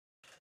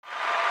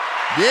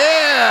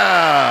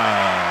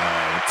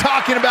Yeah!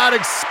 Talking about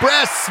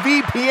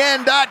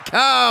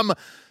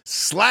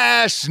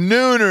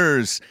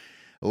expressvpn.com/Nooners.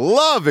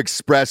 Love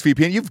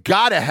ExpressVPN. You've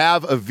got to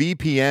have a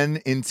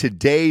VPN in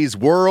today's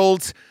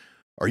world,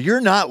 or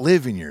you're not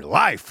living your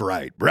life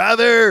right,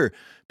 brother.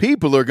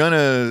 People are going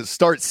to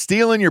start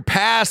stealing your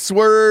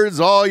passwords,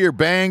 all your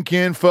bank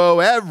info,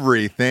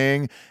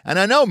 everything. And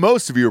I know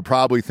most of you are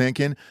probably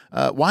thinking,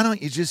 why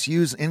don't you just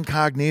use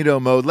incognito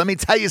mode? Let me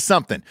tell you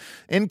something.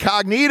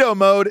 Incognito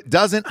mode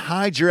doesn't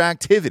hide your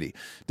activity.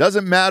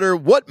 Doesn't matter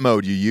what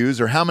mode you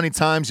use or how many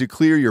times you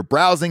clear your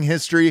browsing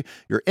history,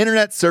 your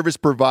internet service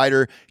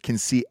provider can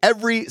see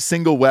every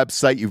single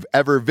website you've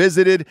ever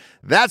visited.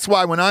 That's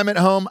why when I'm at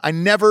home, I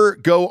never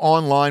go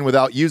online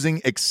without using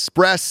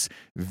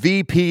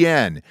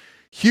ExpressVPN.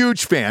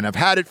 Huge fan. I've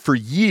had it for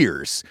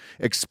years.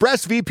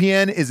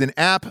 ExpressVPN is an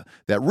app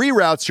that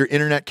reroutes your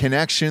internet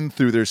connection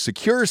through their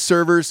secure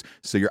servers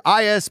so your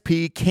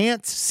ISP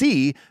can't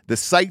see the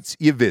sites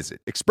you visit.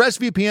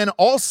 ExpressVPN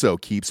also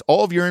keeps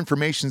all of your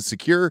information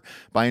secure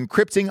by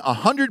encrypting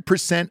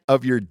 100%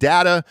 of your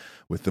data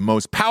with the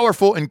most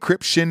powerful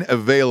encryption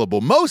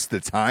available. Most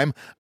of the time,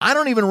 I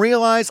don't even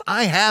realize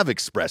I have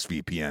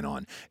ExpressVPN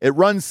on. It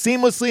runs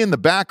seamlessly in the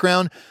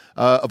background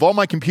of all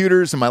my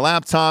computers and my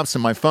laptops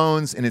and my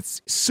phones, and it's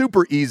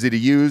super easy to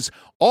use.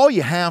 All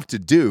you have to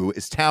do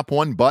is tap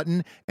one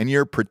button and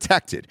you're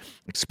protected.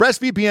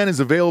 ExpressVPN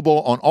is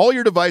available on all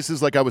your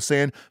devices, like I was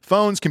saying,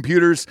 phones,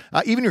 computers,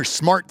 even your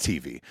smart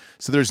TV.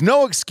 So there's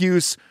no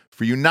excuse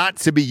for you not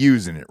to be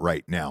using it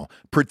right now.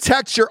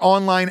 Protect your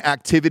online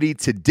activity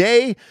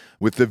today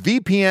with the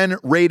VPN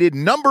rated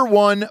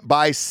 #1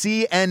 by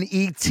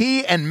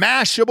CNET and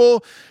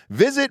Mashable.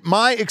 Visit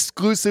my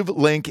exclusive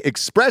link,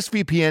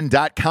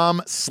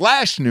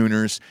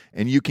 expressvpn.com/Nooners,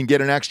 and you can get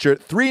an extra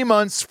 3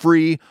 months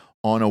free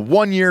on a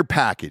 1-year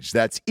package.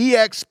 That's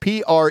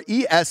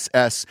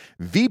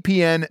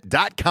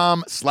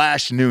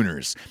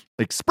expressvpn.com/Nooners.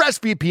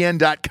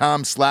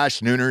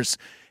 expressvpn.com/Nooners.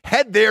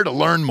 Head there to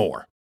learn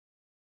more.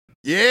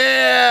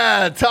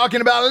 Yeah,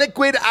 talking about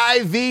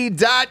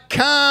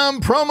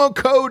liquidiv.com, promo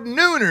code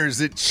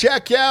Nooners at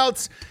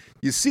checkout.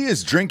 You see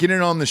us drinking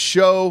it on the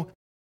show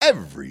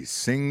every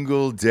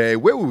single day.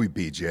 Where would we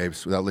be,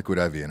 Jabes, without Liquid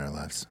IV in our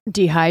lives?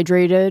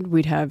 Dehydrated,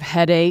 we'd have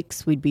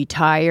headaches, we'd be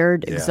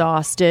tired,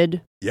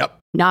 exhausted. Yep.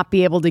 Not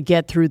be able to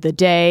get through the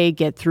day,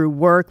 get through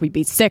work. We'd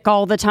be sick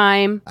all the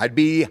time. I'd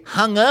be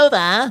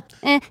hungover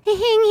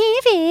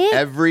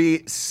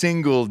every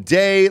single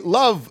day.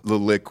 Love the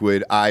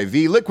Liquid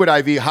IV. Liquid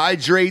IV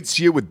hydrates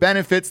you with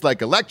benefits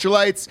like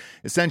electrolytes,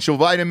 essential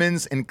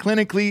vitamins, and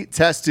clinically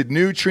tested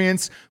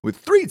nutrients with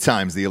 3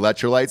 times the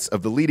electrolytes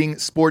of the leading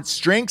sports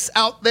drinks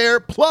out there,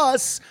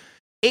 plus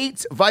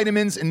 8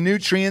 vitamins and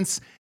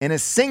nutrients in a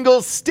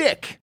single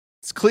stick.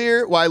 It's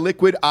clear why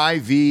Liquid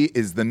IV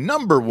is the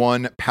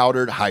 #1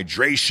 powdered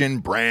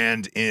hydration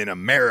brand in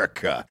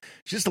America.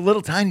 Just a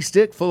little tiny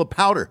stick full of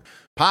powder.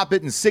 Pop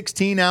it in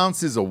 16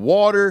 ounces of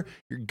water.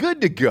 You're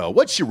good to go.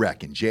 What you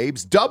reckon,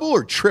 Jabes? Double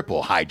or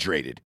triple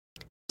hydrated?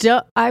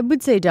 I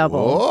would say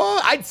double. Oh,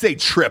 I'd say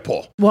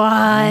triple.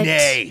 What?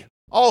 Nay,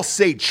 I'll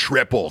say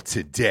triple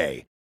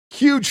today.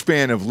 Huge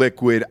fan of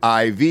Liquid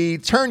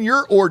IV. Turn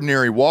your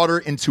ordinary water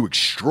into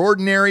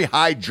extraordinary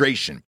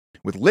hydration.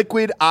 With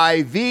Liquid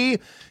IV,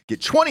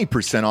 get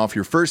 20% off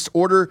your first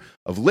order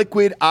of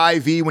Liquid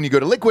IV when you go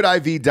to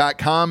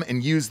liquidiv.com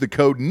and use the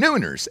code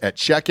Nooners at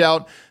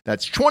checkout.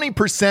 That's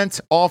 20%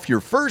 off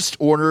your first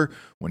order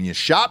when you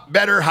shop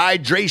Better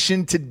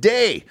Hydration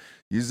today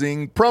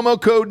using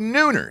promo code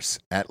Nooners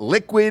at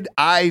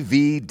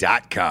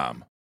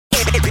liquidiv.com.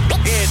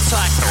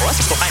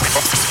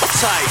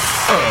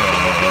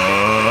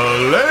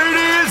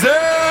 Ladies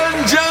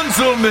and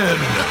gentlemen,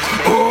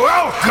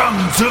 welcome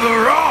to the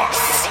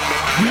Ross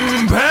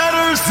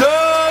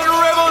Patterson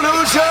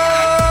Revolution!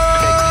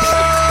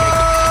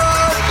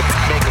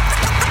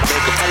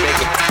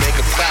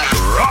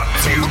 Brought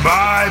to you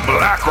by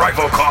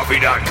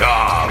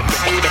BlackRifleCoffee.com.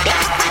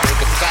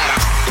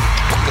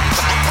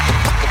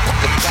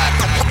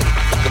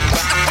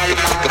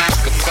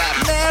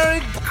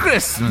 Merry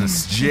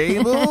Christmas,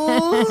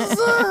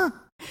 Jables!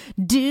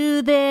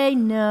 Do they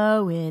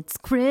know it's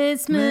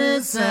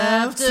Christmas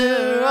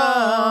after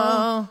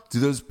all? Do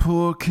those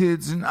poor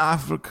kids in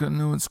Africa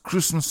know it's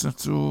Christmas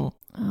after all?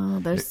 Oh,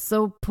 they're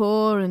so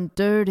poor and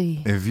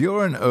dirty. If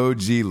you're an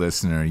OG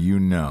listener, you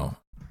know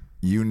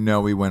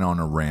we went on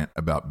a rant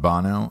about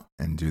Bono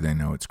and Do They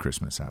Know It's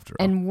Christmas After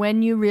All? And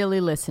when you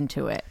really listen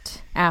to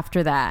it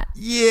after that.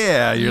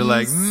 Yeah, you're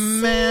like,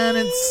 man,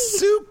 it's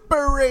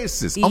super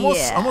racist.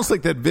 Almost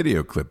like that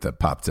video clip that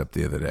popped up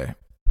the other day.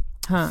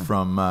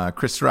 From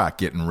Chris Rock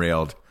getting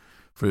railed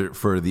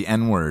for the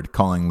N-word,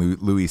 calling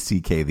Louis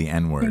C.K. the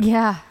N-word.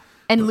 Yeah,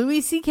 and Louis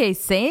C.K.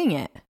 saying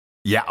it.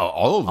 Yeah,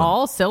 all of them.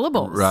 All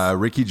syllables.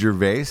 Ricky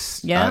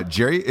Gervais. Yeah.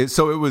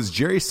 So it was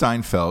Jerry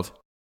Seinfeld,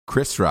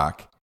 Chris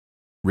Rock,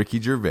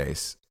 Ricky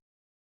Gervais,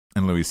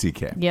 and Louis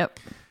C.K. Yep.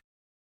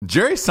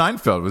 Jerry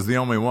Seinfeld was the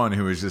only one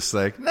who was just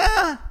like,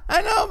 nah,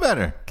 I know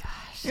better.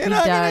 Gosh. He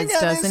does,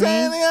 doesn't he?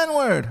 Saying the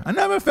N-word. I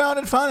never found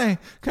it funny.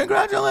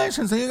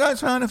 Congratulations, you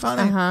guys found it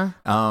funny.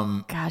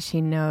 Gosh,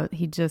 he knows.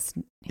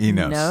 He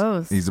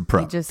knows. He's a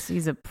pro.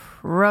 He's a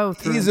pro.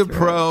 He's a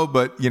pro,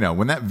 but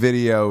when that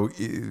video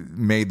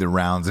made the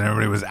rounds and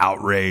everybody was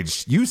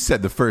outraged, you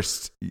said the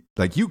first,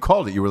 you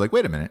called it. You were like,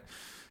 wait a minute.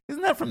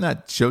 Isn't that from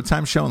that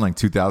Showtime show in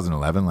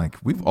 2011?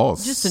 We've all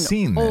just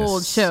seen an this.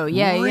 Old show.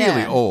 Yeah,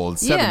 really old,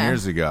 7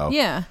 years ago.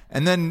 Yeah.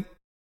 And then,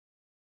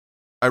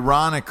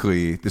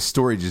 ironically, the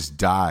story just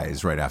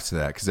dies right after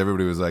that because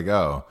everybody was like,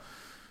 oh,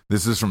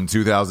 this is from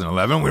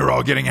 2011. We were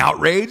all getting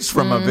outraged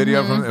from a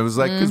video from, it was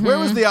because where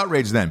was the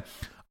outrage then?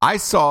 I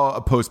saw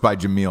a post by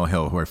Jameel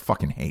Hill, who I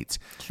fucking hate.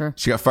 Sure.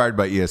 She got fired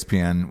by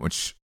ESPN,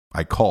 which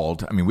I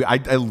called. I mean,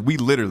 we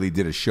literally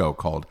did a show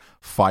called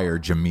Fire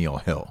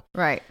Jameel Hill.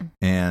 Right.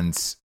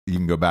 And you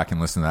can go back and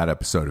listen to that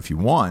episode if you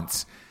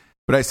want.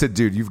 But I said,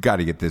 dude, you've got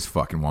to get this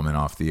fucking woman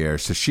off the air.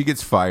 So she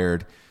gets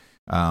fired,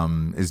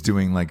 is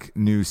doing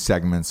new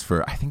segments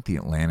for, I think, The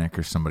Atlantic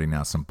or somebody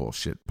now, some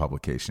bullshit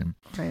publication.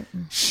 Right.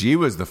 She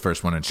was the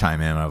first one to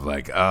chime in of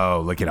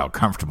oh, look at how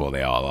comfortable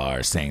they all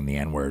are saying the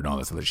N-word and all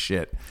this other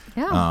shit.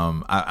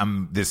 Yeah.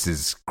 This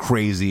is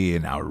crazy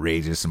and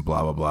outrageous and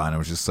blah, blah, blah. And I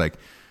was just like,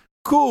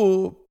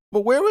 cool.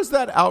 But where was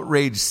that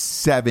outrage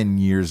 7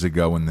 years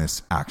ago when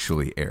this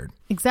actually aired?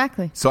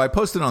 Exactly. So I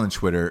posted on the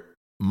Twitter.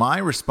 My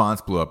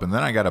response blew up, and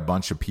then I got a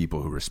bunch of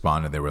people who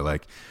responded. They were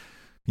like,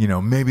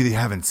 maybe they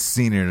haven't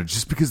seen it. Or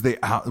just because they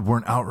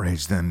weren't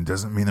outraged then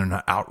doesn't mean they're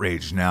not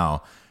outraged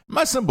now.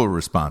 My simple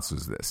response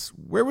was this.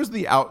 Where was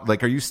the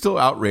are you still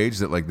outraged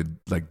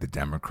that the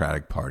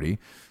Democratic Party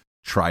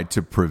tried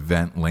to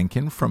prevent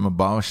Lincoln from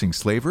abolishing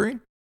slavery?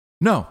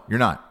 No, you're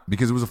not,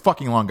 because it was a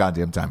fucking long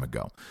goddamn time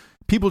ago.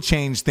 People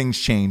change, things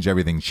change,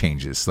 everything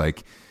changes.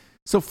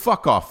 So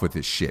fuck off with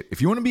this shit.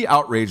 If you want to be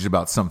outraged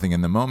about something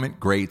in the moment,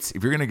 great.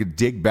 If you're going to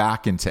dig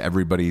back into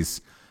everybody's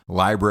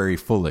library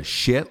full of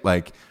shit,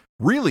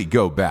 really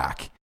go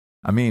back.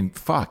 I mean,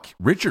 fuck.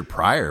 Richard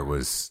Pryor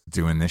was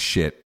doing this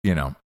shit, Mitch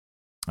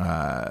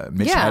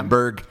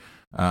Hedberg.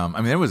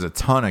 There was a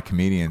ton of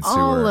comedians who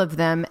were all of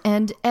them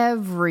and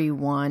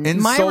everyone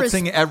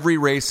insulting every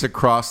race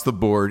across the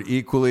board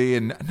equally,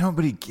 and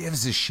nobody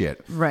gives a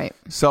shit. Right.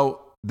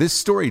 So this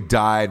story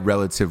died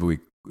relatively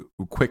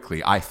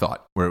quickly, I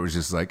thought, where it was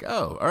just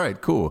oh, all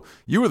right, cool.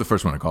 You were the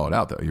first one to call it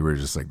out, though. You were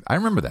just I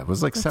remember that. It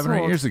was 7 or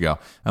 8 years ago.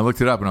 I looked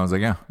it up and I was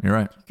like, yeah, you're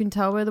right. You can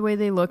tell by the way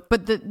they look.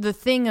 But the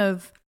thing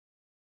of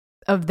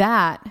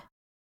that,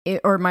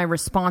 or my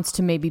response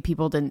to maybe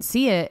people didn't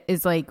see it,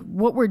 is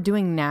what we're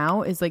doing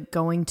now is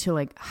going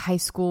to high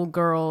school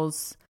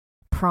girls'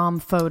 prom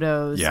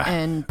photos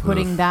and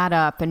putting that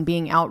up and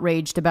being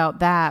outraged about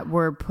that.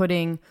 We're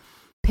putting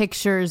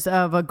pictures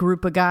of a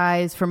group of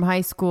guys from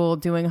high school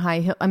doing high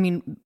heel. I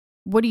mean,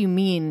 what do you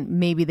mean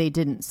maybe they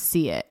didn't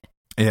see it?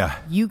 Yeah.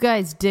 You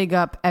guys dig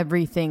up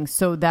everything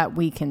so that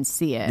we can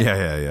see it.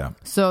 Yeah.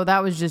 So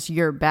that was just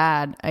your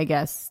bad, I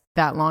guess,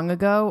 that long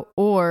ago.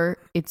 Or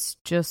it's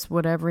just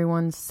what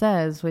everyone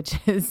says, which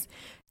is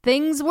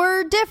things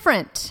were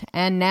different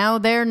and now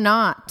they're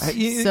not.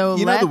 So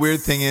let's the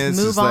weird thing is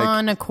move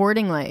on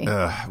accordingly.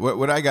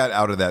 What I got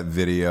out of that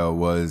video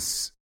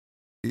was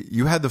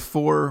you had the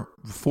four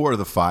of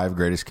the five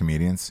greatest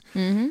comedians.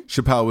 Mm-hmm.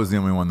 Chappelle was the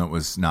only one that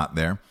was not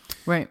there.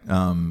 Right.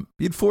 You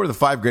had four of the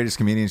five greatest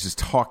comedians just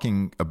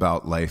talking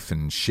about life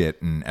and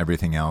shit and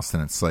everything else.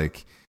 And it's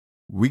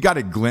we got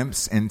a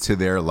glimpse into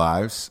their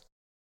lives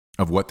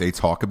of what they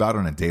talk about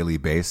on a daily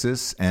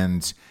basis.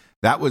 And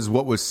that was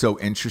what was so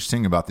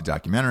interesting about the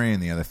documentary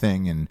and the other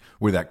thing and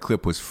where that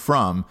clip was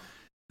from.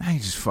 He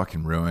just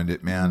fucking ruined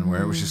it, man.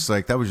 Where it was just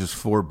that was just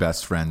four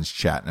best friends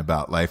chatting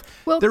about life.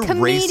 Well, they're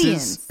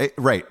comedians. Racist,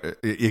 right?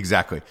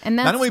 Exactly. And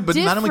that's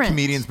not only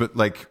comedians, but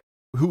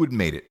who would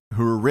made it,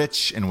 who are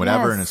rich and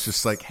whatever. Yes. And it's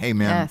just hey,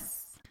 man,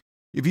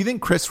 if you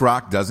think Chris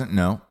Rock doesn't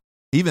know,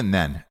 even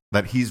then,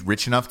 that he's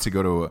rich enough to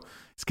go to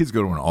his kids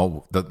go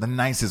to the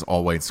nicest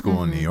all white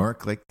school in New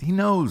York. He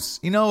knows.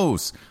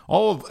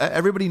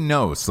 Everybody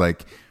knows.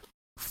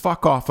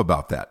 Fuck off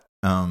about that.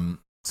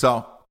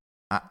 So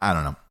I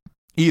don't know.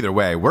 Either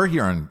way, we're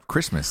here on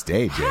Christmas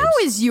Day, James. How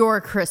is your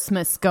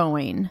Christmas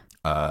going?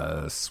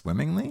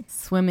 Swimmingly.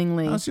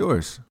 How's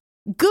yours?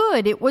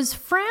 Good. It was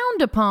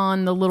frowned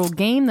upon, the little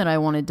game that I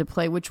wanted to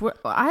play, which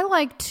I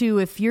like to,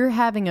 if you're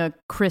having a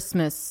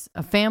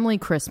family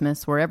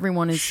Christmas where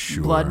everyone is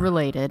blood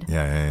related.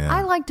 Yeah.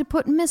 I like to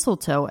put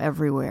mistletoe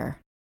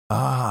everywhere.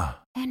 Ah.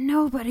 And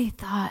nobody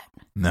thought.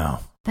 No.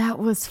 That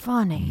was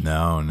funny.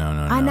 No. And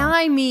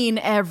I mean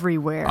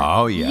everywhere.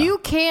 Oh, yeah. You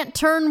can't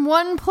turn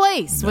one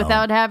place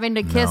without having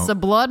to kiss a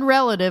blood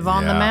relative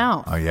on the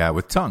mouth. Oh, yeah,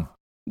 with tongue.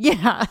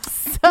 Yeah.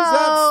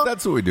 So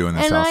that's what we do in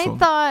this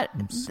household. And I thought,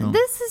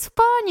 this is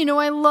fun.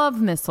 I love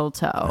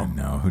mistletoe. I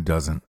know. Who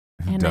doesn't?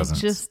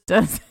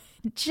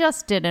 It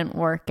just didn't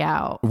work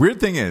out. Weird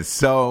thing is,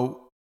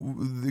 so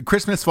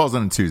Christmas falls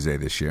on a Tuesday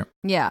this year.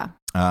 Yeah.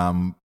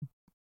 A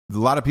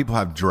lot of people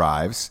have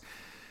drives.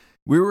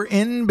 We were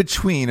in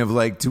between of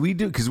do we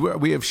do, because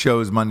we have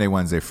shows Monday,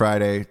 Wednesday,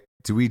 Friday.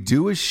 do we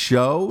do a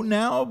show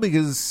now?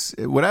 Because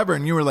whatever.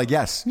 And you were like,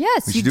 yes.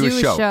 Yes, we should you do do a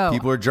a show. show.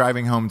 People are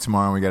driving home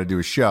tomorrow and we got to do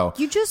a show.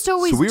 You just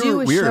always we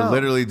do a we show. are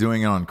literally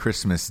doing it on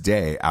Christmas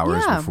Day,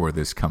 hours before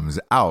this comes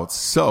out.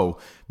 So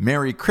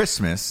Merry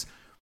Christmas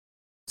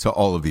to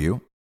all of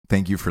you.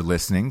 Thank you for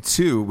listening.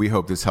 2, we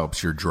hope this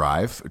helps your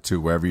drive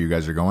to wherever you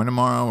guys are going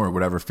tomorrow or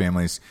whatever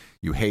families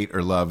you hate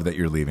or love that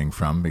you're leaving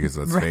from, because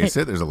let's face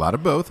it, there's a lot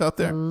of both out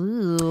there.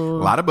 Ooh.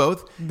 A lot of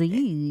both.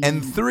 Please.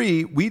 And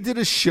 3, we did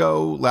a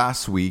show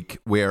last week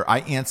where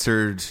I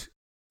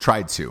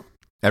tried to,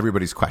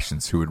 everybody's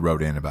questions who had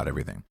wrote in about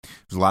everything.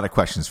 There's a lot of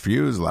questions for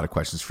you. There's a lot of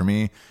questions for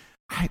me.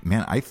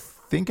 I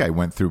think I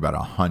went through about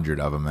 100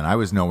 of them and I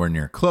was nowhere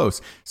near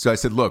close. So I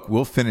said, look,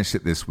 we'll finish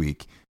it this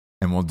week.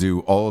 And we'll do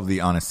all of the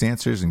honest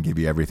answers and give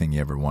you everything you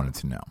ever wanted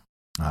to know.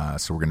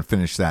 So we're going to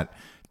finish that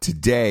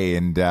today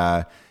and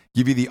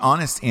give you the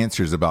honest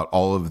answers about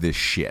all of this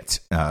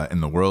shit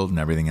in the world and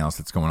everything else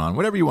that's going on.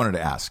 Whatever you wanted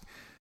to ask,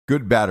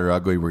 good, bad, or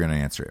ugly, we're going to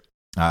answer it.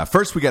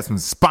 First, we got some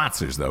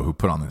sponsors, though, who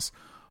put on this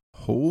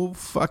whole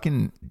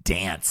fucking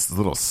dance,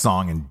 little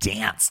song and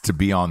dance to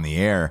be on the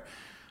air.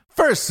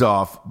 First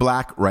off,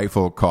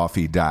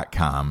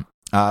 blackriflecoffee.com.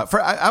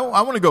 I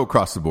want to go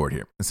across the board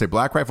here and say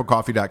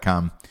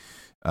blackriflecoffee.com.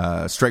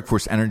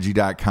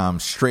 StrikeForceEnergy.com,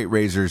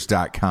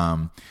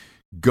 StraightRazors.com,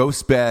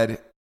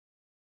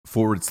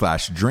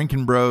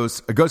 GhostBed/Drinking Bros,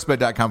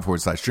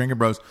 GhostBed.com/Drinking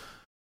Bros.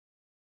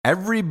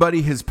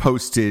 Everybody has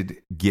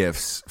posted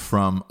gifts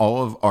from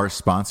all of our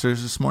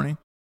sponsors this morning,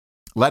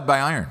 led by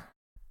Iron.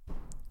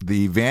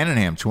 The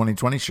Vandenham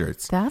 2020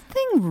 shirts. That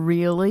thing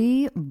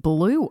really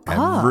blew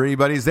up.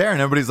 Everybody's there,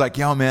 and everybody's like,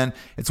 yo, man,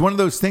 it's one of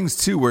those things,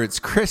 too, where it's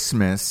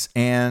Christmas,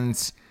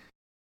 and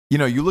you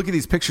know, you look at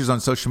these pictures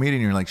on social media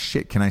and you're like,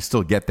 shit, can I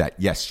still get that?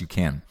 Yes, you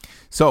can.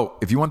 So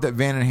if you want that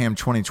Vandenham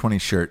 2020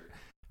 shirt,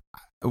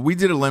 we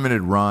did a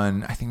limited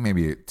run. I think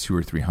maybe 200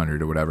 or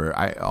 300 or whatever.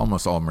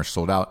 Almost all of them are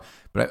sold out.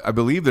 But I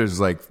believe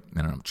there's like,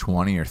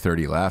 20 or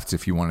 30 left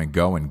if you want to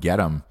go and get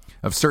them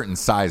of certain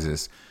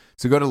sizes.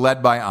 So go to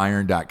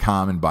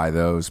ledbyiron.com and buy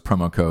those.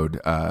 Promo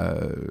code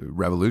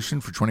Revolution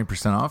for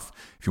 20% off.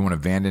 If you want a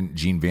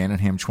Gene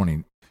Vandenham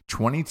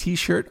 2020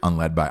 t-shirt on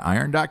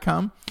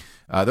ledbyiron.com.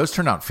 Those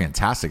turned out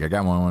fantastic. I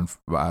got one.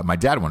 My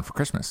dad won for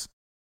Christmas.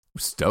 I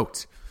was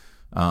stoked.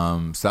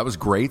 So that was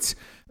great.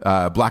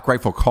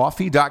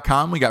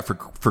 BlackRifleCoffee.com we got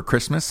for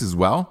Christmas as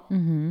well.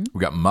 Mm-hmm. We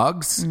got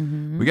mugs.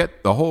 Mm-hmm. We got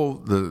the whole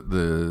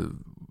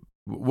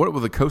what were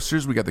the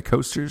coasters? We got the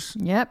coasters.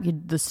 Yep,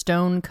 the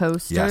stone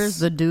coasters. Yes.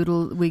 The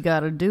doodle. We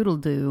got a doodle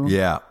do.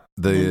 Yeah.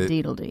 The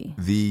doodle dee.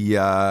 The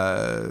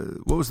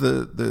what was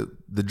the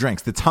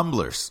drinks? The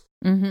tumblers.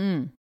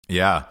 Mm-hmm.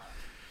 Yeah.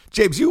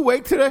 James, you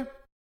awake today?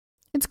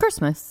 It's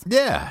Christmas.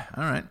 Yeah.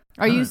 All right.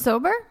 Are you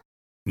sober?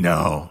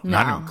 No,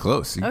 not even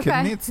close. Are you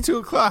kidding me? It's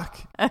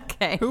 2:00.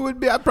 Okay. Who would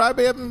be? I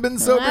probably haven't been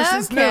sober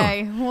since noon.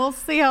 Okay. We'll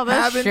see how this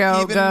haven't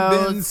show even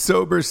goes. Been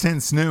sober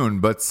since noon.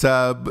 But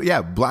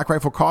yeah, Black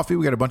Rifle Coffee.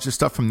 We got a bunch of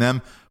stuff from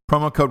them.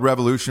 Promo code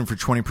Revolution for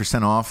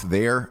 20% off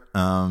there.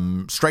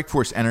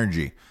 Strikeforce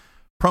Energy.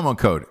 Promo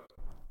code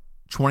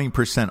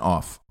 20%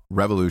 off.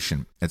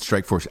 Revolution at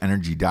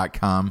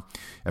StrikeForceEnergy.com.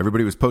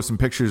 Everybody was posting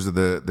pictures of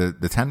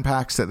the 10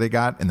 packs that they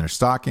got in their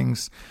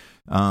stockings,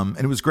 and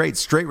it was great.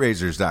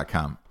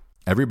 StraightRazors.com.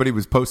 Everybody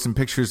was posting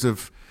pictures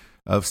of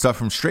stuff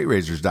from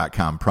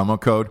StraightRazors.com.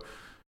 Promo code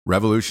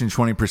Revolution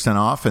 20%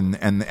 off,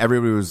 and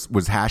everybody was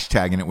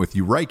hashtagging it with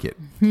 "You Like It."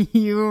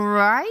 You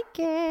like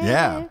it,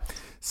 yeah.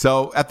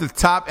 So at the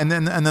top, and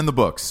then the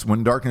books.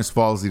 When darkness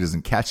falls, he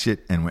doesn't catch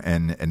it,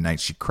 and at night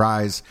she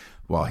cries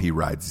while he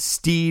rides a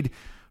steed.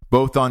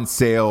 Both on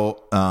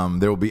sale.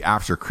 There will be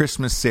after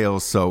Christmas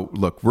sales. So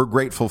look, we're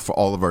grateful for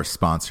all of our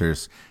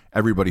sponsors,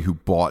 everybody who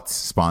bought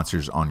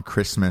sponsors on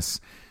Christmas.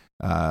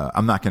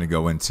 I'm not going to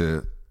go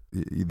into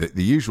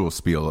the usual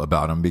spiel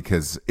about them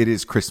because it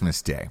is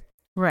Christmas Day.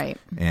 Right.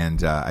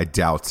 And I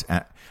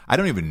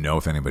don't even know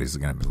if anybody's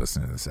going to be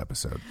listening to this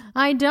episode.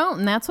 I don't.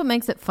 And that's what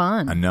makes it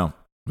fun. I know.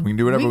 We can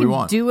do whatever we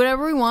want. Do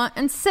whatever we want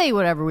and say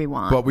whatever we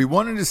want. But we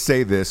wanted to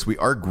say this. We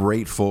are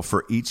grateful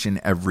for each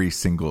and every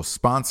single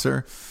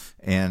sponsor.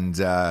 And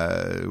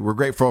we're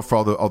grateful for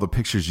all the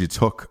pictures you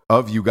took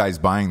of you guys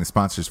buying the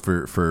sponsors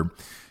for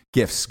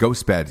gifts.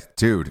 GhostBed,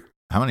 dude,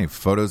 how many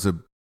photos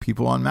of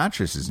people on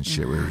mattresses and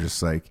shit? We were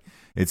just like,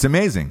 it's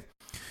amazing.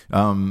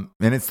 And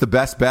it's the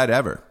best bed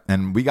ever.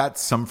 And we got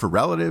some for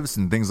relatives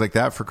and things like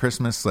that for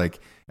Christmas.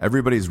 Like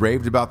everybody's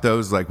raved about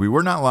those. Like we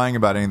were not lying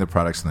about any of the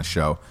products in the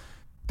show,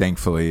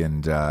 thankfully.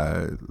 And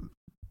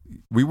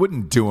we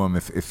wouldn't do them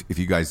if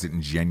you guys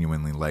didn't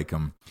genuinely like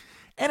them.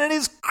 And it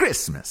is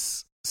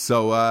Christmas.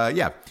 So,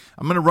 yeah,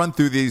 I'm going to run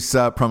through these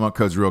promo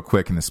codes real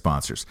quick and the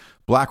sponsors.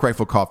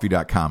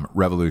 BlackRifleCoffee.com,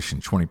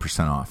 Revolution,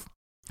 20% off.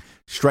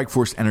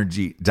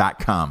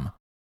 StrikeForceEnergy.com,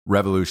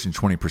 Revolution,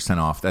 20%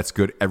 off. That's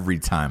good every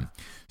time.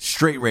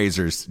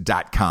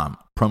 StraightRazors.com,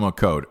 promo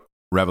code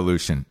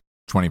Revolution,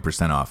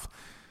 20% off.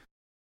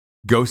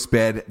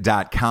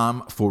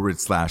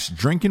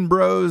 GhostBed.com/Drinking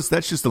Bros.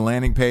 That's just the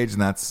landing page,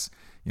 and that's,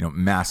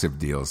 massive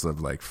deals of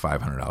like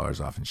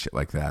 $500 off and shit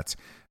like that.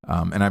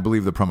 And I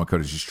believe the promo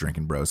code is just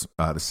Drinking Bros,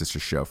 the sister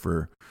show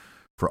for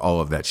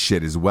all of that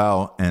shit as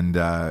well. And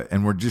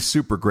we're just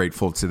super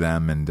grateful to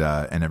them and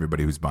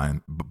everybody who's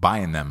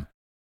buying them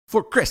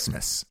for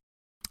Christmas.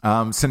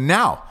 So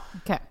now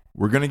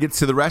we're going to get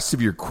to the rest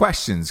of your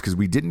questions because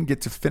we didn't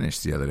get to finish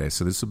the other day.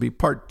 So this will be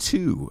part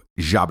 2.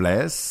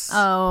 Jables.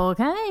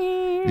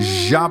 Okay.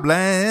 Jables.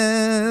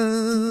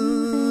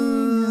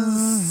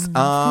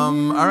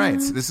 All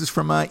right. So this is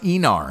from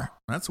Einar.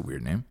 That's a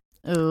weird name.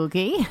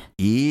 Okay.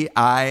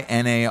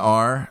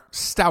 Einar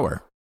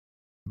Stour.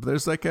 But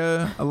there's like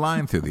a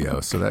line through the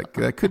O, so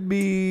that could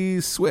be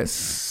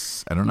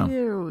Swiss. I don't know.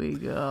 Here we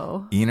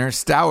go. Einar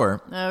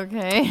Stour.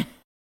 Okay.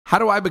 How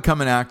do I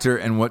become an actor,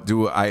 and what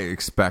do I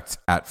expect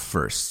at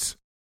first?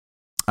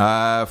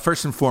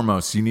 First and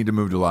foremost, you need to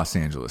move to Los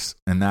Angeles,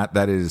 and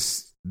that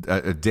is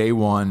a day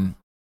one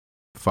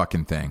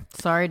fucking thing.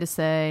 Sorry to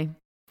say.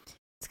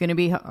 It's going to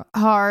be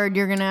hard.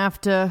 You're going to have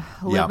to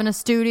live in a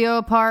studio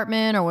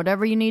apartment or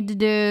whatever you need to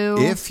do.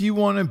 If you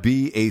want to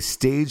be a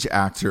stage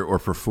actor or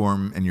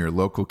perform in your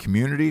local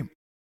community,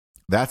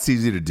 that's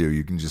easy to do.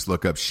 You can just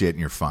look up shit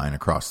and you're fine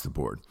across the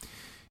board.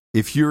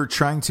 If you're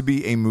trying to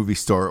be a movie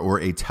star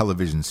or a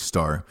television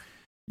star,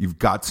 you've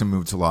got to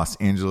move to Los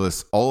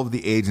Angeles. All of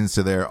the agents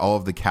are there. All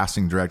of the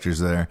casting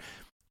directors are there.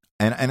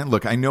 And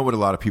look, I know what a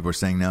lot of people are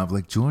saying now.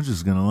 Like,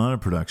 Georgia's got a lot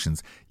of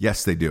productions.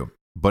 Yes, they do.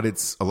 But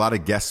it's a lot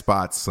of guest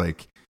spots,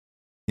 like,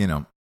 you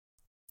know.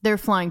 They're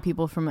flying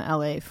people from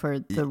LA for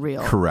the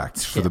real Correct,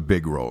 shit. for the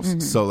big roles. Mm-hmm.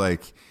 So,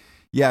 like,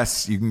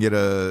 yes, you can get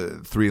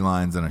 3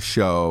 lines on a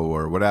show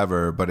or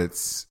whatever, but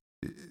it's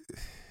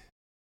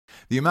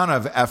the amount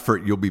of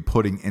effort you'll be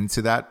putting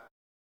into that,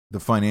 the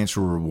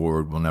financial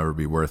reward will never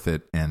be worth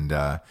it. And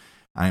I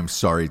am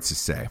sorry to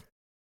say.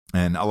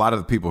 And a lot of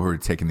the people who are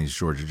taking these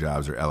Georgia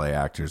jobs are LA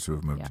actors who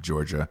have moved to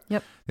Georgia.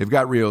 Yep. They've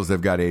got reels,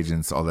 they've got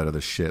agents, all that other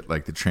shit.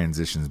 Like, the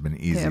transition's been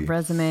easy. Yeah,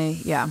 resume,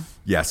 yeah.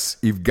 Yes,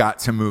 you've got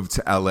to move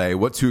to LA.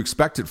 What to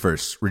expect at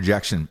first?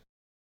 Rejection.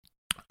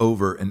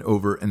 Over and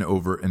over and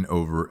over and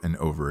over and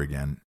over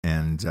again.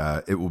 And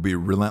it will be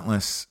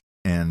relentless.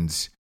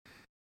 And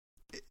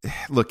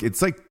look,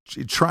 it's like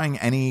trying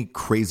any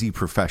crazy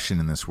profession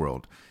in this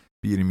world.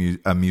 Be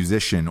it a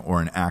musician or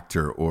an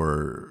actor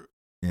or,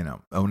 you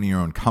know, owning your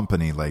own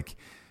company. Like,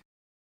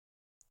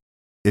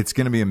 it's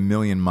going to be a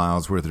million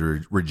miles worth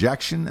of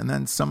rejection, and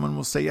then someone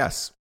will say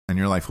yes, and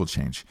your life will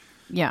change.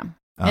 Yeah.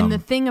 And the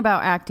thing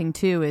about acting,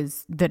 too,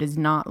 is that is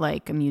not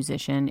like a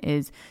musician,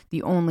 is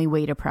the only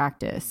way to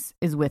practice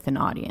is with an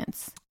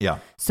audience. Yeah.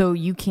 So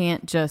you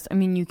can't just, I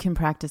mean, you can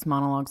practice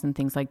monologues and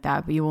things like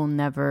that, but you will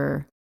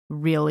never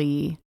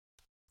really,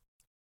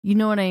 you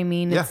know what I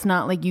mean? Yeah. It's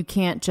not like you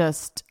can't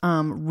just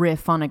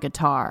riff on a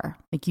guitar.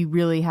 Like, you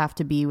really have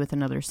to be with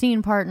another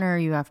scene partner.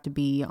 You have to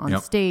be on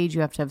stage.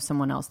 You have to have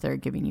someone else there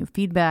giving you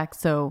feedback.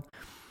 So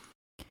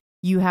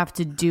you have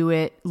to do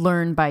it,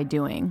 learn by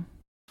doing.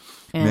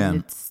 And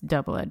it's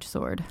double-edged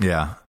sword.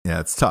 Yeah. Yeah,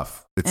 it's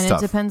tough. It's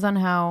tough. It depends on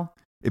how.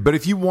 But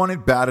if you want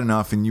it bad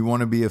enough and you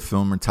want to be a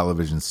film or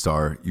television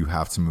star, you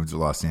have to move to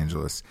Los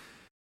Angeles.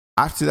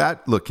 After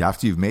that, look,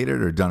 after you've made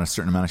it or done a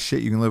certain amount of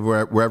shit, you can live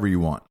wherever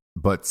you want.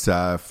 But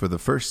for the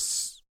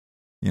first,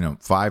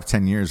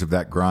 5-10 years of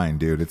that grind,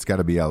 dude, it's got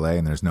to be LA,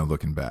 and there's no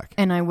looking back.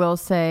 And I will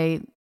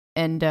say,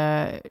 and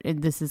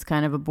this is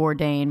kind of a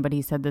Bourdain, but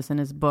he said this in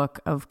his book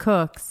of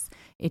cooks,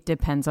 it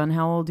depends on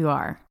how old you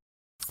are.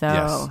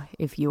 So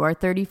if you are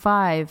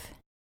 35,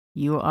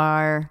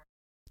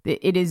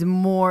 it is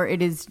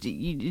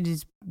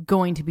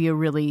going to be a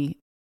really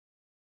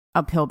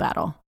uphill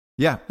battle.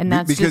 Yeah, and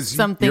that's just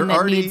something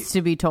that needs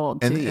to be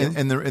told to you.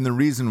 And the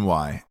reason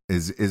why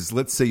is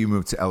let's say you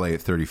move to LA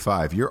at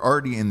 35, you're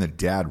already in the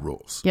dad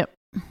roles. Yep.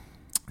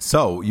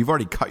 So you've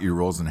already cut your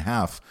roles in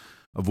half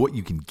of what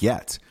you can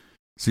get.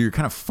 So you're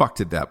kind of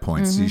fucked at that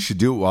point. Mm-hmm. So you should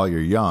do it while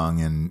you're young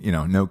and,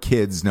 no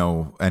kids,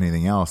 no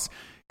anything else.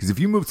 Because if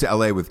you move to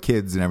LA with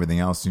kids and everything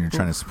else and you're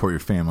trying to support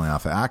your family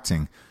off of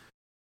acting,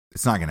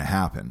 it's not going to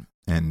happen.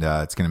 And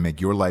it's going to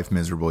make your life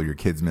miserable, your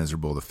kids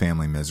miserable, the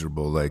family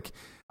miserable. Like,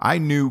 I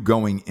knew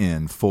going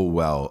in full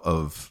well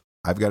of,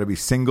 I've got to be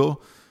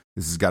single.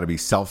 This has got to be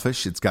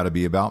selfish. It's got to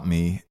be about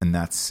me. And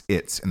that's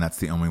it. And that's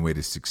the only way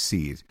to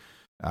succeed.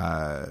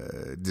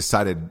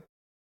 Decided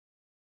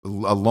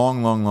a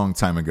long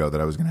time ago that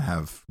I was going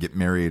to get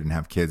married and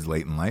have kids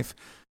late in life.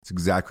 It's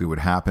exactly what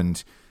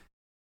happened.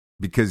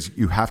 Because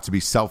you have to be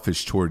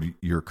selfish toward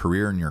your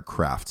career and your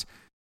craft.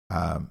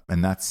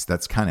 And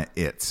that's kind of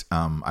it.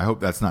 I hope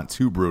that's not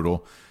too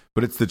brutal,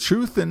 but it's the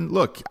truth. And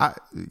look,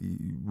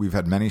 we've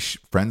had many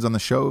friends on the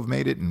show who've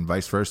made it and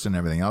vice versa and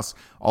everything else.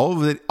 All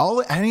of it,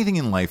 anything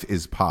in life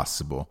is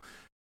possible,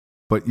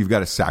 but you've got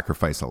to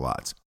sacrifice a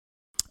lot.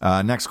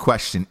 Next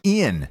question,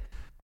 Ian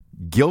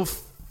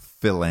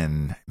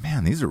Gilfillan.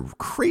 Man, these are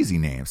crazy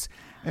names.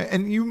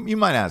 And you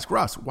might ask,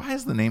 Ross, why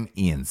is the name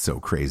Ian so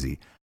crazy?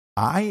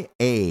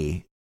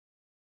 I-A-I-N.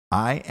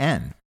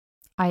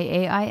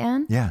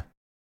 I-A-I-N? Yeah.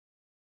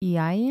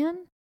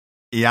 E-I-N?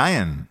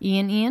 E-I-N.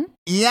 Ian?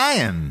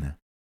 E-I-N.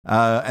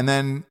 And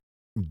then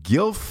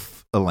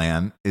Gilf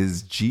Gilfillan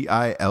is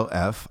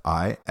Gilfillan.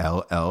 I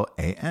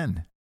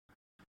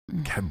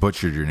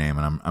butchered your name,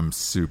 and I'm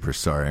super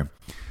sorry.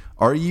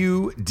 Are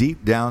you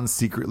deep down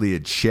secretly a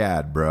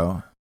Chad,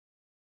 bro?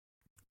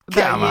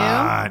 Come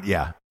on.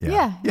 Yeah,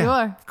 you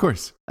are. Of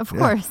course.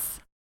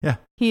 Yeah.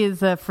 He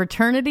is a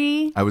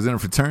fraternity. I was in a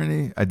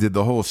fraternity. I did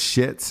the whole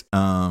shit.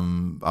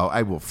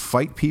 I will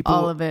fight people.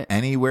 All of it.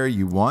 Anywhere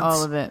you want.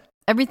 All of it.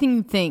 Everything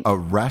you think. A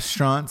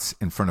restaurant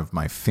in front of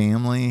my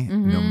family,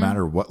 no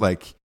matter what.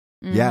 Like,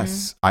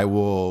 yes, I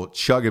will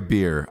chug a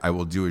beer. I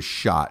will do a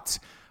shot.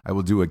 I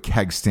will do a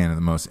keg stand in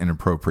the most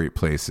inappropriate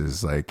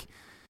places. Like,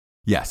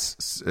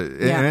 yes.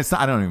 And it's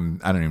not, I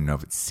don't even know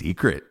if it's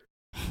secret.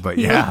 But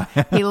yeah.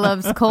 He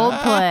loves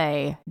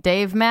Coldplay.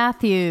 Dave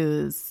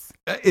Matthews.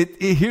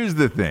 Here's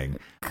the thing.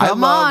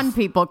 Come on,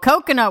 people.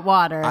 Coconut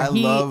water. I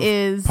love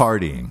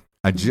partying.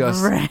 I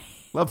just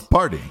love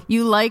partying.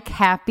 You like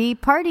happy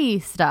party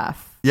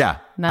stuff. Yeah.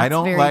 That's I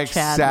don't like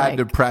Chad-like. sad,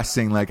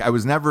 depressing. Like, I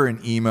was never an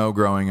emo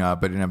growing up.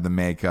 I didn't have the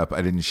makeup.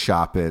 I didn't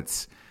shop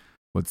it.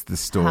 What's the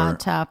store?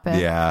 Hot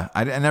Topic. Yeah.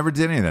 I never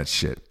did any of that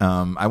shit.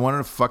 I wanted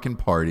to fucking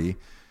party,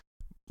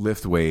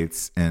 lift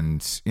weights,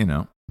 and,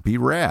 be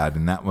rad.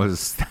 And that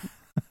was...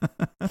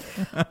 Oh,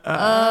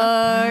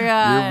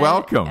 God. You're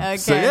welcome. Okay.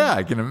 So yeah,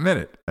 I can admit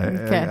it.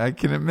 Okay. I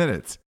can admit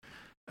it.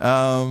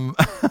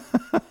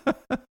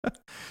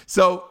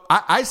 So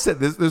I said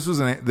this was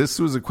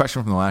a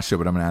question from the last show,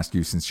 but I'm going to ask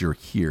you since you're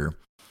here.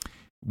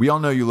 We all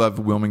know you love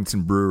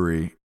Wilmington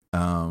Brewery.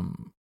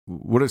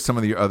 What are some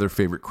of your other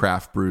favorite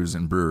craft brews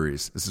and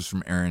breweries? This is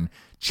from Aaron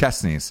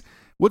Chesney's.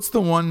 What's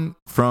the one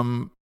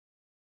from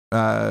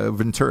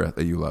Ventura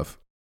that you love?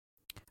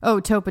 Oh,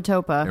 Topa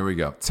Topa. There we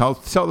go. Tell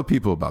the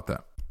people about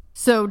that.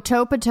 So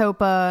Topa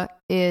Topa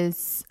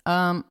is,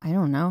 I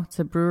don't know, it's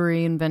a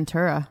brewery in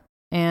Ventura.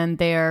 And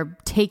they are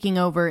taking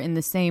over in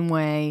the same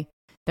way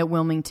that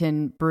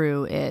Wilmington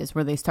Brew is,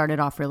 where they started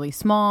off really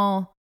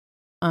small.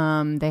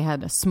 They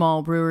had a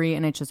small brewery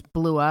and it just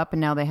blew up.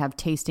 And now they have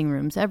tasting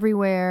rooms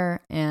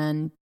everywhere.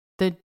 And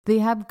they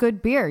have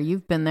good beer.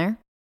 You've been there.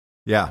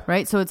 Yeah.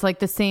 Right? So it's like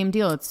the same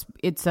deal.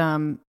 It's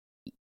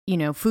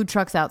food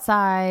trucks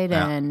outside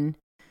and...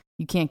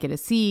 You can't get a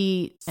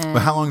seat. And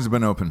but how long has it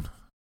been open?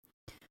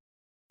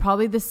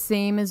 Probably the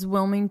same as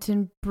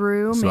Wilmington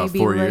Brew. So maybe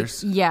about 4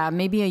 years? Yeah,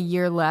 maybe a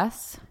year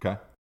less. Okay.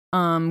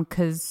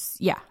 Because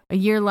a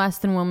year less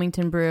than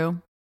Wilmington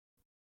Brew.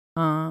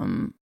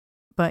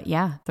 But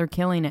yeah, they're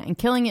killing it. And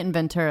killing it in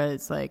Ventura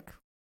is like,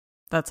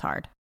 that's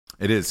hard.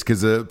 It is,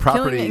 because the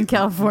property in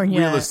California,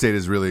 real estate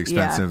is really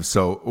expensive. Yeah.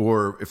 So,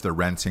 or if they're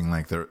renting,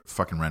 like their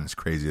fucking rent is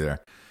crazy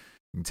there.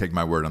 You can take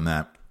my word on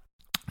that.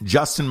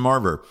 Justin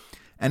Marver.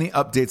 Any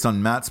updates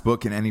on Matt's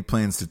book and any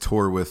plans to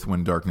tour with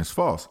When Darkness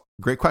Falls?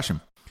 Great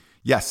question.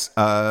 Yes,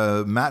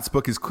 Matt's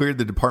book has cleared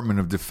the Department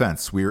of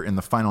Defense. We are in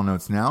the final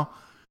notes now.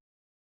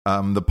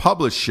 The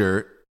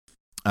publisher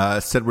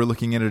said we're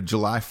looking at a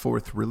July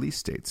 4th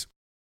release date.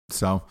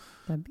 So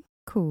that'd be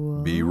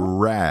cool. Be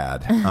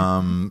rad.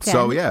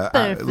 So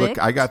yeah, look,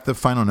 I got the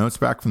final notes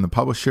back from the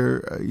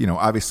publisher.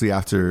 Obviously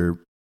after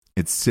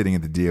it's sitting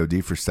at the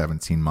DoD for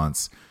 17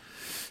 months,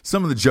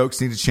 some of the jokes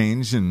need to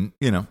change and,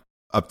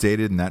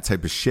 updated and that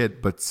type of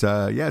shit. But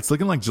it's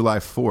looking like July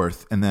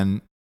 4th. And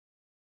then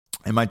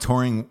am I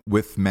touring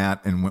with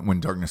Matt and When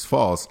Darkness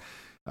Falls?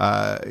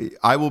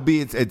 I will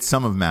be at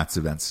some of Matt's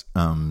events,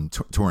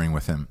 touring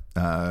with him.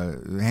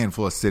 A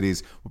handful of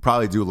cities. We'll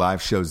probably do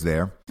live shows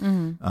there.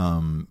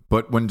 Mm-hmm.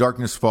 But When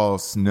Darkness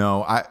Falls,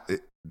 no.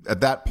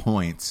 At that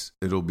point,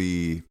 it'll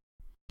be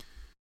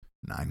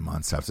 9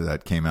 months after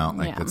that came out.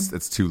 Like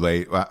that's too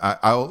late.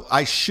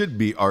 I should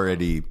be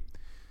already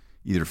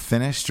either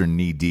finished or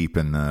knee deep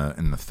in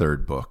the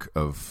third book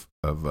of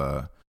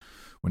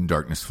When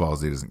Darkness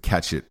Falls. He doesn't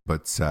catch it,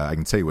 but I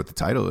can tell you what the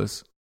title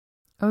is.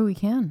 Oh, we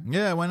can.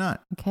 Yeah, why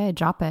not? Okay,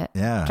 drop it.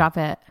 Yeah. Drop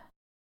it.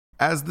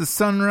 As the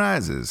sun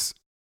rises,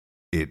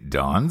 it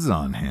dawns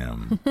on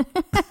him.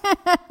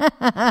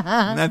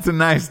 And that's a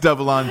nice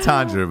double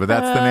entendre, but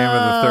that's the name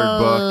of the third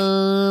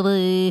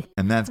book.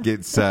 And that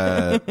gets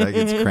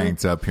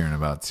cranked up here in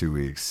about 2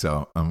 weeks.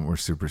 So we're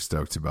super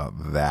stoked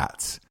about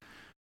that.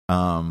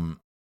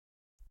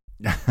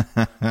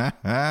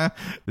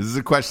 This is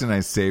a question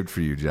I saved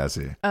for you,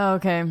 Jesse. Oh,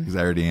 okay. Because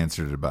I already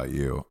answered it about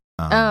you.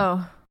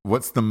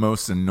 What's the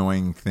most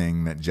annoying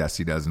thing that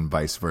Jesse does and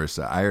vice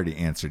versa? I already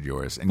answered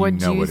yours. And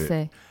What'd you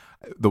say?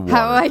 The water.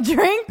 How I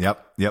drink?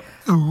 Yep.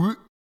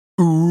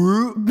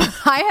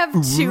 I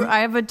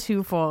have a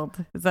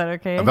twofold. Is that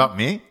okay? About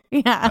me?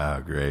 Yeah.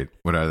 Oh, great.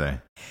 What are they?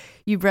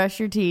 You brush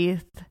your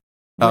teeth.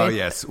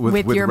 Yes.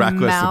 With your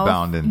reckless mouth,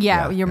 abandon.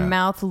 Your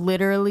mouth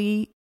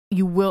literally,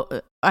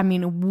 wide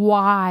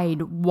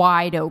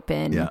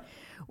open. Yeah.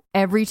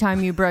 Every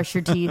time you brush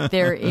your teeth,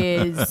 there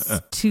is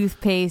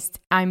toothpaste.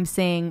 I'm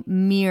saying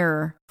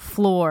mirror,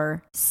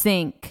 floor,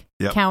 sink,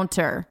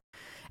 counter.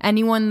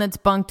 Anyone that's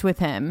bunked with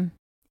him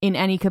in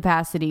any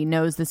capacity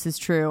knows this is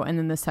true. And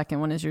then the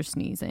second one is you're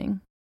sneezing.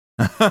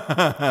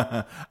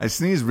 I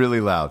sneeze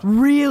really loud.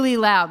 Really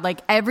loud. Like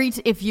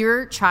if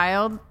your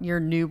child, your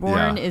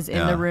newborn is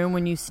in the room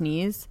when you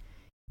sneeze,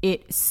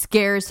 it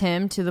scares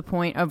him to the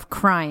point of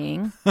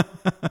crying.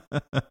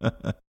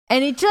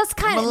 And it just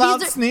kind of,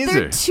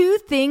 there are two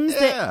things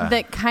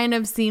that kind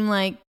of seem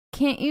like,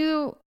 can't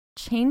you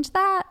change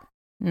that?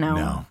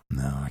 No,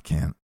 I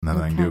can't.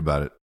 Nothing I can do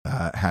about it.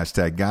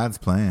 Hashtag God's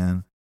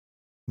plan.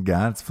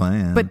 God's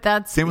plan. But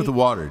that's same with the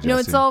water, Jesse.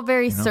 It's all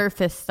very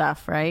surface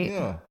stuff, right?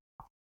 Yeah.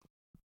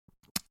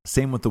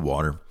 Same with the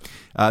water.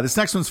 This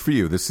next one's for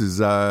you. This is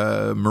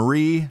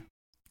Marie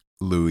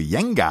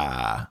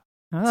Luyenga.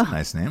 That's a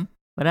nice name.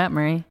 What up,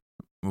 Marie?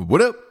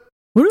 What up?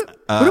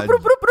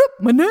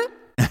 What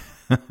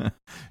up?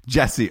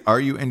 Jesse, are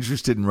you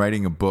interested in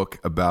writing a book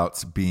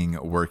about being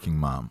a working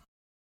mom?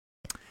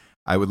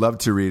 I would love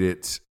to read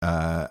it.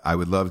 I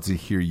would love to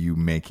hear you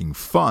making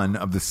fun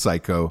of the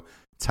psycho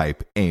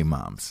type A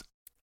moms.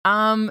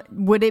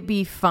 Would it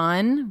be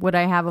fun? Would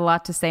I have a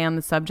lot to say on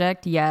the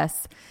subject?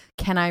 Yes.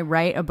 Can I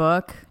write a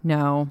book?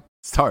 No.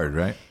 It's hard,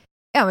 right?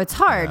 Oh, it's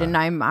hard, and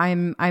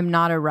I'm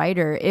not a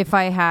writer. If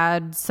I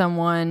had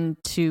someone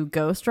to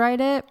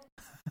ghostwrite it,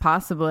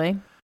 possibly.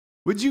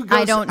 Would you?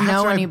 I don't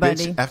know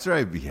anybody.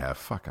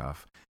 Fuck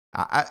off.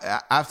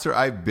 After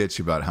I bitch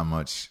about how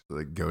much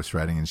like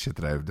ghostwriting and shit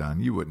that I've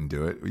done, you wouldn't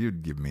do it.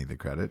 You'd give me the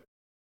credit.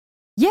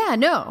 Yeah,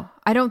 no,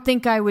 I don't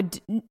think I would.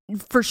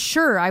 For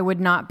sure, I would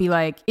not be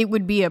like, it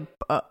would be a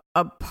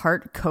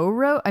part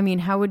co-wrote. I mean,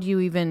 how would you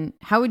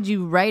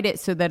write it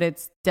so that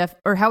it's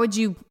or how would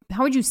you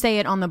say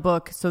it on the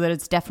book so that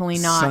it's definitely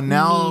not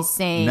me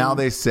saying. Now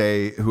they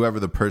say whoever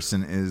the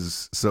person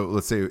is. So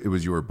let's say it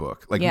was your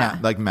book, like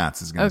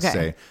Matt's is going to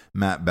say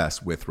Matt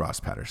Best with Ross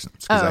Patterson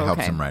because I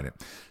helped him write it.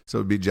 So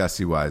it'd be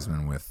Jesse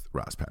Wiseman with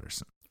Ross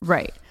Patterson,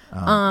 right?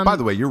 By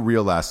the way, your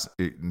real last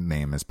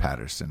name is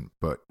Patterson,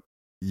 but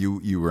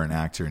you were an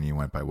actor and you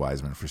went by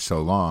Wiseman for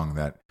so long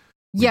that.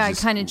 I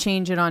kind of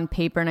change it on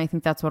paper, and I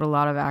think that's what a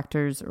lot of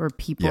actors or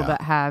people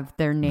that have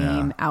their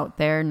name out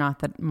there, not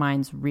that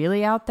mine's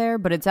really out there,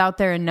 but it's out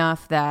there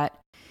enough that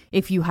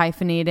if you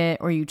hyphenate it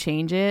or you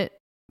change it,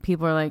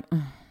 people are like,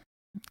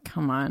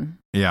 come on.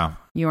 Yeah.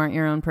 You aren't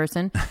your own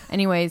person.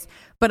 Anyways,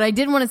 but I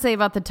did want to say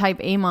about the type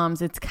A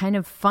moms, it's kind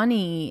of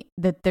funny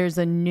that there's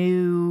a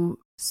new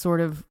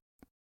sort of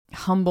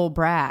humble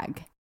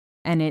brag,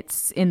 and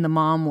it's in the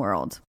mom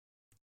world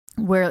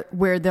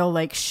where they'll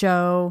like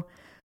show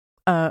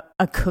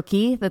a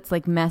cookie that's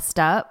like messed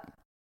up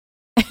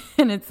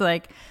and it's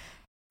like,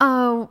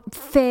 oh,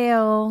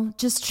 fail,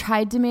 just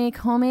tried to make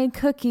homemade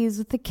cookies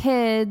with the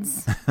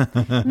kids,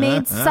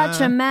 made such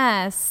a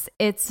mess,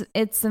 it's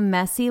a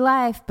messy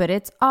life, but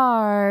it's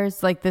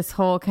ours. Like this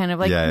whole kind of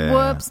like,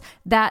 whoops,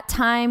 that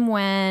time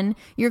when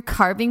you're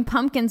carving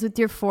pumpkins with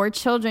your 4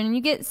 children and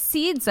you get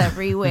seeds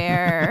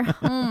everywhere.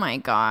 Oh my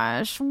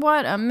gosh,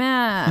 what a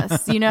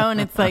mess,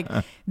 and it's like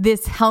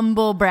this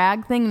humble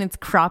brag thing, and it's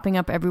cropping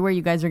up everywhere.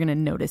 You guys are gonna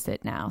notice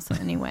it now. So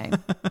anyway.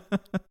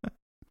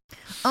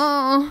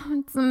 Oh,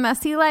 it's a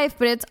messy life,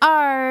 but it's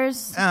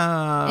ours.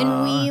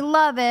 And we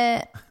love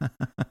it.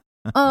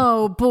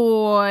 Oh,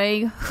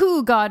 boy.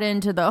 Who got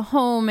into the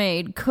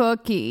homemade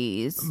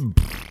cookies?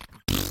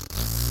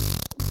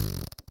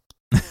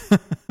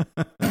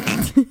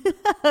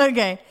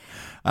 Okay.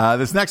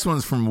 This next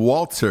one's from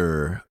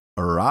Walter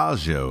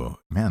Arajo.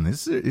 Man,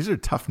 these are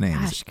tough names.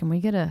 Gosh, can we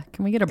get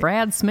a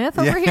Brad Smith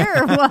over here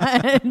or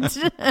what?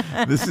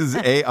 This is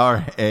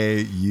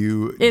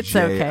ARAUJO. It's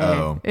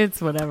okay.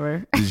 It's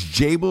whatever. Does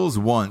Jables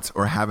want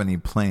or have any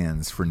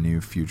plans for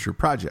new future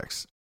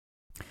projects?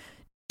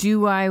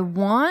 Do I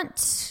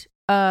want?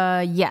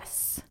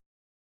 Yes.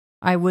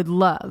 I would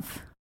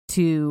love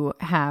to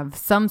have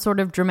some sort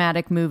of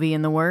dramatic movie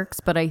in the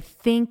works, but I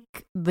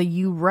think the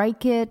You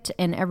Like It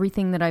and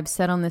everything that I've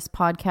said on this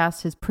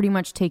podcast has pretty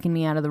much taken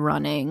me out of the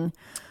running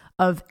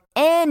of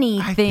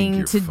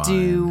anything to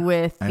do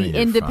with the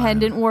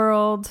independent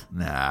world.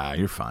 Nah,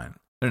 you're fine.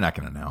 They're not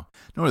going to know.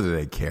 Nor do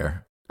they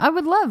care. I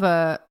would love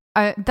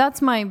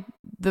that's my,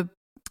 besides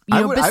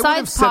I would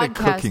have said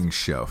podcast, a cooking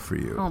show for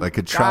you, like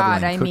a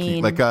traveling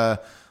cooking, like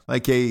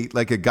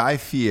a Guy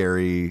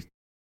Fieri,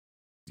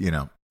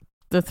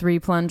 The 3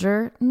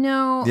 plunger?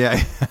 No.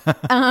 Yeah.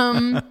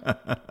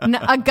 No,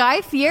 a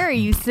Guy Fieri,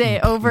 you say,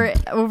 over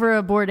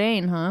a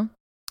Bourdain, huh?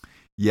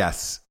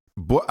 Yes.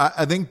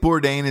 I think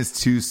Bourdain is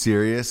too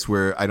serious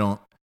where I don't...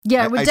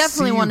 Yeah, I would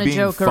definitely want to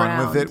joke fun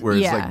around. with it,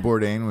 whereas like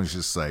Bourdain was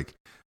just like,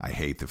 I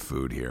hate the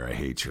food here. I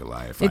hate your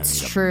life.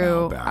 It's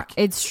true.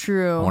 It's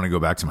true. I want to go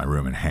back to my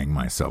room and hang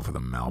myself with a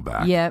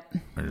Malbec. Yep.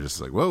 They're just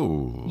like,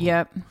 whoa.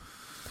 Yep.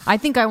 I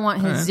think I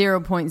want his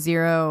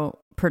 0.0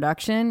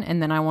 production,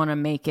 and then I want to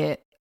make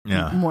it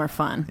more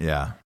fun.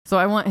 Yeah. So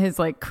I want his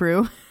like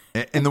crew.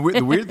 And the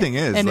weird thing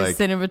is, and like, his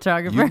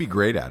cinematographer. You'd be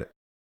great at it.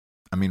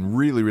 I mean,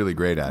 really, really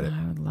great at it.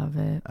 I would love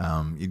it.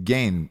 You'd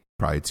gain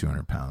probably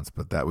 200 pounds,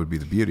 but that would be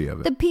the beauty of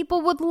it. The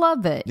people would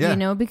love it,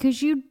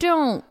 because you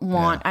don't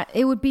want,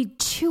 it would be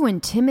too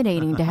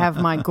intimidating to have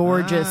my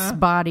gorgeous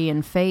body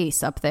and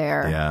face up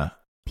there. Yeah.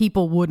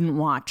 people wouldn't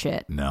watch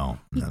it. No.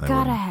 You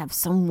gotta have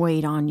some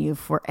weight on you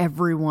for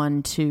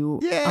everyone to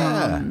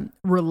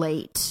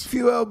relate. A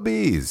few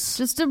LBs.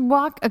 Just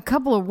a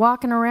couple of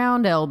walking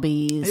around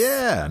LBs.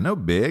 Yeah, no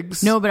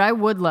bigs. No, but I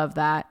would love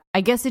that. I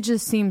guess it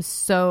just seems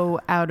so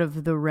out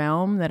of the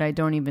realm that I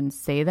don't even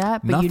say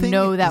that. But Nothing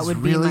that would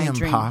really be my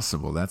dream.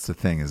 Impossible. That's the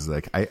thing is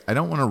like, I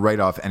don't want to write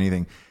off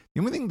anything. The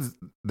only things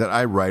that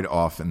I write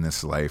off in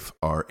this life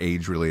are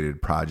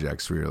age-related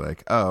projects where you're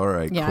like, oh, all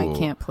right, yeah, cool. I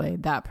can't play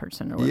that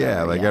person or whatever.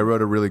 Yeah, like I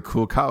wrote a really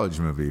cool college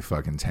movie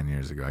fucking 10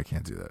 years ago. I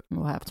can't do that.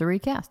 We'll have to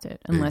recast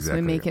it unless we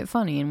make it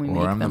funny and we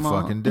make I'm them the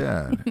all. fucking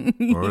dad.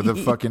 Or the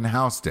fucking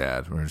house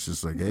dad where it's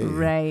just like, hey.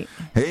 Right.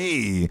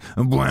 Hey.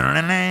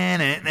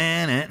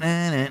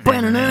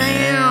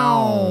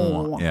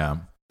 Yeah.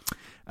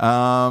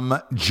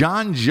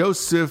 John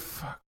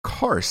Joseph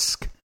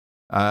Karsk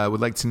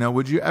would like to know,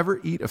 would you ever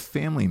eat a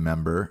family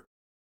member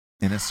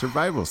in a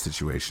survival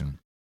situation?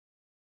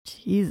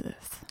 Jesus.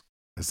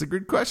 That's a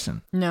good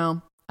question.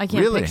 No, I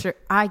can't Really? picture.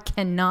 I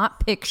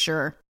cannot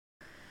picture.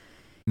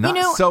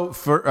 Not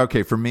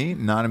for me,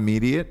 not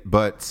immediate,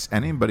 but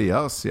anybody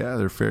else, yeah,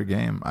 they're fair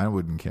game. I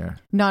wouldn't care.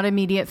 Not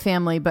immediate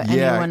family, but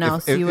anyone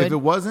else if, you would. If it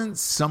wasn't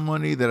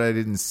somebody that I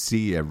didn't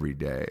see every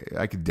day,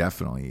 I could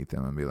definitely eat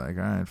them and be like,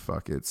 all right,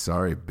 fuck it.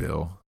 Sorry,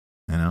 Bill.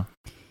 You know?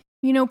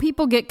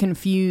 People get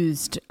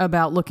confused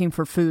about looking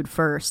for food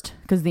first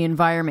because the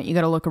environment, you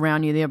got to look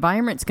around you. The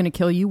environment's going to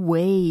kill you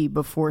way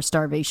before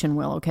starvation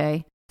will,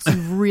 okay? So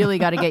you've really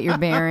got to get your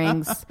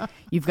bearings.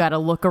 You've got to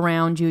look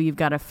around you. You've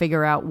got to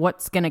figure out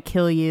what's going to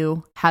kill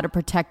you, how to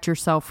protect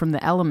yourself from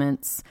the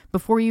elements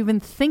before you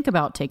even think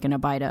about taking a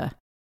bite of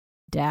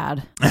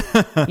dad.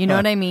 You know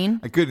what I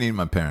mean? I couldn't eat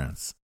my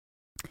parents.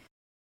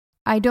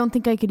 I don't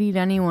think I could eat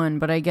anyone,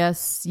 but I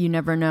guess you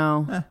never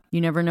know.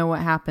 You never know what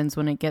happens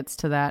when it gets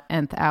to that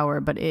nth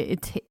hour. But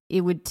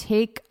it would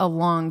take a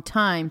long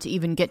time to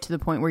even get to the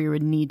point where you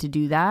would need to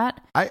do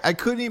that. I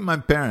couldn't eat my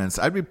parents.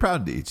 I'd be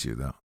proud to eat you,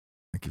 though.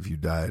 Like if you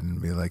died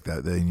and be like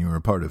that, then you were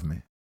a part of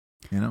me.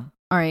 You know?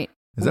 All right.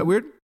 Is that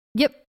weird?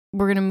 Yep.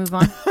 We're going to move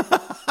on.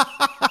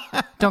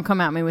 Don't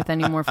come at me with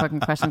any more fucking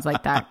questions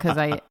like that because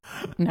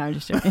No, I'm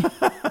just joking.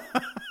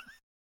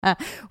 What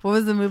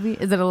was the movie?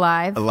 Is it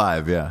Alive?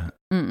 Alive, yeah.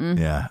 Mm-mm.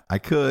 Yeah, I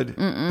could.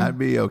 Mm-mm. I'd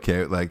be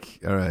okay. Like,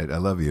 all right, I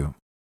love you.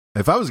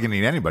 If I was going to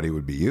eat anybody, it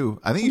would be you.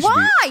 I think you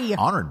should be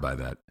honored by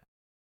that.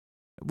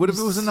 What if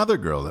it was another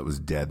girl that was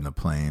dead in the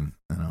plane?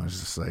 And I was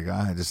just like,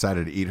 I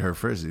decided to eat her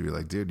first. You'd be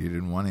like, dude, you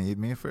didn't want to eat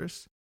me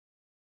first?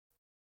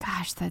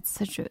 Gosh,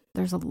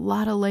 there's a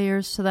lot of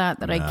layers to that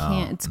I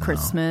can't. It's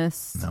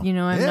Christmas. No. You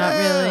know, I'm not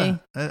really.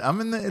 I'm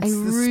in the I the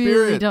really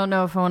spirit. don't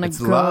know if I want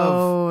to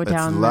go love.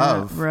 down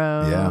that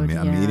road. Yeah,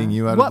 I'm eating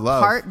you out of of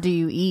love. What part do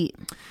you eat?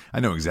 I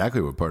know exactly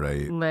what part I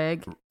eat.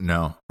 Leg?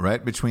 No,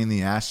 right between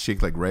the ass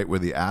cheek, like right where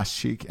the ass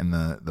cheek and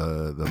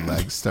the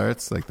leg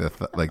starts, like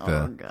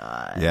Oh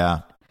God.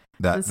 Yeah.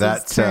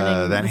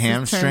 That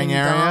hamstring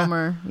area.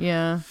 Dahmer.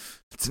 Yeah.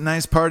 It's a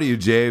nice part of you,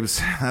 James.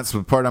 That's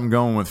the part I'm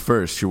going with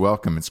first. You're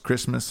welcome. It's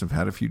Christmas. I've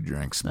had a few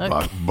drinks.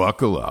 Okay.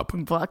 Buckle up.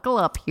 Buckle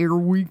up. Here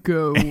we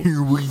go.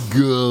 Here we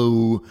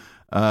go.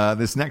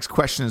 This next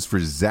question is for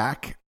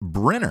Zach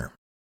Brenner.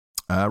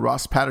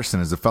 Ross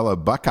Patterson is a fellow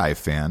Buckeye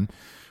fan.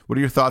 What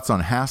are your thoughts on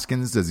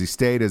Haskins? Does he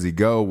stay? Does he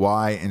go?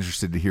 Why?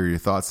 Interested to hear your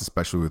thoughts,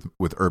 especially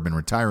with Urban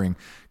retiring.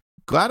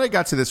 Glad I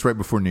got to this right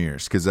before New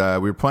Year's because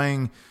we were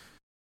playing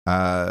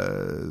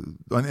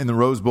in the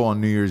Rose Bowl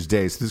on New Year's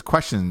Day. So this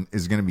question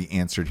is going to be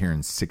answered here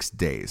in 6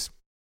 days.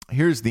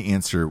 Here's the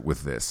answer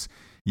with this.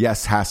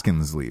 Yes,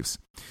 Haskins leaves.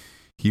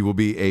 He will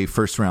be a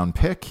first-round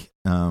pick.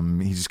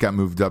 He just got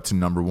moved up to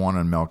number 1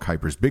 on Mel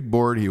Kiper's big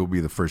board. He will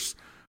be the first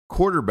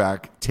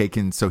quarterback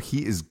taken, so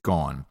he is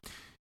gone.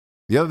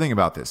 The other thing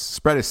about this,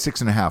 spread is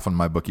 6.5 on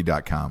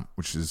mybookie.com,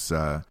 which is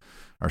our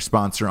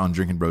sponsor on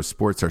Drinking Bros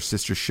Sports, our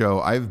sister show.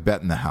 I've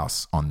bet in the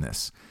house on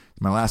this.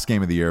 My last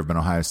game of the year. I've been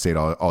Ohio State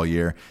all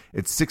year.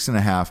 It's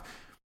 6.5.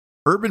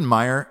 Urban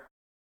Meyer,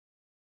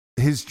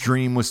 his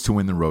dream was to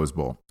win the Rose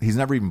Bowl. He's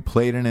never even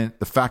played in it.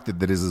 The fact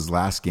that is his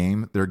last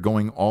game, they're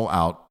going all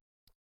out.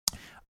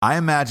 I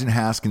imagine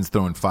Haskins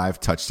throwing 5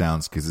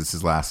 touchdowns because it's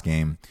his last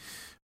game.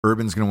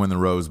 Urban's going to win the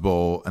Rose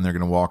Bowl, and they're going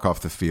to walk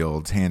off the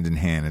field hand in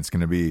hand. It's going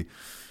to be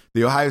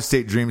the Ohio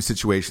State dream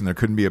situation. There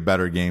couldn't be a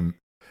better game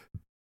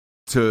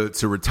to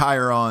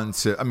retire on.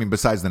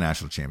 Besides the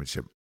national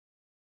championship.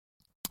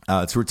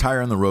 To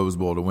retire in the Rose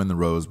Bowl, to win the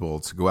Rose Bowl,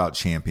 to go out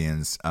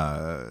champions,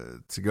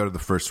 to go to the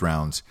first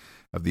round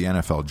of the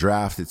NFL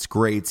draft. It's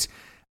great.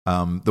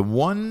 The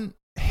one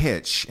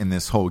hitch in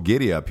this whole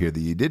giddy up here that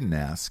you didn't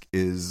ask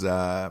is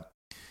our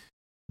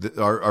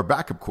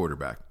backup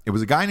quarterback. It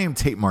was a guy named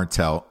Tate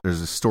Martell.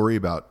 There's a story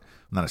about,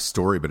 not a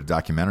story, but a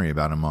documentary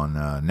about him on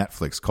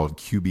Netflix called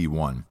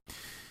QB1.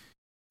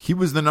 He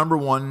was the number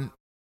 1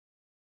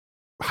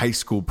 high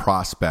school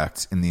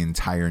prospect in the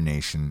entire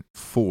nation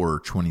for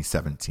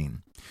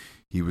 2017.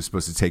 He was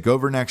supposed to take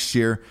over next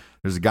year.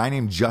 There's a guy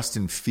named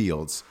Justin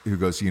Fields who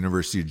goes to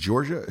University of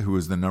Georgia, who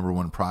was the number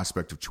 1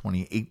 prospect of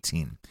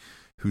 2018,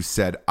 who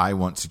said, I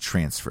want to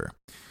transfer.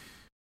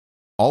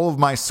 All of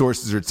my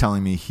sources are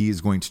telling me he is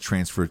going to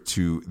transfer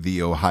to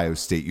The Ohio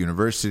State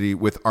University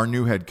with our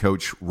new head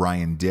coach,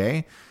 Ryan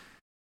Day.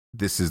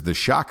 This is the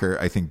shocker.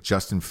 I think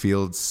Justin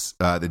Fields,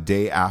 the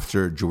day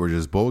after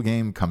Georgia's bowl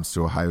game, comes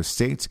to Ohio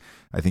State.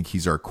 I think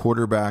he's our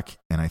quarterback,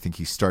 and I think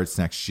he starts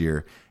next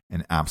year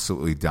and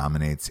absolutely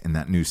dominates in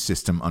that new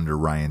system under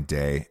Ryan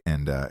Day,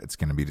 and it's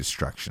going to be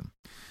destruction.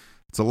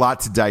 It's a lot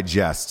to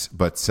digest,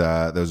 but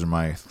those are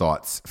my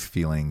thoughts,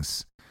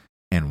 feelings,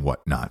 and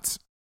whatnot.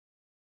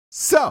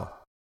 So,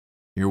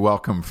 you're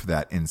welcome for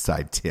that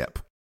inside tip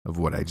of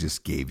what I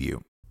just gave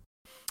you.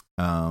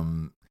 CJ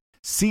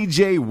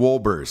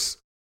Wolbers.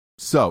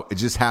 So, it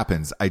just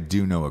happens. I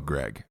do know a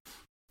Greg.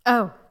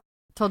 Oh,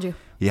 told you.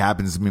 He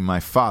happens to be my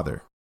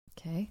father.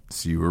 Okay.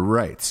 So, you were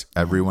right.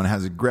 Everyone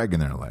has a Greg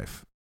in their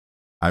life.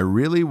 I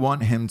really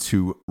want him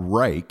to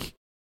rake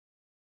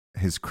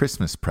his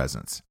Christmas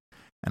presents.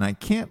 And I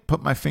can't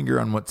put my finger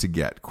on what to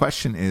get.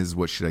 Question is,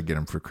 what should I get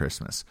him for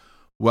Christmas?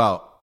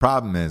 Well,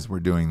 problem is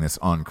we're doing this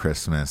on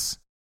Christmas.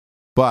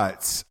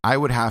 But I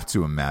would have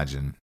to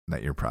imagine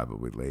that you're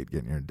probably late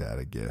getting your dad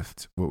a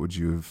gift. What would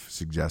you have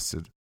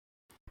suggested?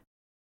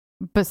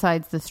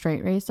 Besides the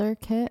straight razor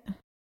kit?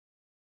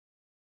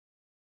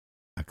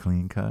 A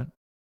clean cut?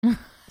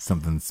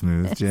 Something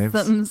smooth, James?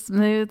 Something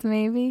smooth,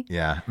 maybe?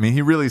 Yeah. I mean,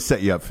 he really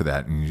set you up for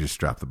that, and you just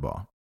dropped the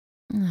ball.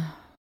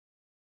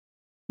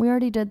 We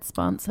already did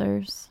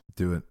sponsors.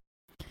 Do it.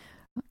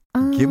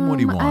 Give him what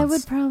he wants. I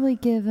would probably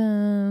give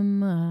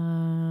him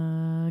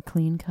a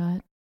clean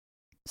cut.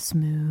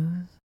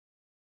 Smooth.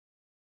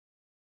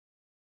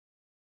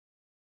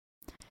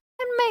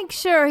 And make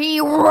sure he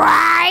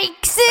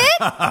rakes it.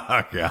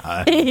 Oh,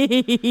 God.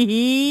 Man,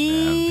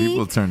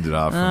 people turned it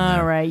off.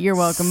 All right. You're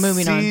welcome.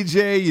 Moving on.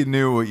 CJ, you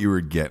knew what you were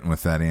getting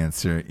with that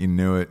answer. You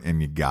knew it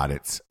and you got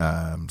it.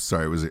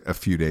 Sorry, it was a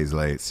few days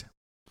late.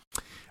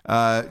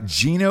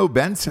 Gino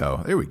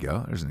Bento. There we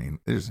go. There's an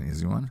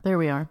easy one. There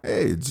we are.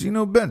 Hey,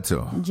 Gino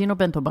Bento. Gino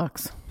Bento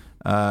bucks.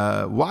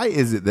 Why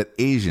is it that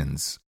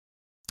Asians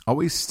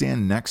always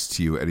stand next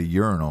to you at a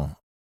urinal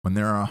when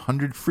there are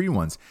 100 free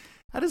ones?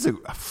 That is a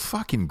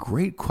fucking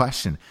great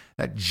question.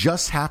 That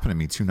just happened to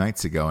me 2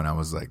 nights ago, and I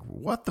was like,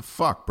 what the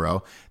fuck,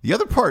 bro? The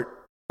other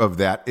part of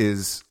that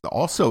is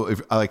also,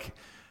 if like,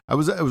 I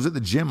was at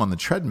the gym on the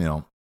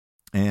treadmill,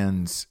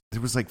 and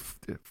there was like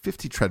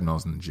 50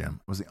 treadmills in the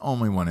gym. I was the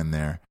only one in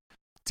there.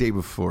 Day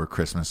before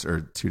Christmas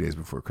or 2 days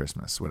before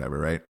Christmas, whatever,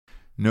 right?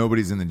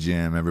 Nobody's in the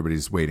gym.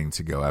 Everybody's waiting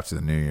to go after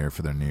the new year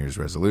for their New Year's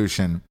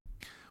resolution.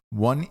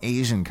 One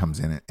Asian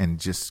comes in and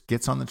just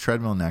gets on the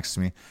treadmill next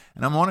to me,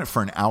 and I'm on it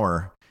for an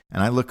hour,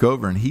 and I look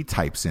over, and he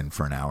types in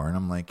for an hour, and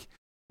I'm like,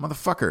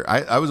 motherfucker,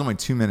 I was only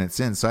 2 minutes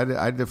in, so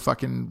I had to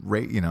fucking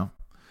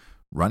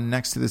run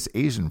next to this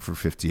Asian for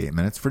 58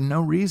 minutes for no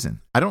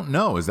reason. I don't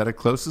know. Is that a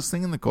closest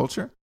thing in the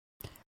culture?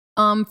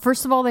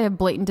 First of all, they have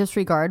blatant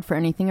disregard for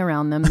anything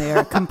around them. They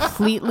are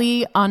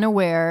completely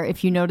unaware.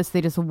 If you notice,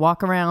 they just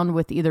walk around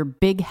with either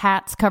big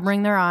hats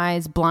covering their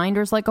eyes,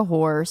 blinders like a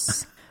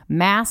horse,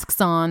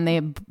 masks on. They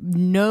have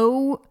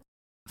no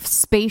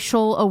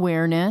spatial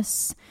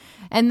awareness.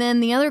 And then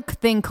the other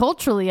thing,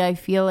 culturally, I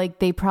feel like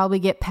they probably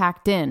get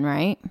packed in,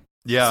 right?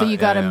 Yeah. So you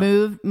got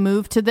to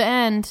move to the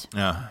end.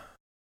 Yeah.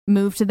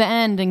 Move to the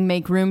end and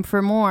make room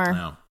for more.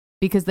 Yeah.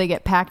 Because they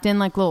get packed in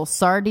like little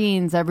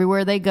sardines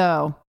everywhere they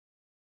go.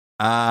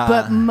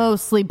 But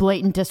mostly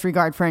blatant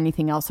disregard for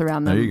anything else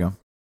around them.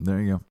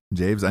 There you go.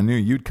 James, I knew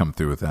you'd come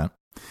through with that.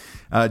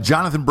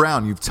 Jonathan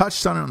Brown, you've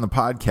touched on it on the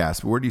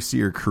podcast, but where do you see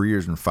your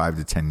careers in 5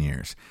 to 10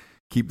 years?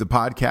 Keep the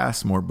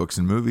podcast, more books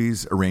and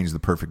movies, arrange the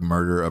perfect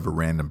murder of a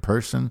random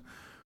person.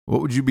 What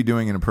would you be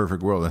doing in a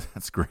perfect world?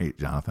 That's great,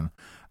 Jonathan.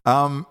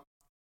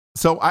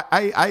 So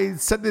I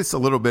said this a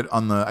little bit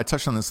I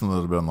touched on this a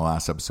little bit on the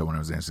last episode when I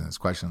was answering these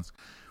questions.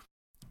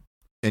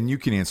 And you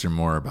can answer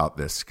more about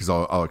this because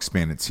I'll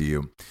expand it to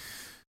you.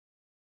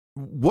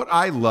 What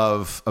I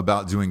love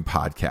about doing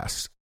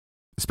podcasts,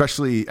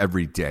 especially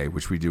every day,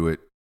 which we do it,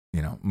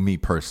 me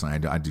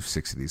personally, I do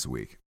 6 of these a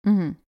week.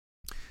 Mm-hmm.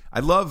 I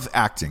love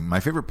acting.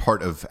 My favorite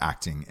part of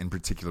acting in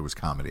particular was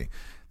comedy.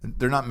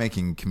 They're not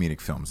making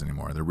comedic films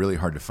anymore. They're really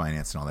hard to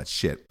finance and all that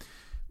shit.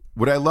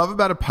 What I love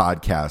about a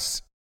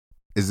podcast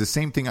is the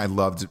same thing I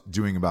loved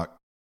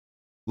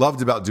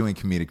about doing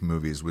comedic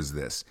movies was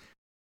this.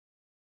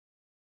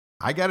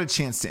 I got a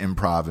chance to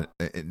improv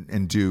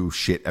and do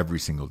shit every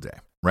single day,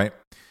 right?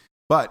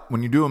 But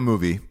when you do a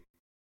movie,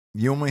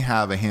 you only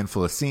have a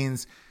handful of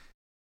scenes.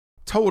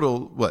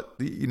 Total,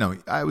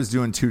 I was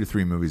doing 2 to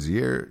 3 movies a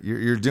year.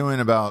 You're doing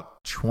about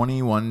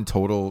 30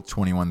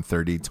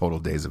 total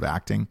days of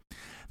acting.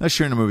 Unless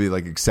you're in a movie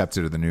like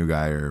Accepted or The New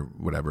Guy or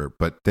whatever,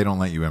 but they don't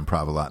let you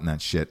improv a lot in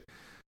that shit.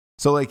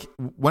 So like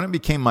when it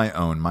became my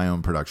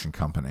own production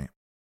company,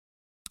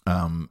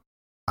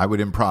 I would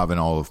improv in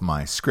all of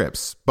my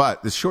scripts,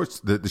 but the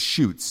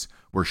shoots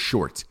were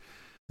short.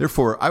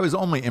 Therefore, I was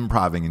only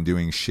improving and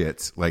doing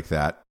shit like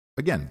that,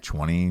 again,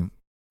 20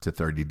 to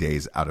 30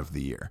 days out of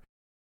the year.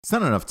 It's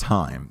not enough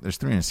time. There's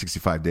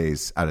 365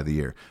 days out of the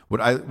year.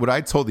 What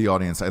I told the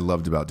audience I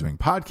loved about doing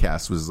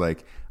podcasts was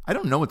like, I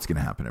don't know what's going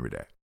to happen every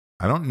day.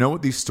 I don't know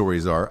what these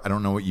stories are. I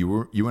don't know what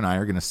you and I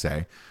are going to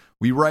say.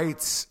 We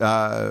write,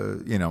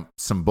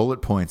 some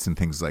bullet points and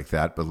things like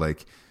that, but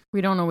like,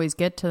 we don't always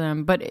get to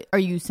them. But are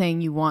you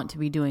saying you want to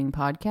be doing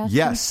podcasts?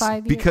 Yes, in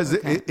 5 years? Because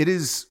okay. it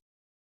is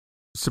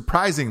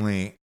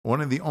surprisingly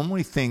one of the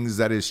only things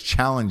that is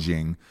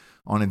challenging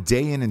on a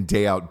day in and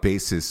day out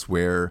basis,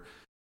 where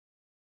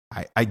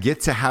I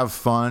get to have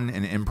fun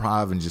and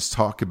improv and just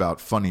talk about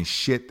funny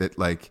shit that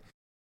like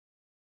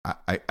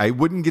I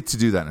wouldn't get to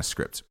do that in a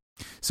script.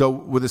 So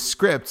with a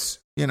script,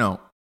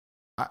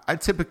 I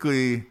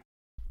typically,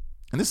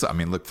 and this, I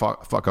mean, look,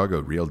 fuck, I'll go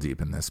real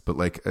deep in this, but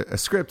like a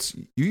script,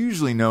 you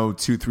usually know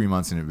 2-3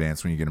 months in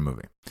advance when you get a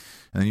movie,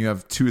 and then you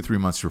have 2 or 3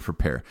 months to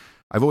prepare.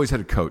 I've always had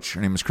a coach.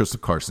 Her name is Crystal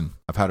Carson.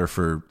 I've had her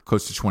for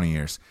close to 20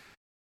 years.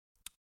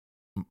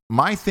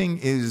 My thing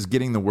is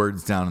getting the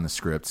words down in the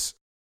scripts,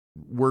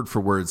 word for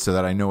word, so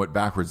that I know it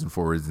backwards and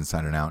forwards,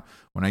 inside and out.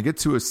 When I get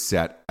to a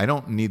set, I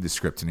don't need the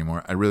script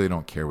anymore. I really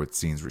don't care what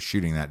scenes we're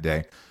shooting that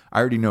day. I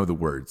already know the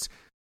words.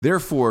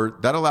 Therefore,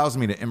 that allows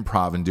me to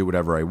improv and do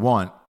whatever I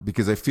want,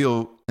 because I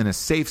feel in a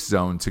safe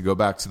zone to go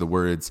back to the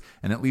words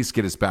and at least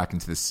get us back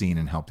into the scene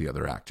and help the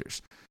other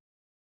actors.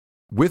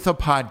 With a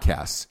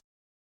podcast,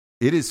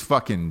 it is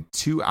fucking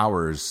 2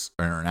 hours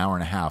or an hour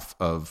and a half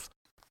of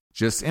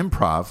just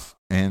improv,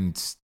 and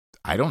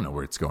I don't know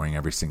where it's going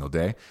every single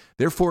day.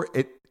 Therefore,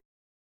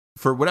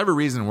 for whatever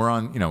reason, we're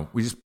on,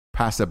 we just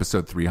passed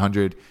episode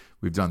 300.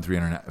 We've done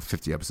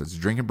 350 episodes of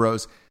Drinking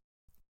Bros.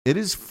 It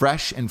is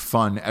fresh and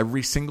fun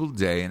every single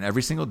day, and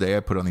every single day I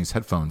put on these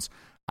headphones,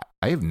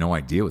 I have no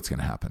idea what's going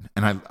to happen,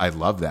 and I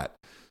love that.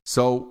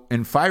 So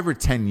in 5 or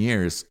 10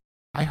 years,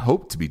 I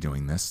hope to be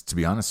doing this, to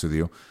be honest with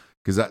you,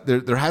 because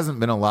there hasn't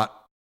been a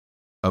lot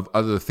of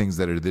other things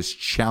that are this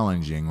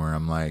challenging where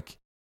I'm like,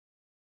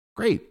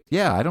 great,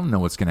 yeah, I don't know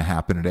what's going to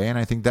happen today, and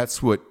I think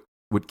that's what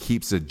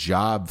keeps a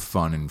job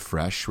fun and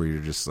fresh, where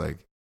you're just like,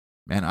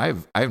 man, I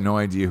have no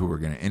idea who we're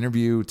going to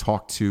interview,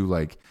 talk to.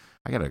 Like,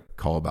 I got a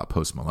call about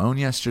Post Malone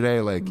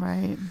yesterday. Like,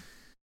 right.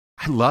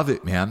 I love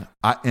it, man.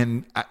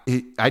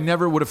 I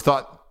never would have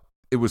thought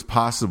it was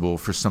possible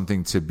for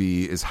something to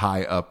be as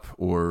high up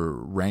or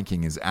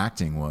ranking as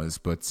acting was.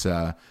 But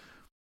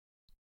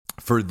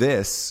for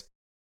this,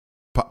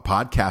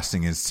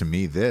 podcasting is to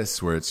me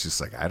this, where it's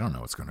just like, I don't know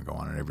what's going to go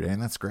on every day.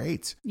 And that's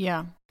great.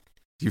 Yeah.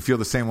 Do you feel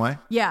the same way?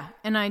 Yeah.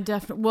 And I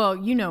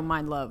definitely,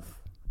 my love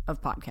of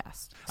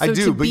podcasts. I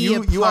do, but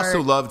you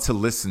also love to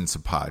listen to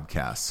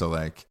podcasts. So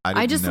like,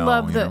 I just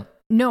love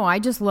I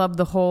just love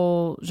the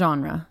whole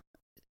genre.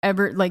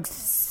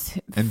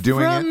 And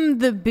doing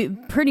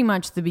from pretty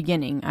much the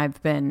beginning,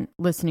 I've been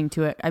listening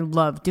to it. I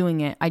love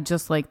doing it. I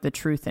just like the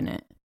truth in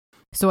it.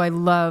 So I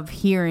love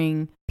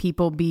hearing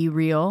people be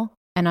real,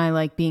 and I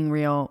like being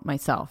real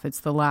myself. It's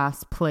the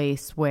last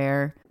place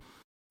where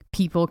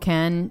people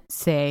can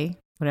say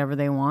whatever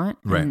they want,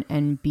 right,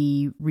 and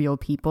be real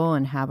people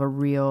and have a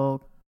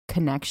real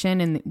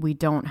connection, and we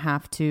don't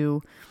have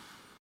to,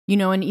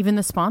 and even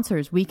the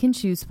sponsors, we can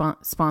choose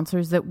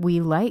sponsors that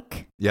we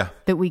like,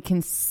 that we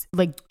can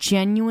like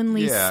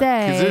genuinely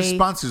say, because there's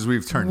sponsors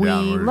we've turned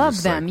down, we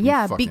love them,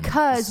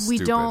 because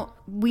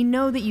we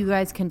know that you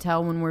guys can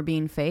tell when we're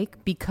being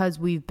fake, because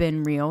we've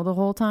been real the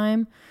whole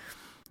time.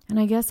 And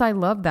I guess I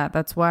love that.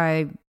 That's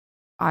why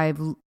I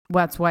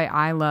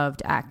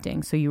loved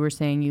acting. So you were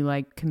saying you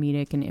like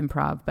comedic and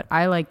improv, but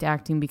I liked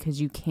acting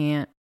because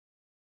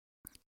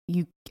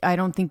I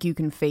don't think you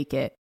can fake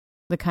it.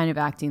 The kind of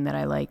acting that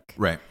I like.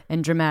 Right.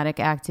 And dramatic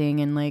acting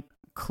and like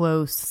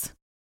close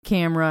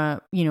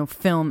camera,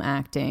 film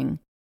acting.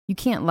 You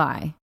can't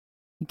lie.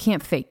 You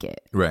can't fake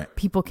it. Right.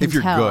 People can tell.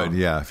 If you're good,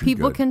 yeah.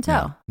 People can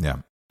tell. Yeah.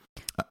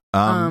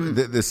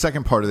 The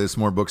second part of this,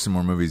 more books and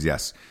more movies,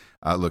 yes.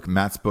 Look,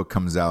 Matt's book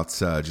comes out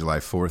July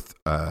 4th.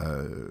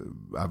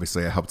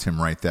 Obviously, I helped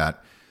him write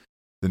that.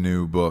 The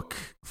new book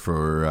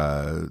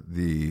for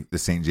the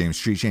St. James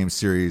Street James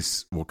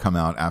series will come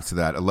out after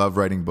that. I love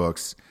writing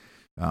books.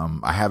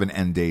 I have an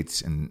end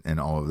date and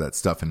all of that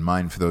stuff in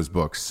mind for those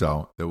books,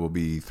 so there will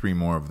be 3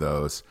 more of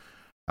those.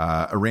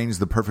 Arrange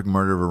the Perfect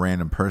Murder of a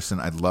Random Person.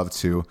 I'd love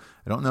to.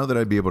 I don't know that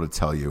I'd be able to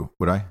tell you.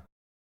 Would I?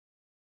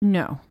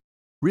 No.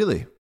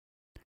 Really?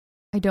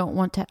 I don't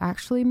want to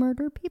actually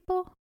murder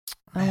people.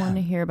 I want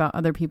to hear about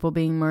other people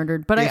being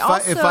murdered. But if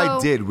I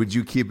did, would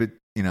you keep it,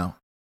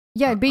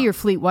 Yeah, I'd be your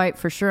Fleet White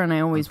for sure, and I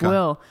always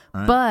will.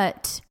 Right.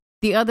 But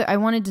I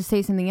wanted to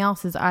say something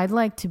else, is I'd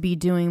like to be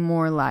doing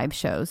more live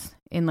shows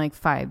in like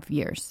 5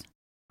 years.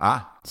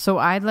 So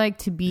I'd like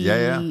to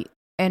be,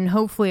 and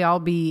hopefully I'll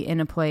be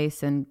in a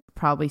place, and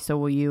probably so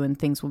will you, and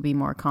things will be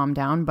more calmed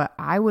down. But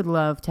I would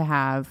love to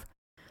have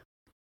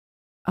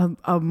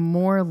a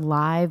more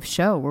live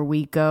show where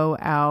we go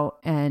out,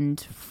 and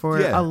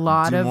for a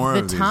lot of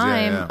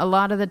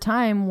the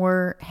time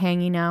we're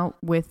hanging out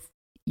with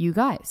you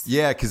guys.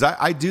 Yeah, because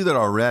I do that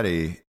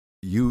already.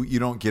 You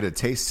don't get a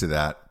taste of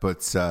that, but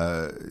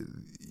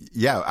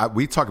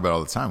we talk about it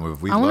all the time.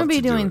 I want to be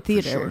doing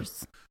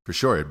theaters. For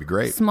sure, it'd be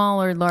great.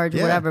 Small or large,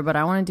 whatever, but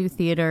I want to do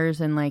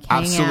theaters and like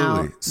hang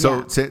out.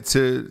 So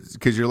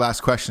because your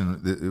last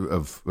question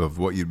of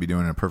what you'd be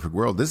doing in a perfect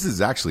world, this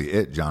is actually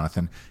it,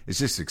 Jonathan. It's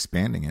just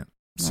expanding it.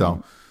 Right.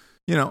 So,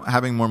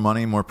 having more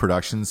money, more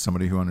productions,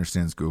 somebody who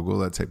understands Google,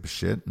 that type of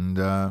shit, and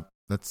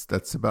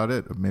that's about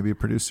it. Maybe a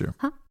producer,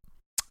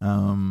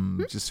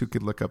 just who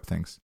could look up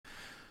things.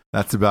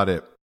 That's about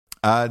it.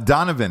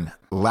 Donovan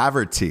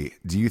Laverty,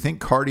 do you think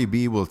Cardi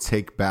B will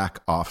take back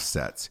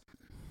Offset?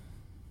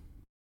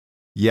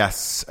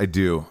 Yes, I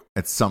do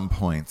at some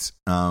point.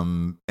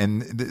 And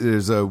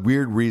there's a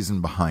weird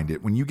reason behind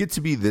it. When you get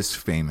to be this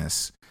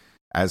famous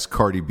as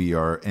Cardi B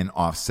are and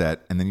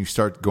Offset, and then you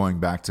start going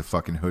back to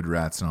fucking hood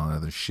rats and all that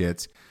other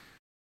shit,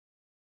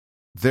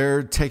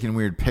 they're taking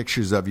weird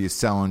pictures of you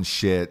selling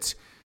shit.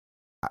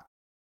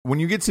 When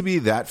you get to be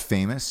that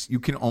famous, you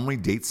can only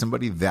date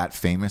somebody that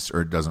famous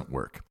or it doesn't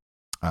work.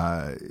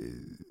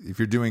 If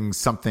you're doing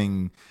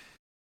something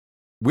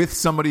with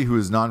somebody who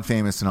is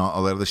non-famous and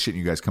all that other shit,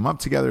 and you guys come up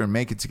together and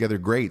make it together,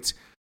 great.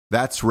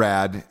 That's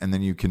rad. And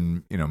then you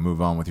can,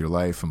 move on with your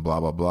life and blah,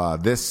 blah, blah.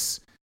 This,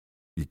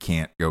 you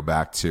can't go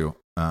back to,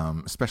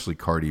 especially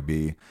Cardi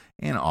B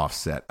and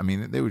Offset. I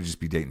mean, they would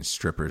just be dating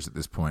strippers at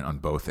this point on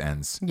both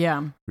ends.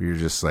 Yeah. Where you're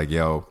just like,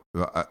 yo,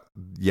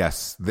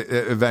 yes,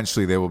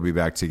 eventually they will be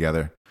back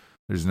together.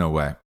 There's no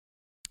way.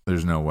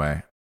 There's no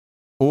way.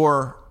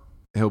 Or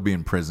he'll be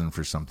in prison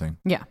for something.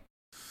 Yeah.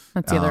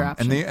 That's the other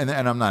option. And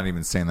I'm not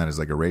even saying that as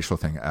like a racial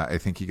thing. I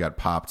think he got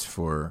popped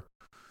for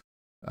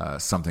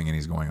something and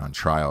he's going on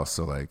trial.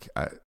 So like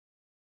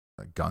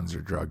guns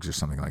or drugs or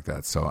something like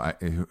that. So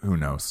who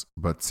knows?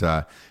 But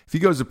if he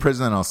goes to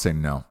prison, then I'll say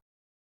no.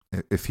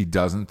 If he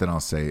doesn't, then I'll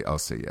say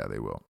yeah, they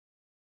will.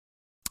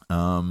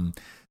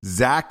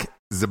 Zach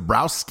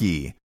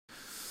Zabrowski,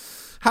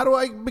 how do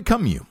I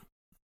become you?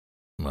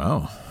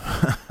 Well,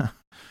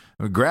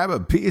 grab a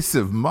piece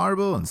of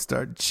marble and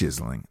start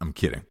chiseling. I'm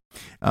kidding.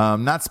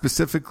 Not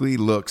specifically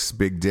looks,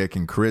 big dick,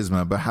 and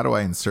charisma, but how do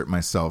I insert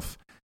myself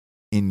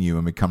in you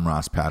and become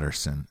Ross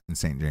Patterson in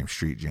St. James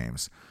Street,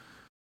 James?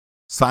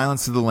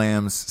 Silence of the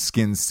Lambs,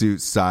 skin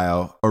suit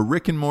style, or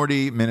Rick and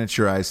Morty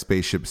miniaturized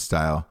spaceship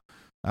style.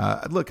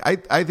 Look,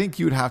 I think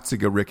you'd have to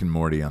go Rick and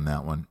Morty on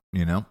that one,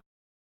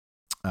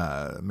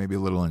 maybe a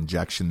little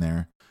injection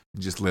there.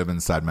 Just live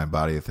inside my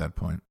body at that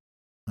point.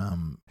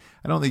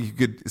 I don't think you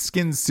could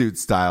skin suit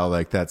style,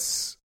 like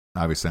that's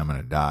obviously I'm going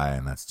to die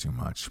and that's too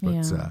much,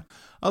 but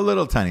a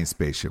little tiny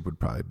spaceship would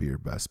probably be your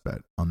best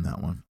bet on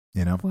that one.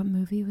 What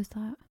movie was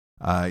that?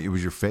 It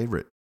was your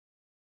favorite.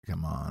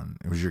 Come on.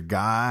 It was your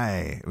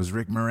guy. It was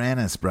Rick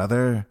Moranis,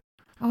 brother.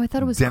 Oh, I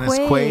thought it was Dennis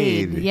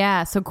Quaid.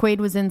 Yeah. So Quaid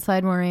was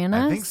inside Moranis.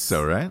 I think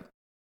so, right?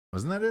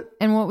 Wasn't that it?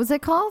 And what was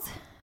it called?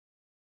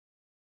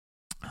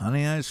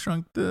 Honey, I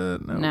Shrunk the...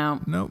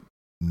 Nope.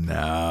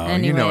 No,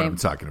 anyway, you know what I'm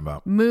talking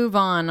about. Move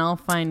on. I'll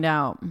find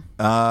out.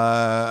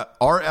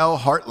 R.L.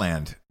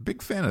 Heartland.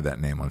 Big fan of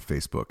that name on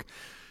Facebook.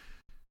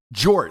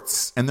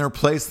 Jorts and their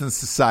place in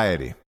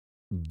society.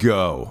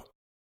 Go.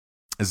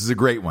 This is a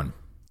great one.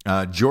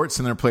 Jorts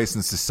and their place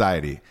in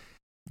society.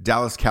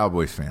 Dallas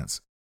Cowboys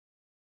fans.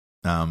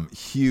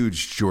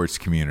 Huge jorts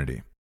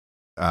community.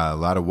 A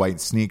lot of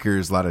white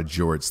sneakers, a lot of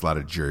jorts, a lot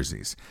of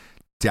jerseys.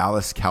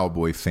 Dallas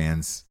Cowboy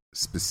fans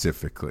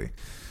specifically.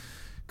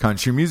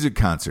 Country music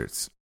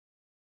concerts.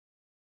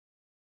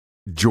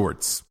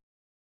 Jorts.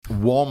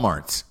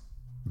 Walmart.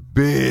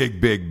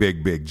 Big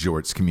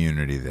jorts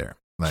community there.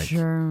 Like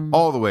sure.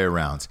 All the way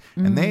around.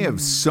 And they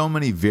have so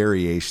many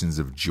variations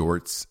of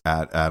jorts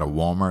at a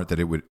Walmart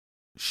that it would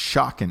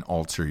shock and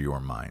alter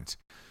your mind.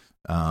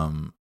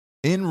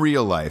 In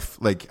real life,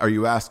 like, are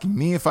you asking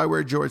me if I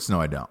wear jorts? No,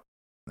 I don't.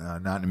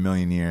 Not in a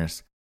million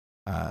years.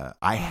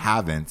 I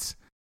haven't.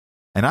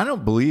 And I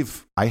don't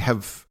believe I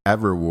have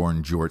ever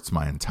worn jorts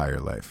my entire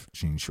life,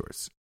 jean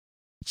shorts.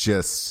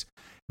 It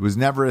was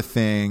never a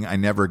thing. I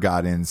never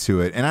got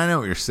into it. And I know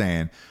what you're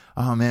saying.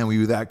 Oh, man, we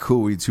were that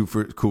cool. We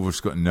were cool for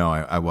school. No,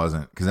 I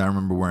wasn't. Because I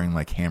remember wearing,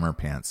 like, hammer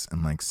pants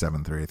in, like,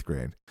 7th or 8th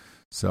grade.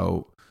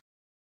 So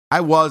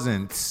I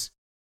wasn't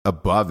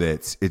above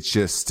it. It's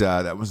just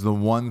that was the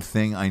one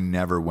thing I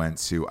never went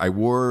to. I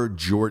wore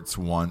jorts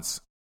once.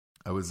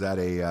 I was at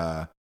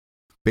a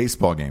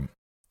baseball game.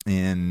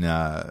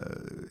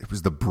 It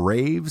was the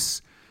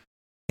Braves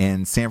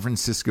and San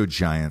Francisco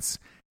Giants.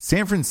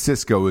 San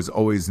Francisco is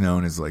always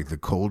known as like the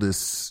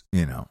coldest,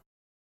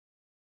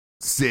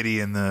 city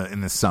in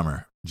the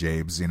summer,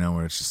 Jabes,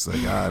 where it's just like,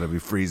 it'll be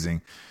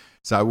freezing.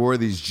 So I wore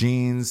these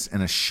jeans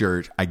and a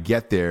shirt. I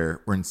get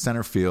there. We're in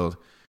center field.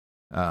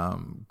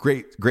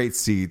 Great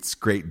seats,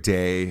 great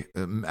day,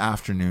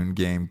 afternoon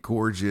game,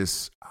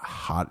 gorgeous,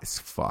 hot as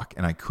fuck.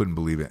 And I couldn't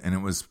believe it. And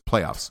it was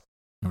playoffs.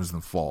 It was in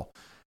the fall.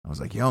 I was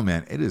like, yo,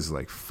 man, it is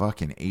like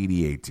fucking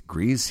 88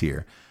 degrees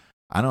here.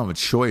 I don't have a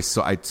choice.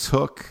 So I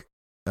took,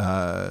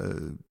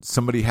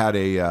 somebody had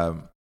a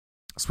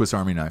Swiss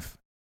Army knife.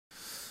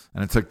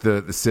 And I took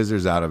the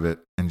scissors out of it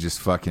and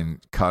just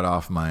fucking cut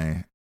off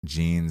my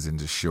jeans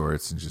into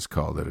shorts and just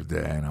called it a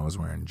day. And I was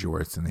wearing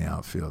jorts in the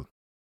outfield.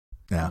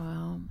 Yeah.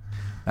 Wow.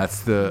 I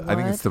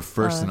think it's the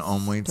first and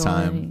only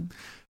time.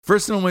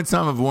 First and only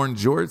time I've worn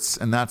jorts,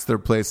 and that's their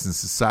place in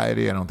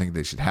society. I don't think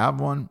they should have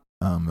one.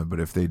 But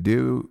if they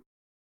do,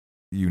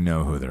 you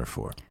know who they're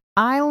for.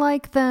 I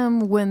like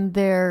them when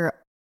they're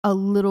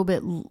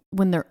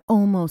when they're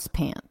almost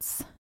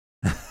pants.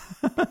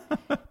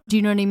 Do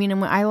you know what I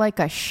mean? I like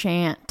a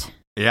shant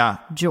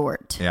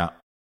jort. Yeah.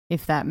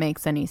 If that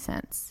makes any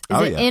sense.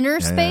 Is it inner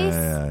space?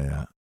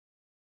 Yeah.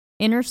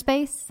 Inner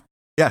space?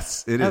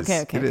 Yes, it is.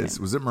 Okay. It is.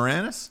 Was it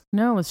Moranis?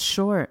 No, it was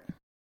Short.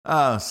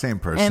 Oh, same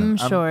person. M.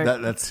 Short.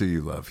 That's who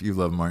you love. You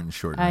love Martin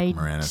Short and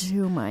Moranis. I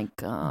do, my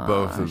God.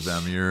 Both of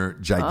them. You're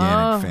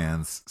gigantic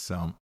fans.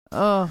 So.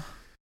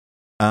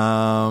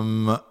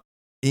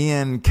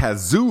 Ian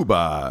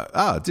Kazuba.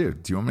 Oh,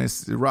 dude, do you want me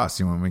to, Ross,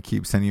 you want me to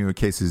keep sending you a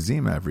case of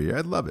Zima every year?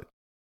 I'd love it.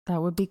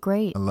 That would be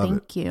great. I love it.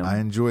 Thank you. I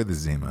enjoy the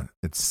Zima.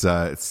 It's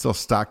still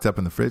stocked up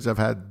in the fridge. I've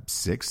had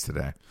 6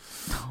 today.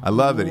 I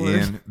love it,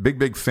 Ian.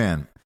 Big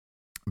fan.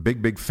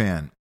 Big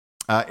fan.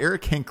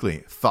 Eric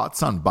Hinckley,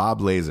 thoughts on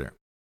Bob Lazar?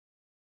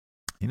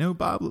 You know who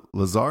Bob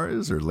Lazar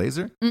is, or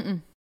Laser?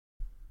 Mm-mm.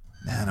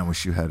 Man, I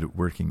wish you had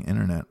working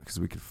internet because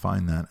we could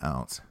find that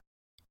out.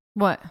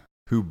 What?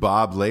 Who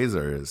Bob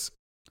Lazar is.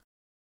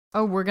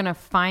 Oh, we're gonna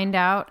find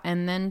out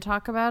and then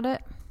talk about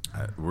it.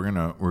 We're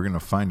gonna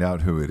find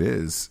out who it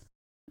is.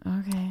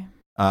 Okay.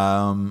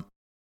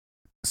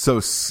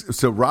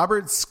 So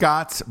Robert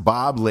Scott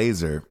Bob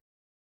Lazar,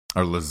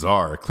 or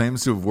Lazar,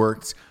 claims to have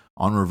worked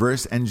on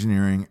reverse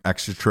engineering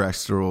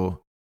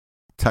extraterrestrial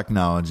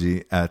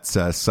technology at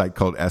a site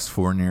called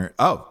S4 near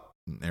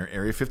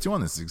Area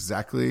 51. This is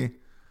exactly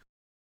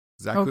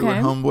what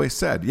Homeboy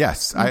said.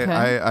 Yes, okay.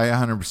 I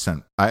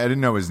 100%. I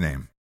didn't know his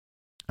name,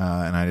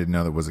 and I didn't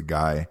know there was a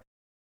guy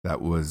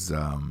that was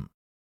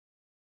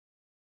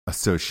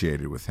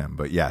associated with him.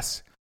 But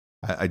yes,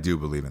 I do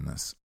believe in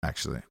this,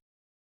 actually.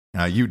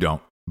 You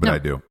don't, but no. I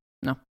do.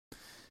 No.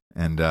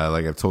 And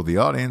like I've told the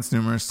audience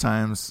numerous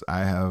times,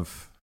 I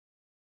have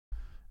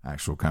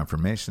actual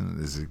confirmation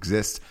that this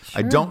exists. Sure.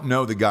 I don't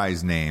know the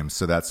guy's name,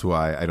 so that's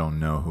why I don't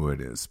know who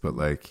it is. But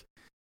like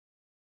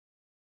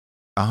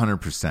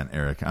 100%,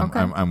 Eric,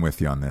 I'm with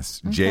you on this.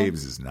 Okay.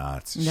 James is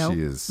not. Nope.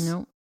 She is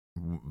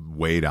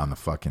way down the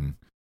fucking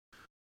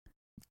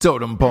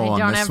totem pole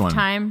on this one.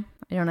 I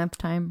don't have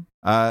time.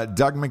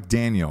 Doug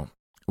McDaniel,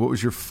 what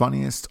was your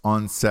funniest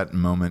on-set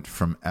moment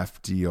from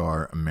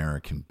FDR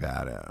American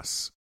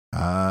Badass?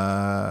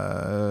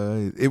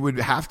 It would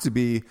have to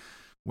be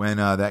when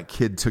that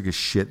kid took a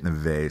shit in the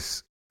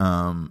vase.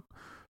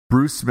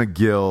 Bruce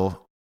McGill,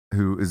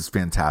 who is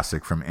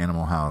fantastic from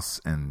Animal House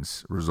and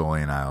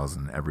Rizzoli and Isles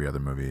and every other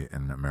movie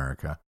in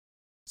America.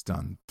 He's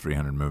done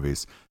 300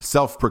 movies.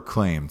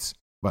 Self-proclaimed,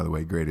 by the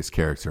way, greatest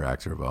character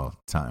actor of all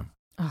time.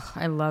 Oh,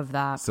 I love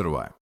that. So do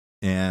I.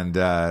 And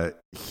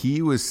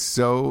he was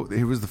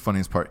the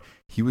funniest part.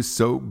 He was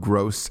so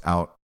grossed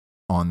out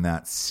on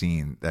that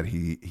scene that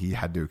he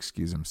had to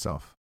excuse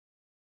himself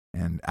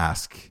and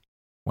ask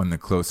when the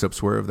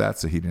close-ups were of that,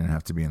 so he didn't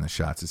have to be in the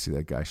shots to see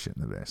that guy shit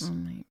in the vase. Oh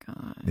my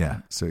God. Yeah,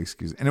 so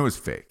excuse. And it was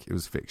fake. It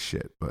was fake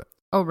shit, but.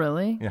 Oh,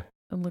 really? Yeah.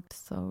 It looked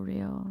so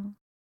real.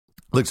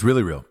 Looks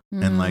really real.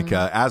 And like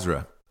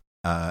Azra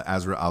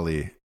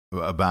Ali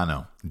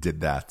Abano did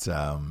that.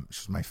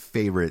 She's my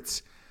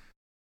favorite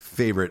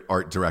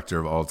art director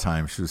of all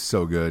time. She was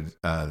so good.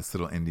 This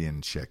little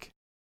Indian chick.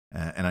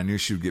 And I knew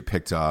she would get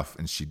picked off,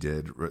 and she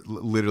did.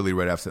 Literally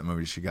right after that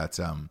movie, she got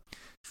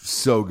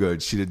so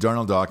good. She did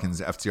Darnell Dawkins,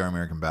 FDR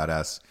American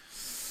Badass,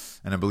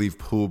 and I believe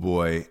Pool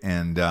Boy.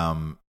 And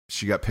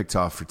she got picked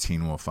off for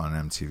Teen Wolf on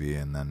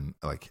MTV, and then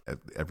like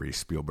every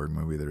Spielberg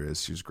movie there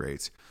is. She was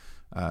great.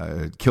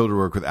 Killed her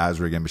work with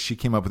Azra again, but she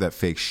came up with that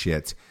fake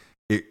shit.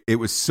 It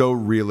was so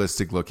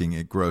realistic looking.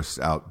 It grossed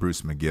out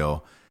Bruce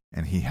McGill,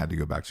 and he had to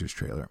go back to his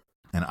trailer.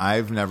 And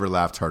I've never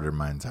laughed harder in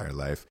my entire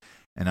life.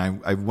 And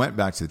I went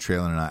back to the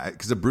trailer, and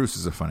because Bruce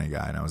is a funny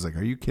guy, and I was like,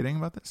 "Are you kidding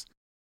about this?"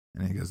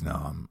 And he goes, "No,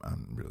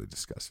 I'm really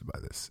disgusted by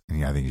this.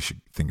 And I think you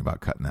should think about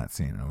cutting that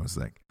scene." And I was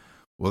like,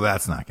 "Well,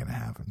 that's not going to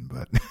happen."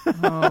 But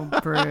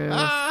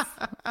Bruce.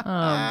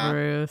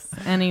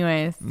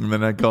 Anyways, and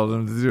then I called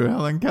him to do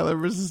Helen Keller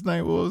versus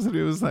Night Wolves, and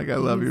he was like, "I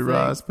love you,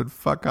 Ross, but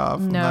fuck off.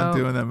 I'm not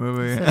doing that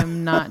movie. So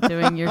I'm not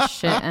doing your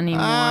shit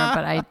anymore.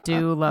 But I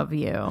do love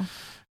you."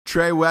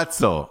 Trey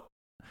Wetzel,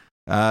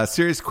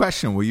 serious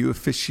question: will you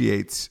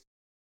officiate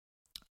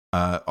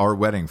our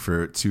wedding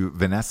to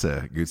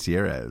Vanessa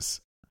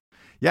Gutierrez?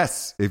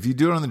 Yes, if you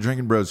do it on the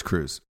Drinking Bros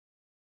cruise.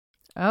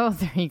 Oh,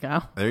 there you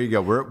go. There you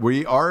go.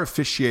 We are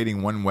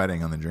officiating one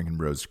wedding on the Drinking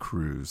Bros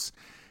cruise.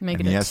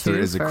 Yes, there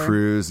is a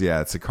cruise.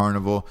 Yeah, it's a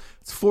carnival.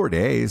 It's 4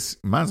 days.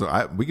 Might as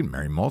well. We can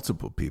marry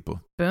multiple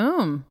people.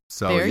 Boom.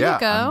 So there you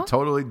go. I'm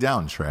totally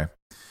down, Trey.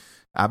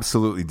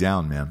 Absolutely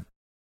down, man.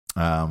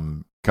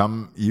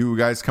 You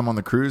guys come on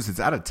the cruise. It's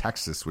out of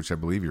Texas, which I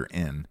believe you're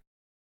in,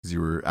 because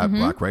you were at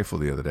Black Rifle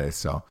the other day.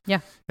 So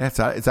yeah, it's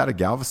out of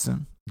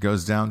Galveston.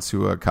 Goes down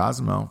to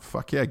Cosmo.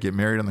 Fuck yeah, get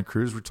married on the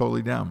cruise. We're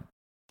totally down.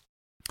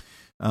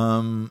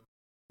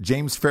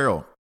 James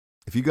Farrell,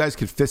 if you guys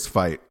could fist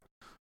fight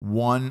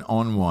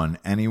 1-on-1,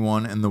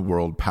 anyone in the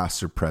world,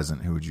 past or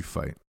present, who would you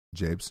fight?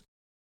 Jabes?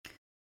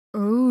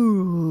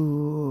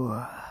 Ooh.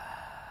 I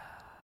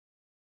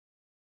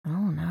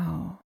don't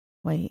know.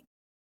 Wait.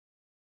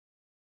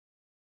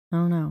 I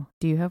don't know.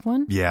 Do you have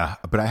one? Yeah,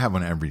 but I have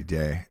one every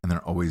day, and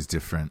they're always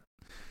different.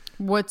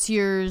 What's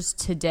yours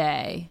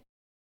today?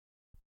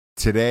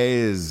 Today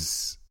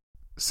is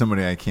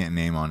somebody I can't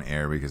name on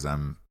air because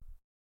I'm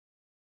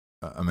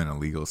in a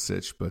legal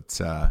sitch, but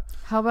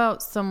how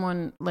about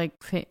someone like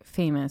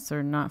famous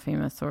or not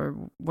famous or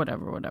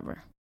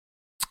whatever?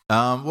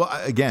 Well,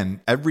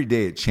 again, every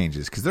day it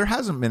changes because there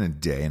hasn't been a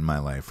day in my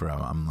life where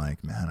I'm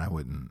like, man, I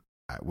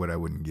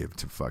wouldn't give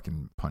to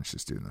fucking punch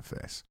this dude in the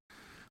face,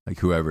 like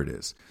whoever it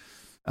is.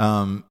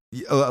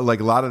 Like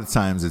a lot of the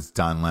times it's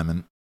Don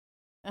Lemon,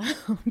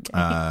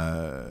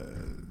 okay.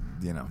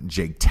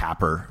 Jake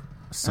Tapper,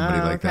 somebody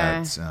like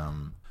okay.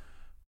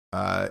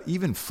 that.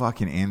 Even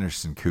fucking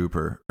Anderson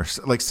Cooper or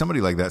like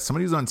somebody like that.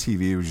 Somebody who's on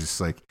TV who's just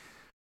like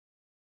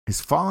is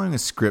following a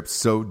script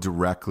so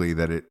directly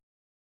that it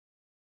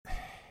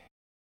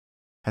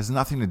has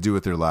nothing to do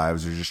with their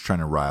lives. They're just trying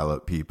to rile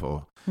up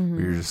people. Mm-hmm.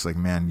 You're just like,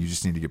 man, you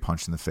just need to get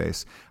punched in the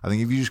face. I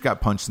think if you just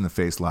got punched in the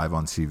face live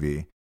on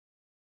TV,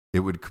 it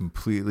would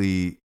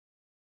completely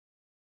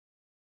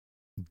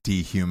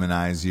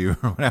dehumanize you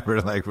or whatever.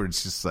 Like, where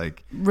it's just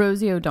like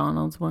Rosie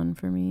O'Donnell's one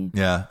for me.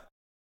 Yeah.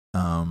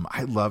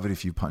 I'd love it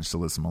if you punched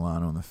Alyssa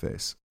Milano in the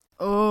face.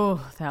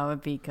 Oh, that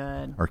would be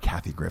good. Or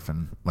Kathy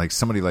Griffin. Like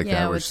somebody like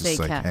that. I would say just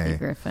like, Kathy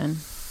Griffin.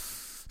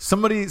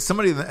 Somebody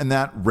in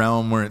that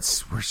realm where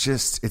it's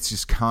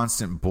just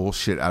constant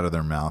bullshit out of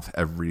their mouth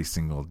every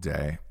single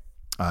day.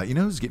 You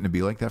know who's getting to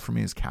be like that for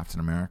me is Captain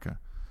America.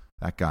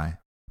 That guy.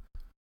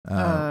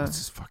 What's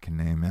his fucking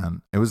name,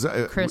 man? It was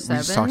Chris we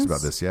Evans? just talked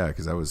about this, yeah,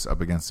 because I was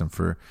up against him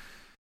for.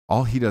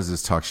 All he does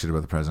is talk shit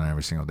about the president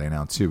every single day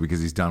now too, because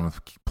he's done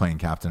with playing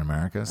Captain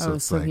America. So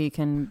it's like, he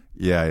can.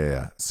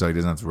 Yeah. So he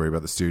doesn't have to worry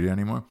about the studio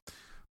anymore.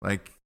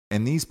 Like,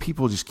 and these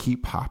people just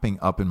keep popping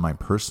up in my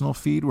personal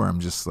feed where I'm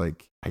just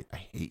like, I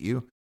hate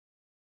you.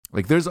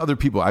 Like, there's other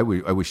people I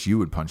wish you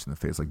would punch in the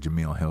face, like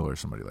Jameel Hill or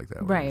somebody like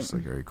that. Right. Just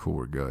like, very cool,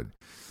 we're good.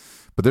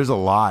 But there's a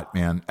lot,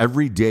 man.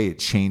 Every day it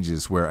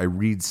changes where I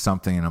read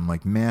something and I'm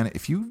like, man,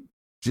 if you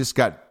just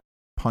got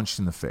punched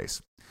in the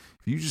face,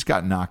 if you just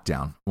got knocked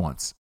down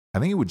once, I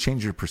think it would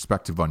change your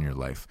perspective on your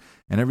life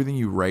and everything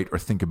you write or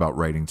think about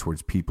writing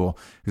towards people.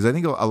 Because I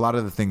think a lot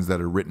of the things that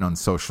are written on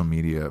social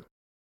media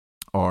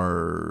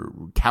are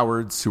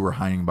cowards who are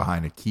hiding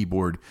behind a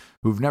keyboard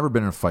who've never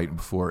been in a fight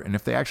before. And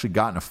if they actually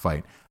got in a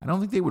fight, I don't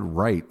think they would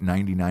write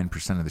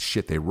 99% of the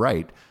shit they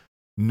write,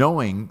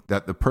 knowing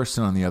that the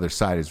person on the other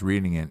side is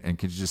reading it and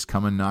could just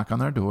come and knock on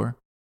their door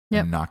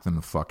and knock them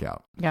the fuck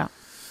out. Yeah.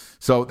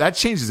 So that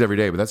changes every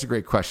day, but that's a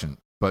great question.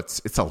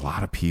 But it's a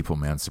lot of people,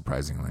 man,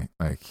 surprisingly.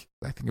 Like,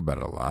 I think about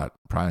it a lot,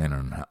 probably in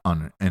an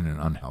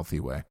unhealthy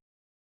way.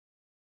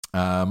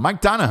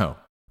 Mike Donahoe.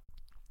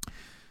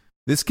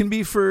 This can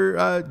be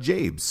for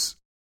Jabes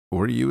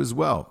or you as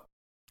well.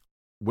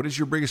 What is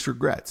your biggest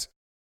regret?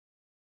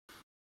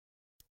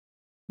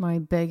 My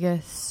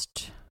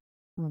biggest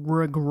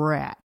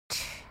regret.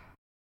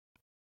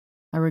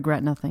 I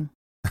regret nothing.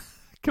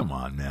 Come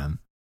on, man.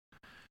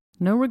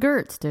 No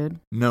regrets, dude.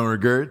 No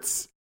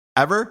regrets?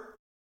 Ever?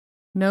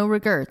 No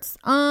regrets.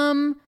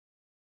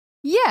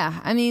 Yeah.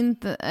 I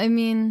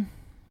mean,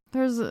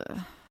 there's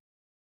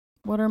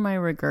what are my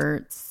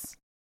regrets?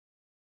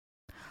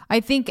 I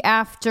think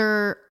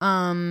after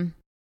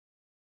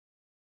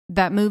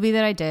that movie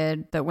that I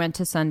did that went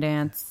to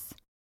Sundance,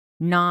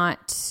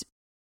 not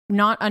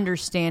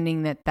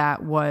understanding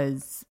that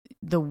was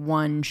the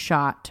one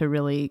shot to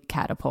really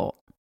catapult,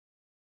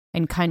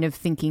 and kind of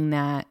thinking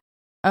that,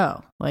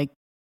 oh, like,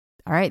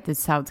 all right, this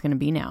is how it's going to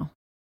be now.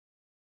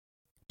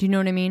 Do you know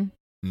what I mean?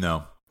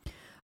 No.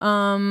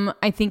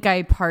 I think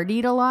I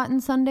partied a lot in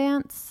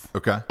Sundance.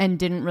 Okay. And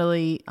didn't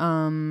really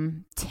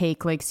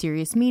take like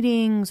serious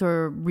meetings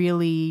or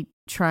really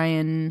try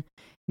and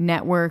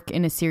network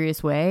in a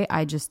serious way.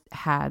 I just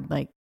had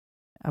like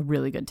a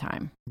really good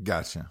time.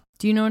 Gotcha.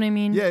 Do you know what I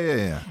mean?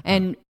 Yeah.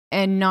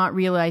 And not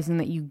realizing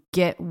that you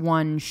get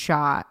one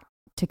shot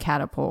to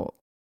catapult.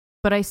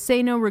 But I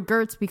say no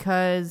regrets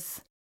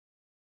because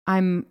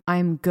I'm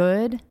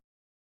good.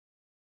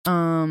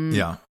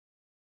 Yeah.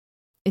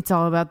 It's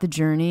all about the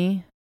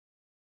journey.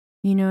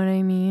 You know what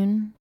I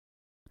mean?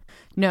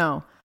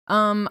 No.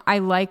 I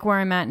like where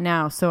I'm at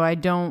now, so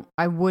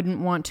I wouldn't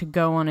want to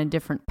go on a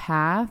different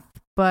path,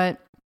 but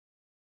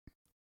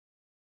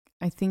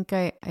I think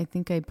I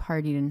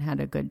partied and had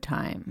a good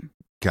time.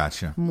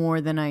 Gotcha.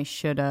 More than I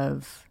should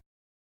have.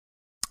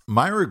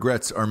 My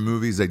regrets are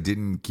movies I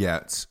didn't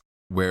get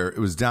where it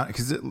was down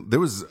because there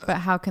was. But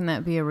how can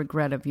that be a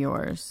regret of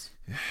yours?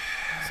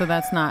 So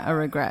that's not a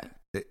regret.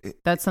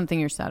 That's something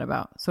you're sad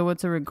about. So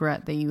what's a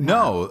regret that you have?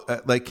 No,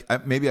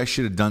 maybe I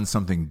should have done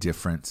something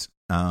different.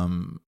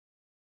 Because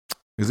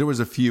there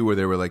was a few where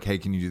they were like, hey,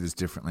 can you do this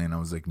differently? And I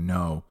was like,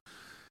 no,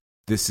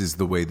 this is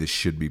the way this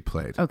should be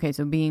played. Okay,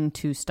 so being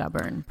too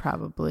stubborn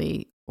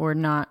probably, or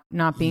not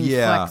being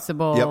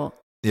flexible. Yep.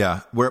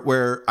 Yeah,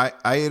 where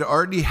I had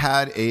already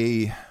had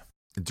a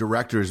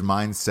director's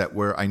mindset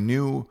where I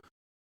knew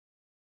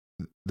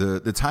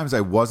the times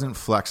I wasn't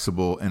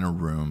flexible in a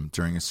room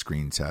during a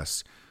screen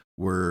test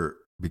were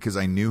because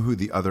I knew who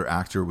the other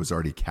actor was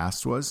already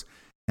cast was,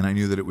 and I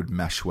knew that it would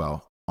mesh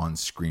well on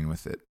screen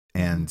with it.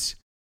 And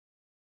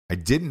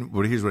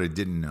here's what I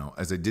didn't know,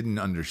 as I didn't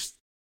know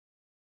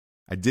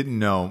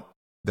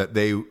that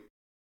the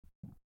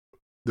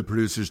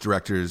producers,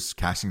 directors,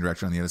 casting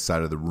director on the other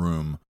side of the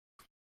room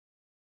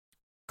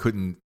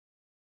couldn't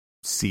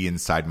see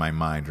inside my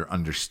mind or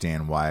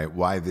understand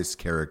why this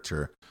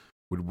character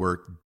would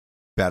work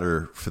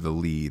better for the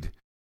lead,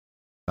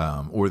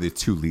 or the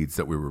two leads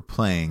that we were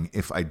playing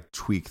if I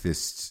tweak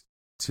this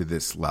to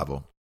this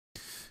level.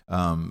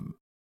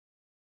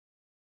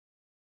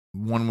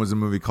 One was a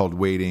movie called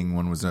Waiting.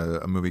 One was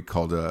a movie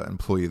called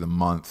Employee of the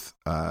Month.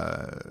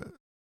 There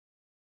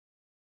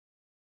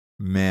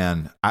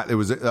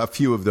was a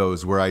few of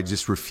those where I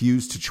just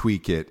refused to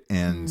tweak it,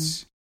 and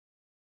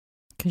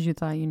because you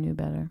thought you knew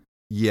better,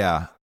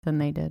 than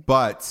they did.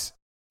 But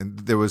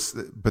there was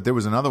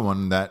another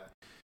one that,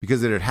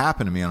 because it had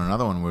happened to me on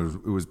another one,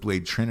 it was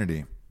Blade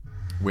Trinity,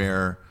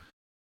 where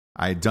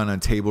I had done a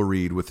table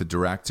read with the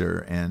director,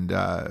 and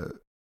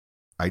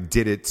I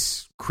did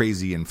it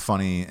crazy and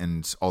funny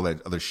and all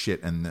that other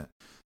shit. And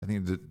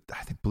I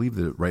believe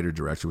the writer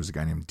director was a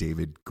guy named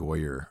David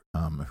Goyer,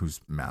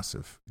 who's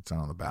massive. It's on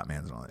all the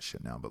Batmans and all that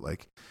shit now. But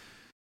like,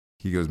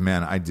 he goes,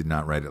 "Man, I did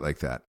not write it like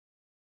that.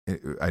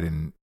 It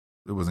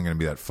wasn't going to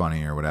be that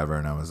funny or whatever."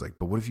 And I was like,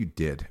 "But what if you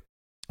did?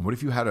 What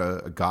if you had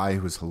a guy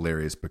who was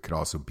hilarious but could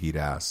also beat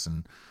ass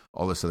and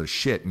all this other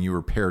shit, and you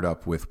were paired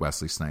up with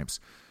Wesley Snipes,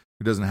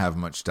 who doesn't have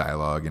much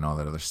dialogue and all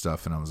that other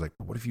stuff?" And I was like,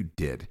 "But what if you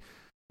did?"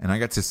 And I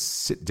got to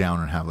sit down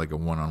and have like a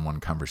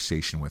one-on-one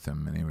conversation with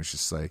him, and he was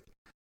just like,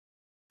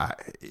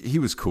 he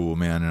was cool,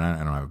 man, and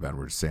I don't have a bad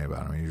word to say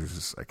about him. He was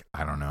just like,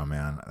 "I don't know,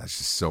 man. That's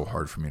just so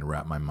hard for me to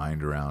wrap my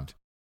mind around."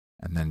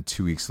 And then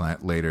 2 weeks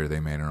later, they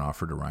made an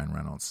offer to Ryan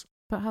Reynolds.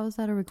 But how is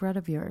that a regret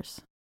of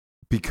yours?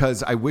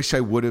 Because I wish I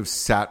would have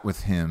sat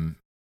with him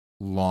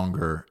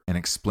longer and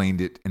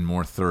explained it in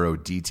more thorough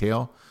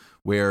detail,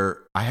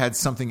 where I had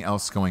something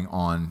else going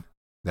on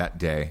that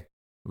day.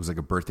 It was like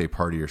a birthday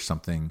party or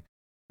something.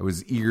 I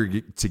was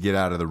eager to get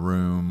out of the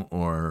room,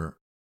 or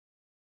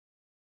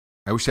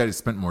I wish I had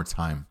spent more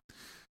time.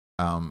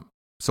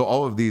 So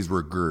all of these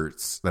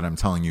regrets that I'm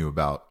telling you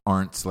about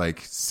aren't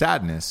like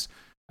sadness.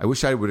 I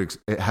wish I would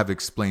have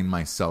explained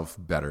myself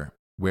better,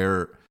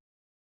 where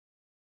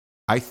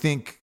I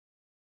think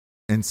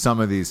in some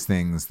of these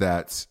things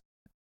that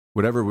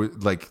whatever,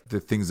 like the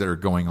things that are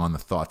going on, the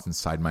thoughts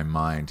inside my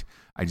mind,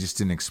 I just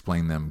didn't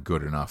explain them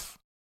good enough.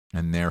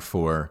 And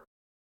therefore,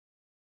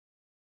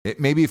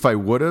 maybe if I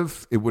would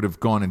have, it would have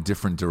gone a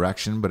different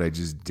direction, but I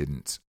just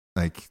didn't.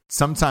 Like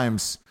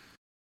sometimes,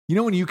 you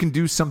know, when you can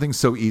do something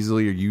so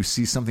easily, or you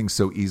see something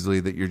so easily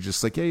that you're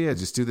just like, yeah,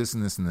 just do this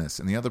and this and this.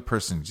 And the other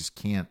person just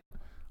can't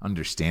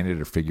understand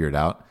it or figure it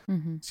out.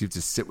 Mm-hmm. So you have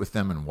to sit with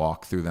them and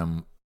walk through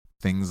them,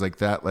 things like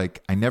that.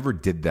 Like I never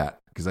did that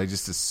because I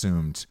just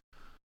assumed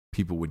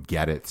people would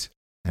get it,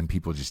 and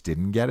people just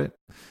didn't get it.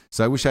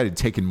 So I wish I had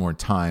taken more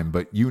time,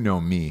 but you know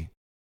me,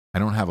 I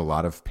don't have a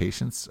lot of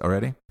patience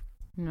already.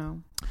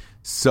 No.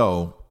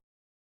 So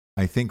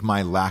I think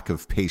my lack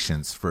of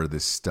patience for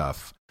this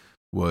stuff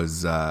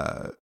was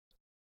the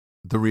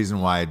reason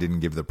why I didn't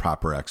give the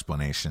proper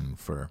explanation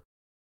for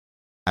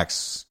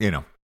X,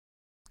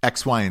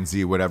 Y, and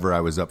Z, whatever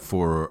I was up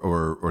for,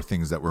 or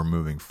things that were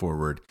moving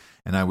forward.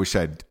 And I wish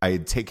I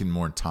had taken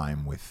more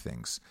time with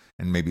things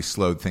and maybe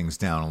slowed things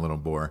down a little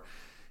more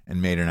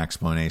and made an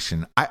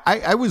explanation.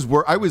 I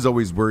was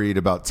always worried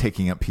about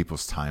taking up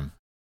people's time.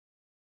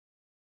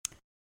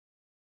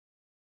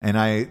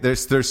 And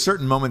there's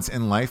certain moments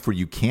in life where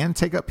you can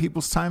take up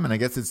people's time, and I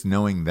guess it's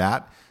knowing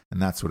that,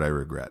 and that's what I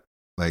regret.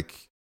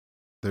 Like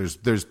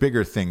there's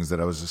bigger things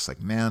that I was just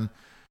like, man,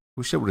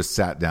 wish I would have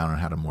sat down and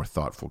had a more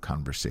thoughtful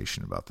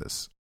conversation about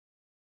this.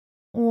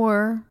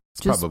 Or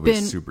it's probably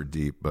super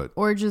deep, but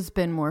or just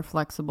been more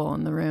flexible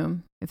in the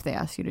room. If they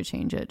ask you to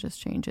change it, just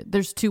change it.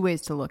 There's two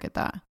ways to look at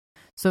that.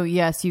 So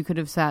yes, you could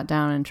have sat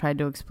down and tried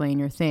to explain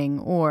your thing,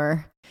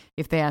 or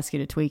if they ask you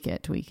to tweak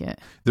it.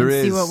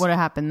 See what would have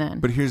happened then.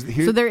 But here's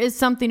so there is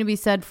something to be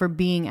said for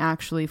being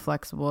actually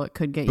flexible. It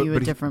could get you a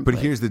different place.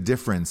 But here's the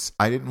difference.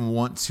 I didn't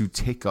want to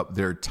take up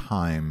their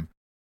time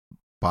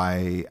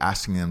by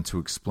asking them to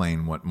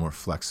explain what more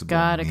flexible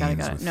means.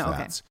 Got it. No,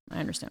 okay. I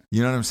understand.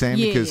 You know what I'm saying?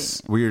 Yeah,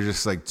 because we were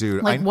just like,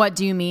 dude. Like, what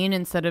do you mean?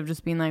 Instead of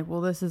just being like,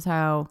 well, this is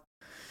how.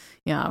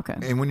 Yeah, okay.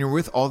 And when you're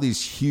with all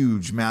these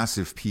huge,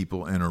 massive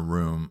people in a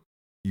room,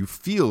 you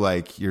feel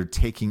like you're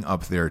taking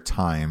up their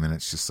time, and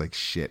it's just like,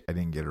 shit, I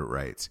didn't get it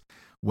right.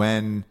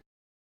 When,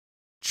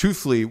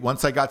 truthfully,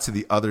 once I got to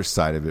the other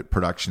side of it,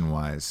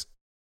 production-wise,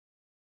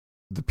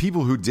 the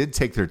people who did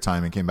take their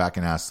time and came back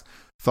and asked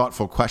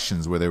thoughtful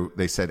questions where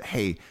they said,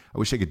 hey, I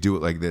wish I could do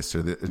it like this,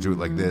 or do it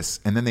like this,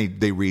 and then they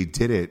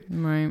redid it.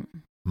 Right.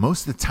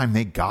 Most of the time,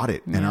 they got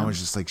it, and I was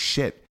just like,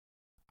 shit,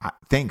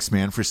 thanks,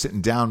 man, for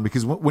sitting down.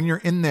 Because when you're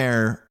in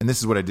there, and this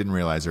is what I didn't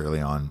realize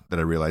early on that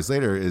I realized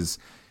later, is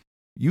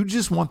you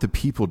just want the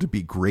people to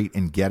be great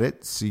and get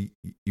it. So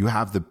you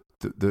have the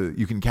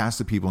you can cast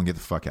the people and get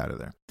the fuck out of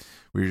there.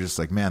 Where you're just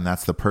like, man,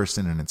 that's the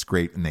person and it's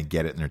great and they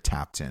get it and they're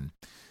tapped in.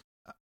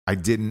 I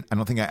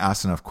don't think I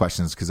asked enough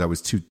questions because I was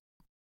too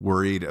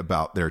worried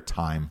about their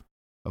time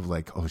of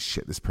like, oh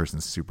shit, this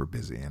person's super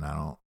busy and I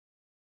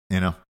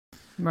don't,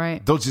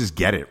 right. They'll just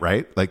get it,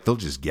 right? Like they'll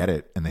just get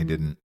it. And they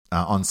didn't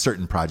on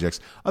certain projects.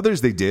 Others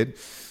they did.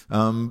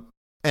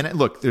 And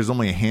look, there's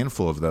only a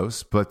handful of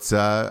those, but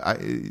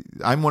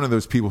I'm one of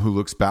those people who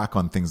looks back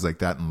on things like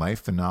that in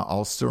life, and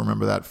I'll still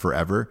remember that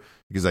forever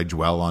because I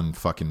dwell on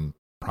fucking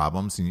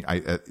problems, and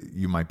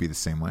you might be the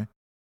same way.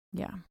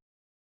 Yeah.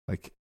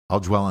 Like, I'll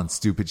dwell on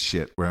stupid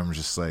shit where I'm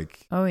just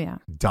like, oh yeah,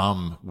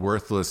 dumb,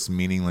 worthless,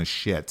 meaningless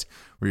shit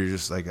where you're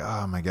just like,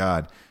 oh my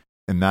God,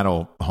 and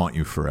that'll haunt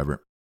you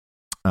forever.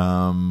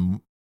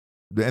 And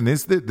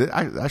this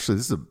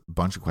is a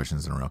bunch of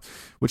questions in a row.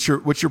 What's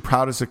your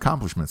proudest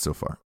accomplishment so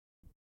far?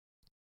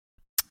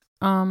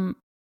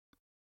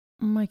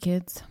 My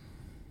kids.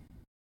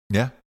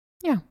 Yeah.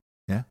 Yeah.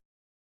 Yeah.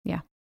 Yeah.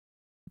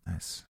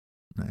 Nice.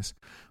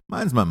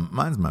 Mine's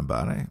my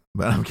body,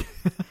 but I'm kidding.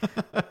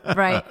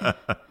 Right.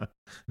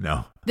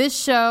 No. This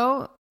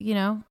show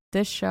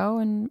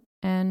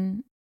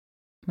and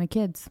my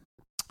kids.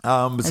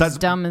 Besides, as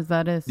dumb as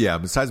that is. Yeah.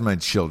 Besides my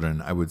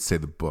children, I would say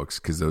the books,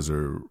 because those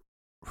are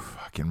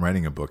fucking,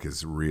 writing a book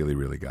is really,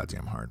 really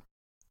goddamn hard.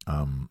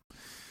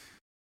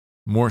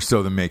 More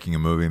so than making a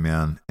movie,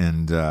 man.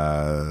 And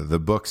the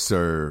books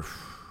are...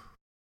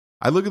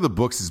 I look at the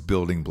books as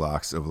building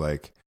blocks of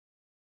like,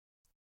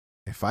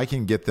 if I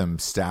can get them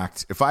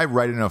stacked, if I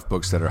write enough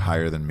books that are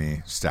higher than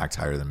me, stacked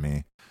higher than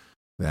me,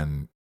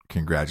 then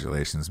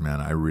congratulations, man.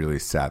 I really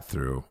sat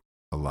through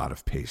a lot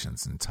of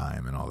patience and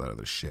time and all that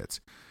other shit.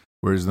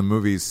 Whereas the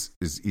movies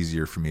is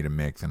easier for me to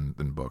make than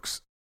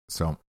books.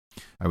 So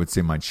I would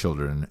say my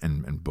children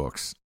and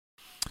books.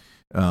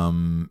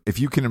 If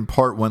you can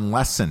impart one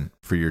lesson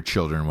for your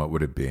children, what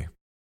would it be?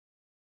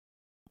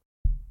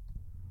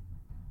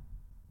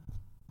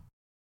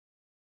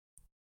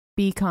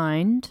 Be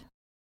kind,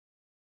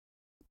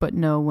 but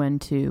know when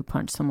to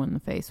punch someone in the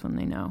face when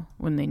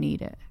they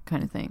need it,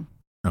 kind of thing.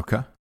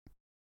 Okay.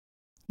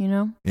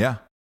 Yeah.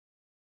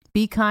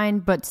 Be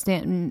kind, but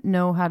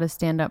know how to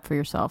stand up for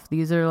yourself.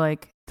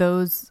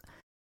 Those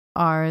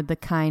are the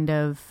kind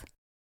of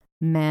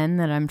men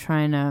that I'm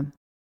trying to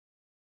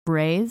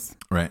raise.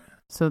 Right.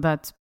 So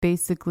that's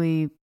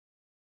basically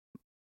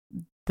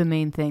the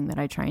main thing that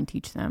I try and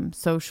teach them.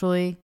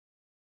 Social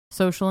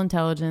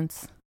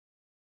intelligence,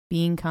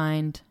 being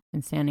kind,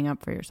 and standing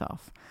up for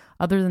yourself.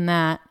 Other than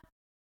that,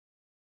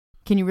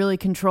 can you really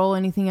control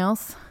anything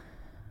else?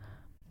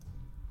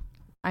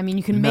 I mean,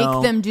 you can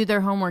make them do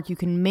their homework. You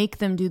can make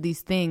them do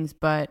these things,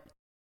 but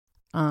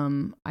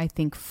I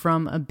think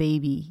from a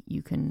baby,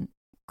 you can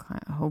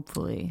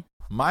hopefully...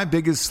 My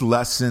biggest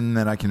lesson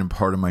that I can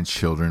impart to my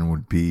children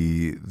would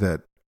be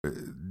that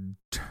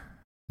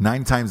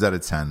 9 times out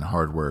of 10,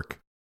 hard work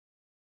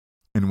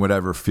in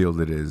whatever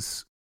field it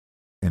is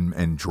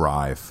and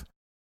drive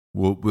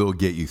will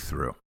get you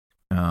through.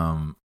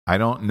 I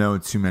don't know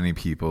too many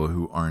people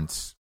who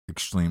aren't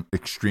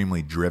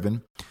extremely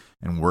driven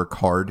and work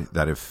hard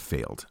that have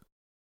failed.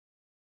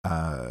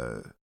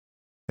 I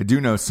do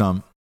know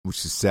some,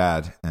 which is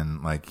sad, and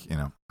I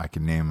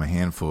can name a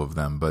handful of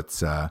them, but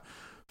for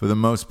the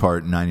most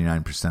part,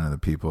 99% of the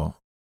people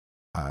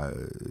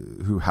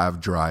who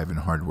have drive and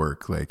hard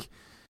work,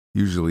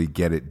 usually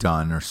get it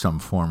done, or some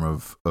form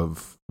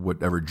of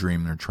whatever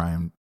dream they're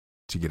trying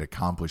to get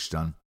accomplished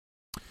done.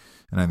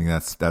 And I think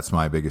that's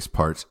my biggest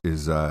part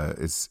is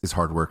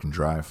hard work and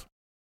drive.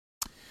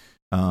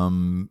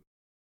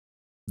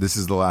 This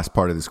is the last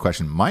part of this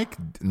question. Mike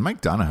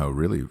Donahoe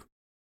really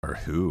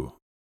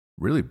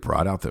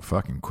brought out the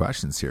fucking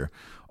questions here.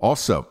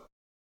 Also,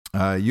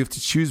 you have to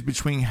choose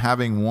between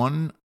having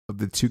one of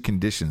the 2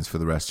 conditions for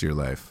the rest of your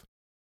life: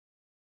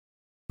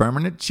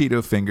 permanent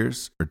Cheeto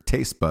fingers or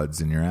taste buds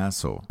in your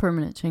asshole.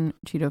 Permanent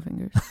Cheeto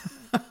fingers.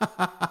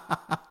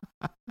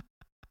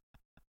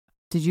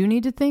 Did you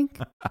need to think?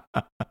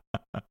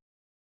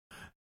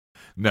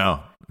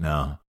 No.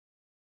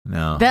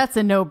 That's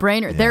a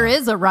no-brainer. Yeah. There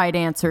is a right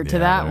answer to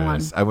that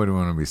one. I wouldn't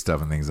want to be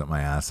stuffing things up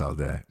my ass all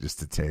day just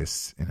to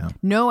taste,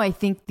 No, I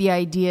think the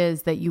idea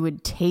is that you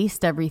would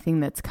taste everything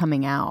that's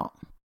coming out.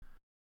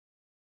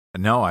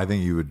 No, I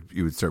think you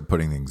would start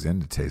putting things in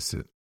to taste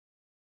it.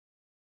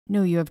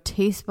 No, you have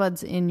taste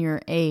buds in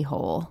your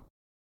a-hole.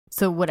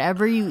 So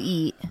whatever you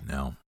eat,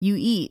 you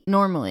eat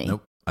normally.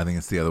 Nope. I think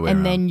it's the other way around.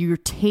 And then you're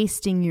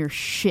tasting your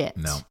shit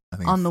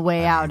on the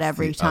way out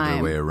every time.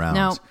 Other way around.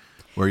 No.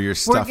 Where you're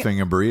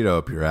stuffing a burrito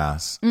up your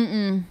ass.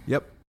 Mm-mm.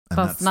 Yep. And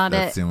that's not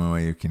That's the only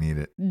way you can eat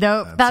it.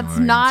 Nope. That's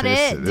not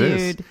it,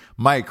 dude.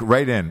 Mike,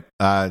 write in.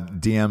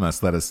 DM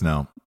us. Let us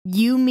know.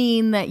 You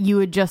mean that you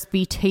would just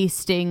be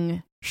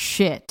tasting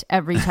shit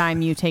every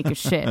time you take a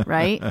shit,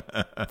 right?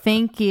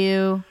 Thank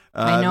you.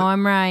 I know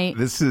I'm right.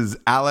 This is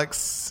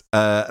Alex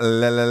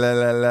Lagostera.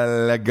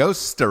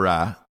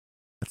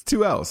 That's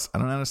 2 L's. I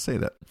don't know how to say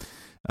that.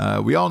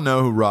 We all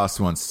know who Ross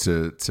wants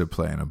to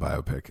play in a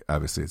biopic.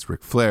 Obviously, it's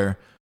Ric Flair.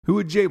 Who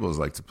would Jables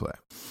like to play?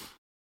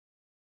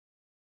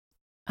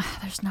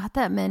 There's not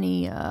that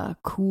many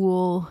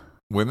cool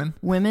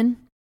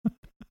women.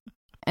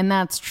 And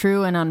that's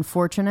true and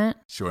unfortunate.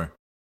 Sure.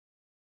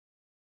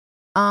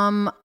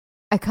 I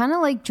kind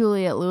of like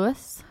Juliette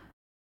Lewis.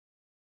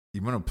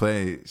 You want to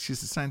play?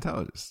 She's a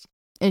Scientologist.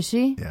 Is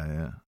she?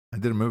 Yeah. I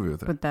did a movie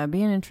with her. But that'd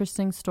be an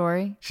interesting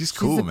story. She's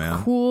cool,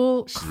 man.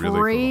 Cool, she's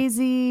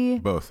crazy. Really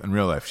cool. Both in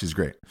real life, she's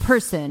great.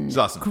 Person. She's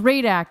awesome.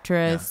 Great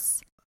actress.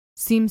 Yeah.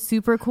 Seems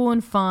super cool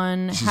and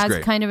fun. She's has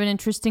great. Kind of an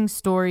interesting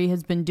story.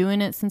 Has been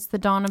doing it since the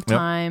dawn of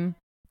time.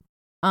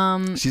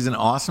 She's an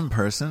awesome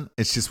person.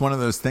 It's just one of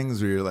those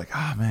things where you're like,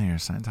 oh man, you're a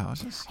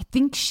Scientologist. I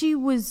think she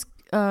was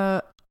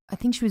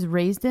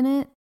raised in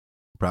it.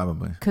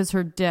 Probably because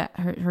her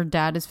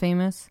dad is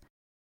famous.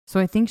 So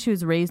I think she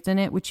was raised in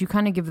it, which you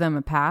kind of give them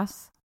a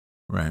pass.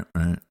 Right.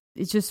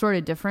 It's just sort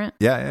of different.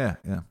 Yeah.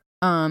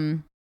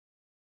 But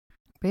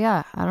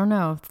yeah, I don't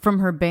know. From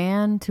her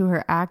band to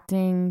her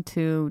acting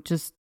to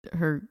just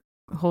her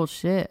whole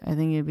shit, I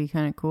think it'd be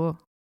kind of cool.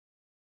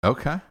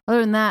 Okay. Other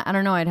than that, I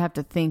don't know. I'd have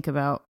to think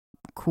about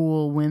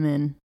cool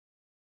women.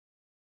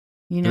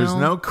 You know? There's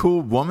no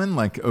cool woman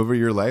like over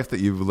your life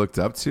that you've looked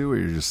up to where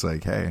you're just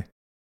like, hey.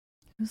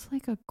 Who's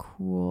like a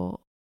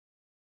cool...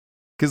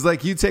 Because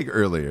like you take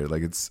earlier,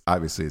 like it's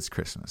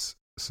Christmas.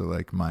 So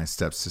like my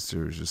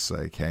stepsister was just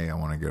like, hey, I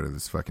want to go to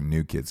this fucking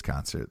New Kids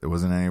concert. There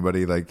wasn't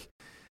anybody like,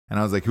 and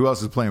I was like, who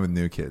else is playing with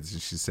New Kids?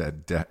 And she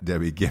said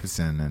Debbie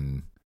Gibson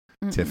and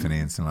Tiffany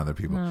and some other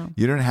people. No.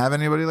 You didn't have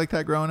anybody like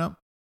that growing up?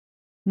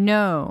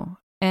 No.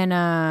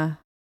 And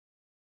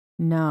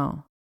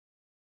no.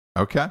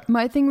 Okay.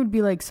 My thing would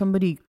be like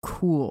somebody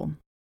cool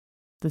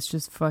that's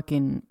just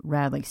fucking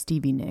rad, like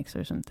Stevie Nicks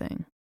or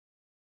something.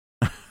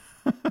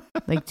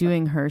 Like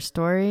doing her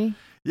story.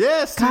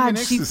 Yeah, Stevie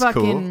Nicks is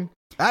fucking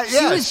cool.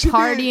 She was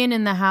partying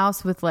in the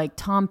house with like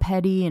Tom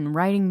Petty and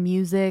writing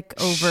music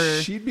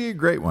over. She'd be a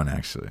great one,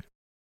 actually.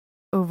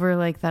 Over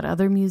like that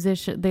other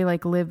musician. They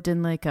like lived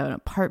in like an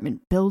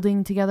apartment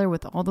building together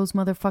with all those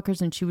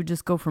motherfuckers, and she would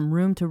just go from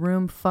room to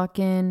room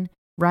fucking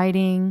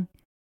writing.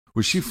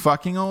 Was she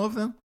fucking all of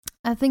them?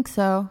 I think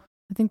so.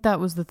 I think that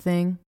was the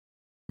thing.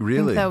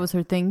 Really? I think that was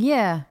her thing.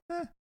 Yeah.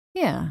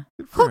 Yeah.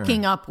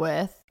 Hooking up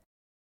with.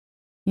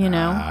 You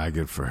know?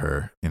 Good for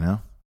her, you know?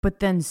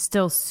 But then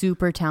still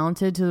super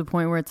talented to the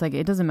point where it's like,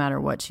 it doesn't matter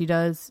what she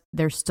does.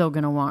 They're still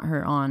going to want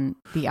her on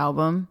the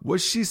album.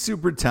 Was she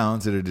super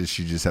talented or did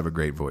she just have a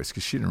great voice?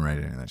 Because she didn't write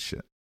any of that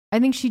shit. I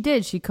think she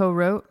did. She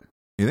co-wrote.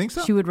 You think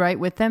so? She would write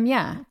with them,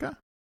 yeah. Okay.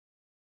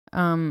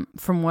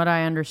 From what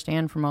I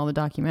understand from all the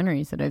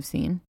documentaries that I've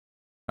seen.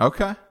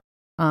 Okay.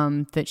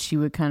 That she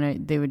would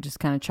they would just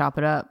kind of chop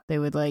it up. They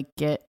would like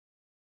get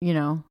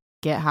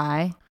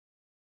high.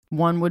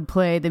 One would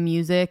play the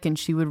music and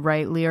she would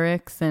write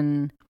lyrics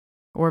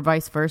or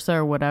vice versa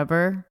or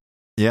whatever.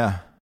 Yeah.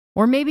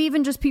 Or maybe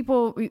even just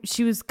people,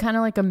 she was kind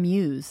of like a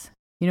muse.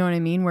 You know what I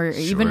mean? Where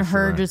even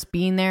her just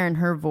being there and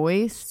her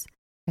voice,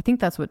 I think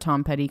that's what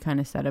Tom Petty kind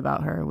of said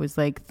about her, was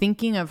like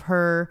thinking of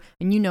her,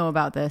 and you know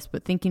about this,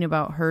 but thinking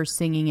about her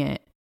singing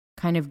it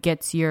kind of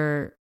gets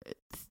your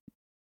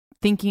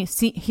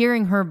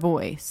hearing her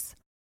voice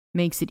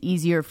makes it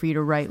easier for you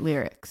to write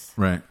lyrics.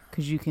 Right.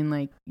 Because you can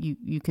like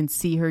you can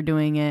see her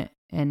doing it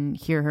and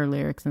hear her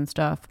lyrics and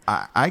stuff.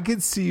 I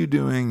could see you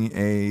doing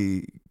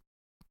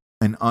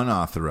an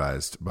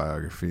unauthorized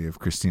biography of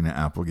Christina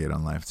Applegate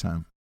on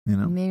Lifetime. You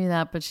know, maybe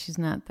that, but she's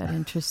not that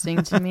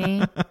interesting to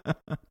me.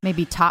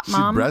 Maybe Top Mom.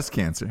 She had breast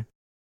cancer.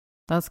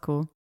 That's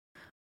cool.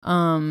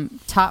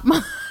 Top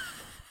Mom.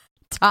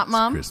 Top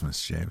Mom. It's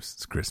Christmas, James.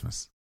 It's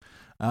Christmas.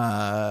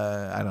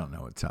 I don't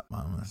know what Top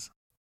Mom is.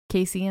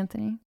 Casey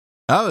Anthony.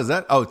 Oh, is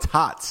that? Oh,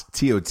 Tots.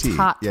 T-O-T.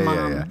 Tot yeah.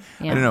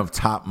 Yeah. I don't know if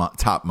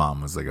Top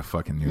Mom was like a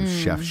fucking new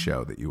chef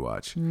show that you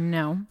watch.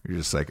 No. You're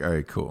just like, all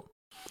right, cool.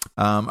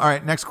 All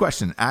right, next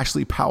question.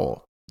 Ashley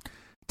Powell.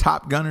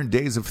 Top Gun or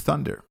Days of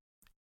Thunder?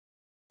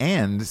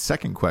 And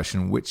second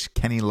question, which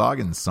Kenny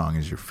Loggins song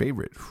is your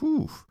favorite?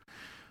 Whew.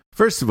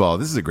 First of all,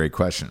 this is a great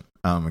question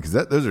because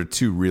those are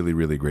two really,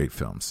 really great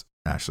films,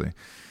 Ashley.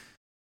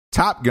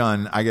 Top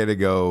Gun, I got to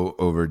go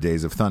over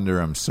Days of Thunder.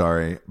 I'm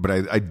sorry, but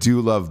I do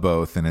love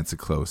both, and that's a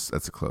close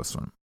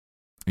one.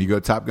 You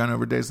go Top Gun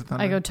over Days of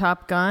Thunder? I go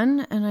Top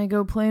Gun, and I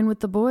go Playing with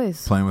the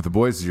Boys. Playing with the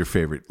Boys is your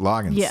favorite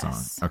Loggins song.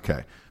 Yes.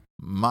 Okay.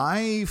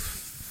 My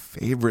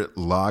favorite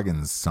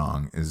Loggins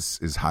song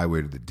is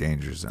Highway to the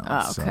Danger Zone.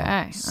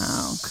 Okay.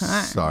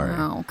 Sorry.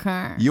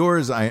 Okay.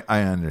 Yours, I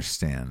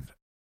understand.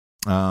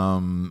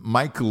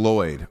 Mike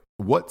Lloyd,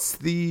 what's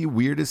the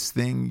weirdest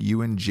thing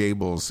you and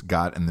Jables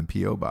got in the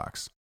P.O.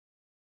 box?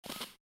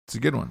 It's a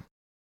good one.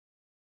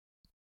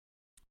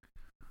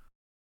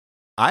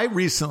 I'll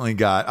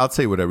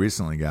tell you what I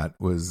recently got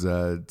was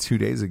 2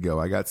 days ago.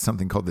 I got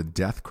something called the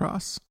Death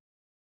Cross.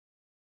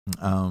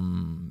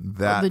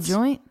 The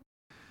joint?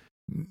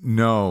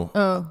 No.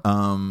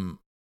 Oh.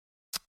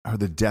 or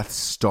the Death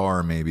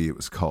Star, maybe it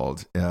was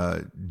called.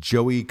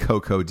 Joey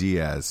Coco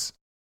Diaz,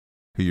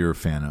 who you're a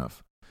fan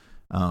of,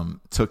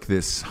 took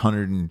this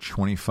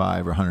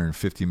 125 or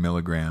 150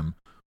 milligram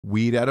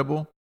weed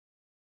edible.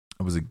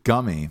 It was a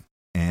gummy,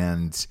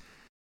 and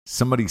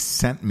somebody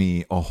sent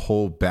me a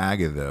whole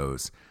bag of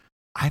those.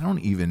 I don't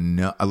even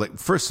know. Like,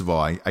 first of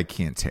all, I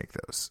can't take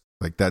those.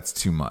 Like, that's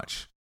too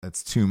much.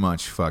 That's too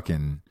much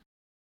fucking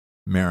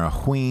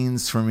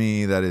marijuana for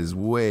me. That is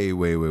way,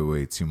 way, way,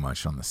 way too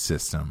much on the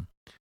system.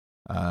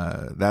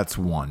 That's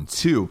one.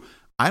 Two,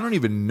 I don't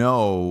even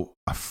know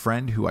a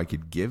friend who I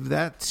could give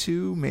that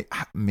to.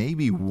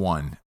 Maybe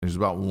one. There's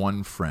about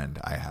one friend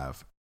I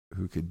have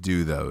who could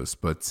do those.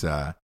 But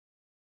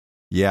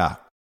yeah,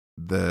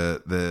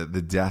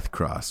 the death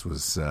cross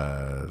was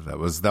that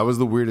was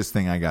the weirdest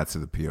thing I got to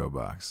the P.O.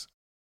 box.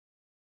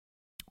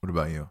 What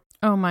about you?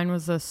 Oh, mine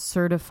was a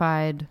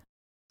certified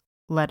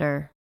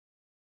letter,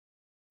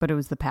 but it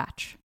was the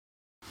patch.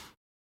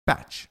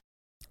 Patch.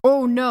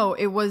 Oh no,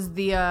 it was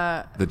the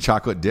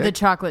chocolate dick. The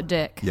chocolate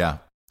dick. Yeah,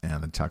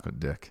 the chocolate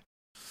dick.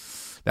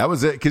 That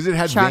was it, because it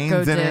had Choco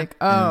veins in dick. it.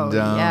 Oh,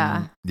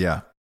 and,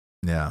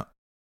 yeah.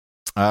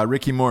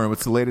 Ricky Moore,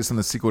 what's the latest on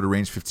the sequel to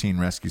Range 15,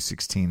 Rescue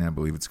 16? I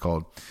believe it's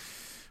called.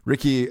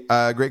 Ricky,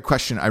 great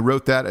question. I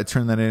wrote that. I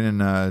turned that in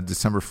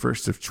December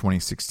 1st of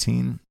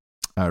 2016.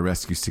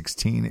 Rescue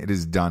 16. It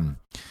is done.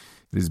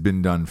 It has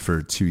been done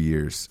for 2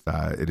 years.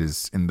 It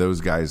is in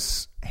those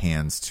guys'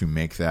 hands to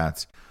make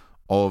that.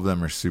 All of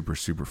them are super,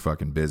 super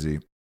fucking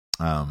busy.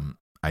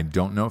 I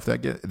don't know if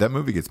that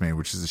movie gets made,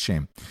 which is a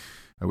shame.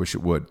 I wish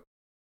it would.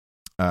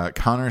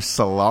 Connor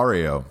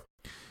Solario.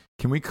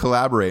 Can we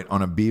collaborate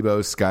on a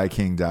Bebo Sky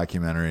King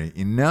documentary?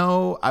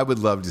 I would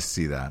love to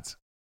see that.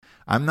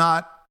 I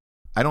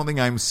don't think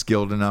I'm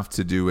skilled enough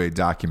to do a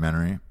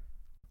documentary.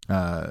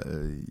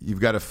 You've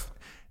got to,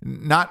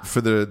 not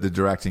for the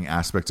directing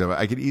aspect of it.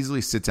 I could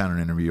easily sit down and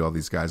interview all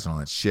these guys and all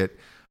that shit.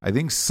 I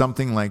think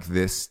something like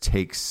this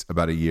takes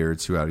about a year or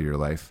two out of your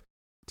life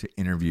to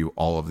interview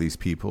all of these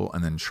people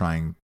and then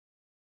trying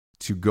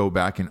to go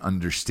back and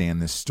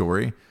understand this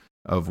story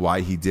of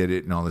why he did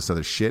it and all this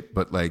other shit.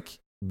 But like,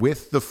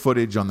 with the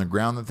footage on the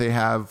ground that they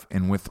have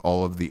and with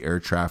all of the air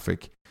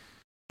traffic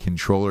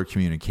controller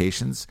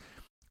communications,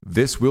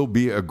 this will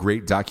be a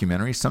great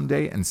documentary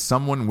someday, and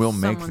someone will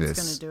make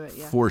this do it,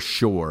 for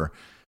sure.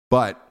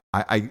 But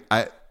I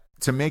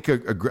to make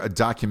a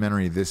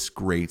documentary this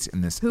great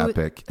and this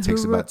epic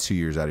takes about 2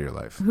 years out of your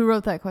life. Who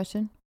wrote that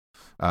question?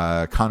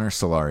 Connor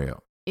Solario.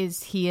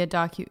 Is he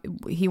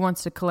he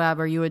wants to collab?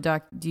 Are you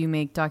do you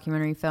make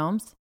documentary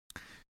films?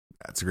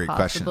 That's a great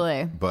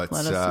Possibly. question. But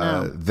let us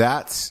know.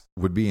 That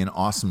would be an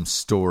awesome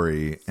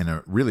story and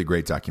a really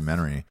great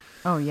documentary.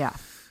 Oh, yeah.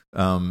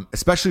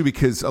 Especially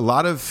because a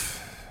lot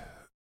of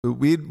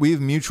we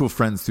have mutual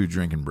friends through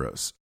Drinking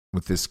Bros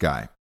with this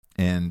guy.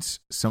 And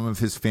some of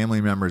his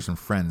family members and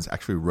friends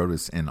actually wrote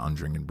us in on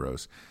Drinking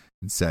Bros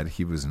and said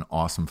he was an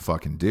awesome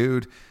fucking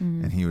dude.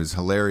 Mm-hmm. And he was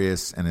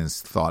hilarious and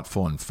as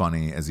thoughtful and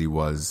funny as he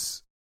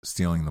was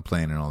stealing the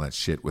plane and all that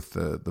shit with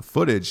the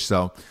footage.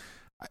 So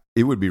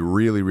it would be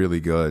really, really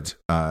good.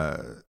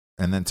 And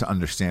then to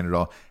understand it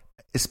all,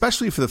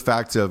 especially for the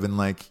fact of, and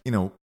like,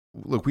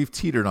 look, we've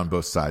teetered on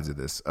both sides of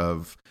this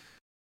of,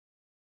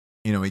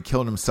 he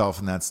killed himself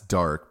and that's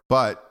dark.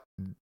 But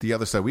the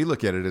other side, we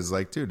look at it as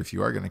like, dude, if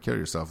you are going to kill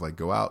yourself, like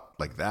go out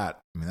like that.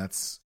 I mean,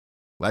 that's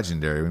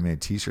legendary. We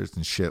made t-shirts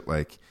and shit.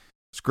 Like,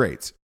 it's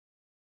great.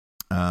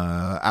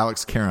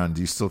 Alex Caron, do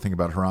you still think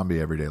about Harambe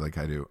every day? Like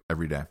I do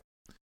every day.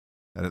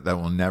 That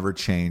will never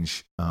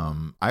change.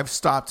 I've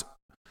stopped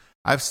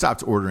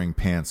ordering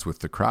pants with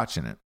the crotch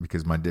in it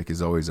because my dick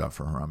is always out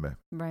for Harambe.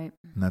 Right.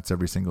 And that's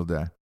every single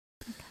day.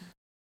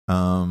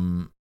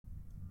 Okay.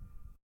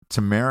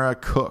 Tamara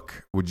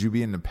Cook, would you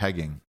be into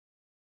pegging?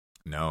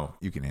 No,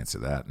 you can answer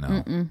that. No.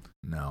 Mm-mm.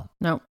 No.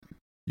 Nope.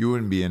 You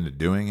wouldn't be into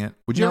doing it?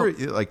 Would you ever,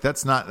 like,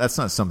 that's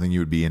not something you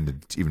would be into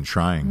even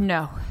trying?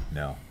 No.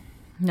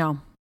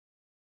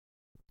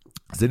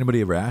 Has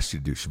anybody ever asked you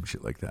to do some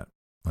shit like that?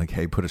 Like,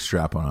 hey, put a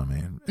strap on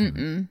me.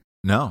 Mm-mm.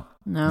 No.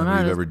 No,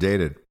 nobody you've ever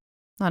dated.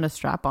 Not a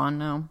strap on,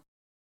 no.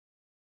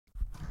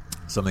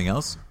 Something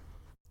else?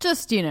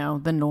 Just,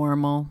 the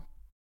normal.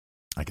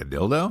 Like a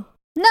dildo?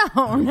 No.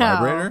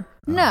 Vibrator?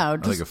 No.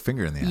 Just, like a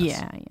finger in the ass?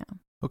 Yeah.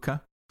 Okay.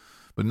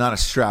 But not a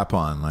strap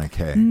on, like,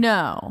 hey.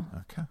 No.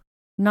 Okay.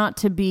 Not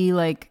to be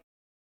like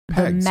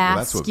pegs. The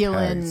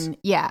masculine. Well,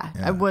 yeah.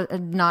 I was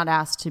not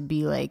asked to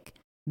be like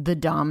the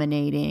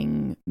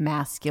dominating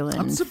masculine.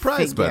 I'm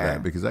surprised figure. by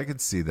that because I could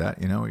see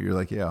that. You're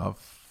like, yeah,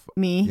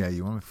 me? Yeah,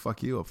 you want me to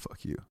fuck you? I'll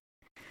fuck you.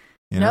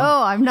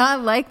 No, I'm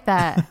not like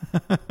that.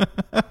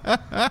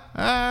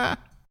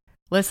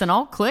 Listen,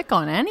 I'll click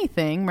on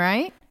anything,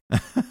 right?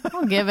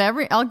 I'll give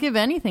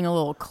anything a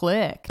little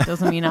click.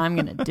 Doesn't mean I'm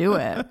going to do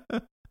it.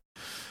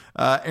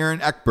 Aaron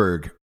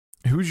Eckberg,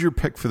 who's your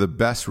pick for the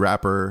best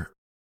rapper,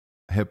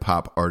 hip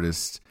hop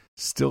artist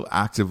still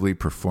actively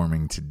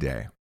performing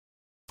today?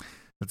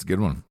 That's a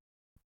good one.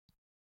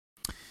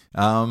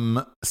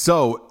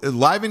 So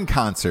live in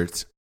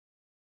concert,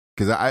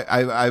 because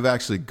I've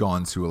actually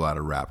gone to a lot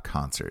of rap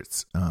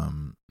concerts.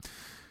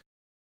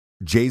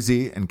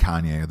 Jay-Z and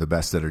Kanye are the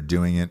best that are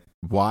doing it.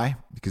 Why?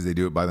 Because they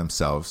do it by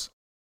themselves.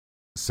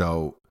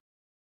 So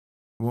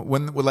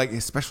when like,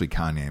 especially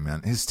Kanye,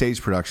 man, his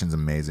stage production's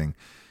amazing.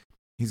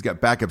 He's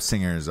got backup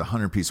singers, a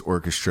 100-piece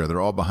orchestra.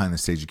 They're all behind the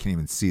stage. You can't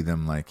even see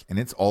them. Like, and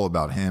it's all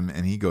about him.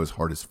 And he goes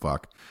hard as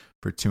fuck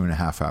for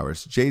 2.5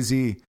 hours.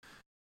 Jay-Z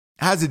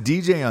has a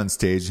DJ on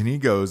stage, and he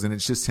goes, and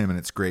it's just him, and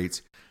it's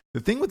great. The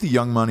thing with the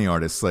Young Money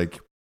artists, like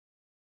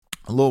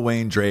Lil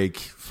Wayne, Drake,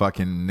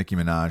 fucking Nicki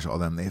Minaj, all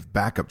them, they have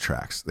backup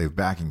tracks. They have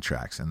backing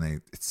tracks, and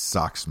it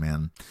sucks,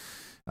 man.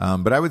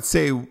 But I would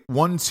say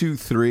 1, 2,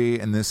 3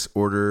 in this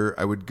order.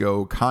 I would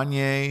go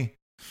Kanye,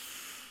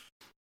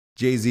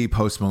 Jay-Z,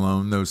 Post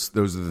Malone. Those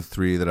are the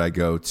three that I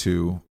go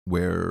to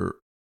where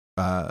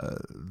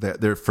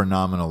they're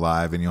phenomenal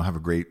live, and you'll have a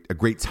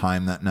great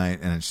time that night.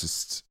 And it's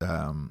just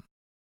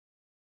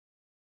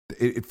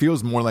it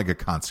feels more like a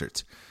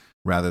concert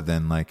rather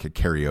than like a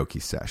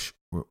karaoke sesh.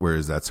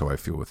 Whereas that's how I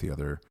feel with the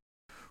other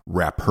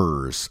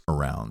rappers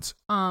around.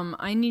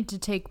 I need to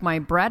take my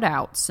bread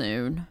out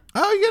soon.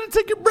 Oh, you gotta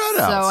take your bread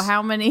out. So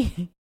how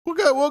many?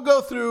 We'll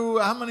go through.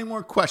 How many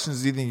more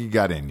questions do you think you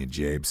got in you,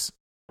 Jabes?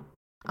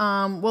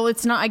 Well,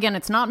 it's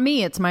not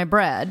me. It's my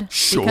bread.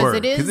 Sure,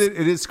 because it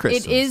is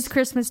Christmas. It is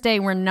Christmas Day.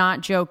 We're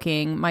not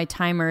joking. My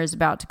timer is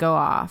about to go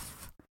off.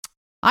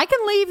 I can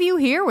leave you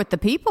here with the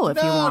people if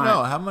you want.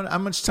 No. How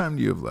much time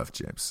do you have left,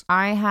 Jabes?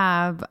 I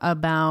have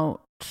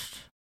about.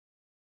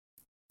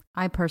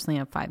 I personally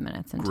have 5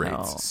 minutes until.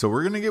 Great. So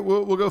we're gonna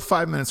we'll go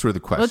 5 minutes worth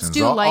of questions. Let's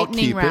do a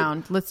lightning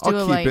round. Let's do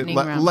a lightning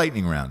round.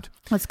 Lightning round.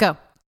 Let's go.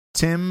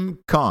 Tim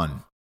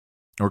Cone.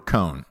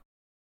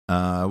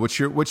 What's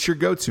your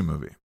go-to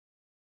movie?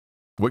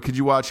 What could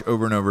you watch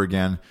over and over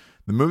again?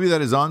 The movie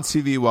that is on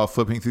TV while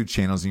flipping through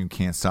channels and you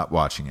can't stop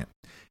watching it.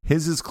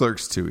 His is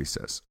Clerks 2, he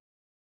says.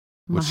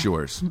 What's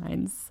yours?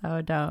 Mine's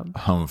so dumb.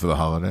 Home for the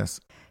Holidays?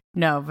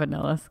 No,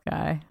 Vanilla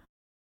Sky.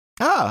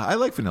 I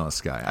like Vanilla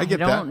Sky. I get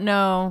that. I don't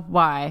know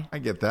why. I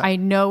get that. I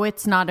know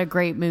it's not a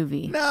great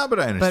movie. No, but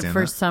I understand. But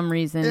for some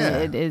reason,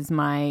 it is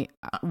my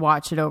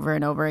watch it over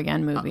and over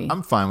again movie.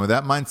 I'm fine with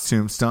that. Mine's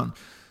Tombstone.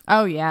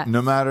 Oh, yeah.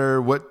 No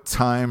matter what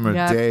time or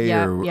day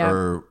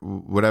or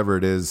whatever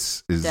it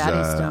is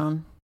Daddy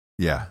Stone.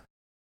 Yeah,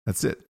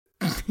 that's it.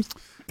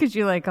 Because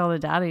you like all the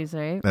daddies,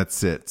 right?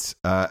 That's it.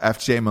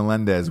 FJ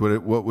Melendez,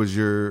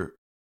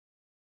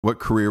 what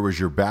career was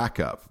your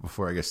backup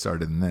before I get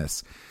started in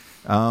this?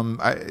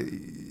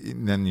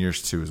 Then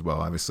yours too as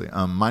well, obviously.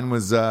 Mine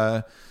was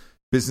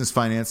business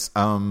finance.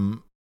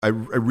 I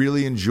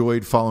really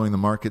enjoyed following the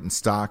market and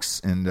stocks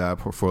and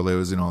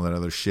portfolios and all that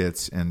other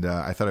shit. And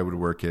I thought I would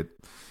work at,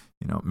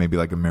 maybe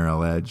like a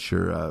Merrill Edge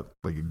or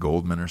like a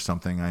Goldman or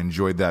something. I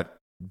enjoyed that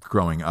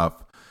growing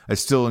up. I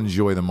still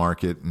enjoy the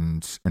market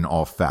and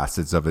all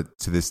facets of it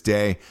to this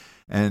day.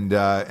 And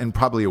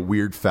probably a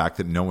weird fact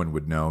that no one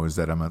would know is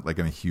that I'm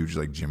a huge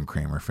like Jim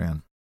Cramer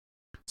fan.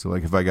 So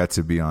like if I got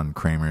to be on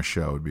Cramer's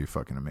show, it would be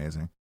fucking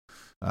amazing.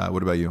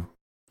 What about you?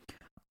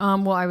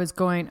 Well,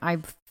 I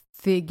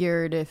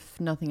figured if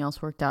nothing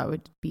else worked out, it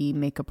would be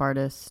makeup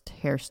artist,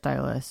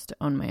 hairstylist,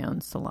 own my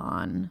own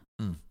salon.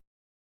 And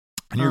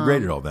you're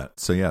great at all that.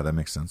 So yeah, that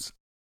makes sense.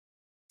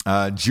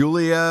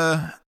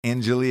 Julia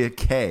Angelia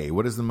K.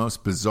 What is the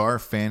most bizarre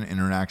fan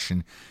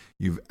interaction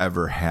you've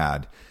ever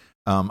had?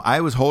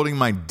 I was holding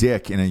my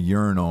dick in a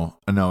urinal.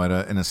 In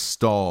a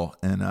stall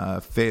in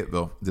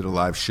Fayetteville. Did a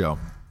live show.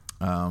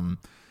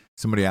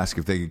 Somebody asked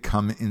if they could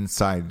come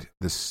inside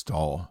the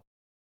stall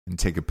and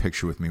take a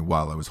picture with me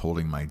while I was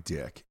holding my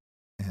dick,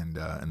 and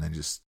then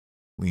just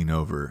lean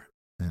over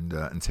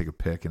and take a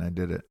pic, and I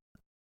did it.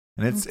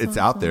 And it's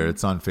out there.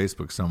 It's on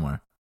Facebook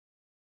somewhere.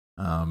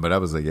 But I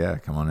was like, yeah,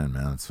 come on in,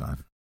 man. It's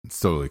fine. It's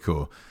totally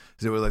cool.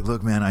 So they were like,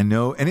 look, man, I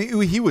know. And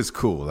he was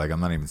cool. Like, I'm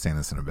not even saying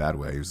this in a bad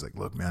way. He was like,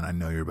 look, man, I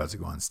know you're about to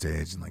go on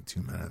stage in like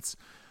 2 minutes.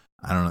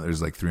 I don't know.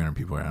 There's like 300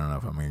 people here. I don't know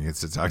if I'm going to get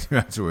to talk to you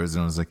afterwards.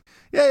 And I was like,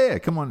 yeah,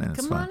 come on in.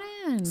 It's fine. Come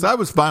on in. So I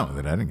was fine with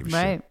it. I didn't give a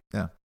shit.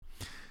 Yeah.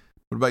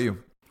 What about you?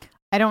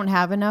 I don't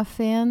have enough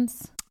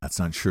fans. That's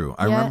not true.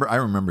 I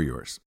remember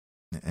yours.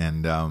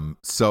 And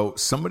so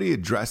somebody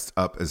had dressed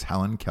up as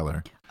Helen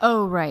Keller.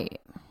 Oh, right.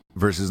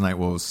 Versus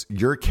Nightwolves.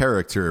 Your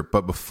character,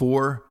 but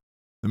before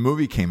the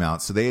movie came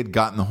out, so they had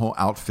gotten the whole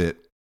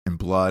outfit and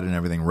blood and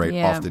everything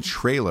off the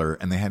trailer,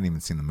 and they hadn't even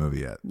seen the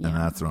movie yet. Yeah. And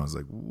that's when I was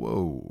like,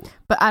 whoa.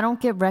 But I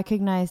don't get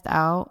recognized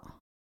out.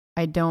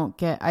 I don't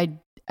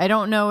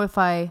know if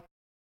I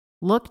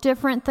look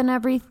different than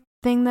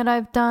everything that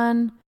I've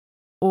done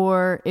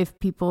or if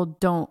people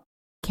don't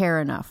care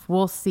enough.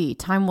 We'll see.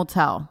 Time will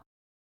tell.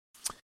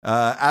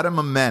 Adam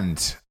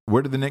Amend,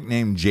 where did the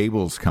nickname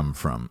Jables come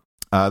from?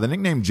 The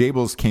nickname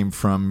Jables came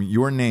from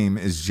your name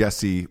is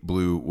Jesse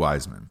Blue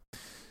Wiseman.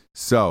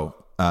 So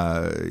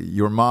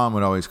your mom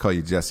would always call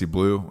you Jesse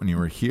Blue when you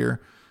were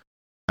here.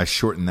 I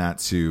shortened that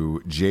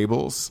to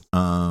Jables,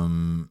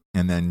 and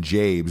then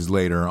Jabes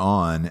later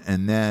on.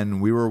 And then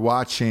we were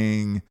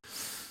watching,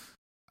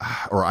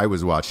 or I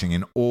was watching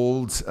an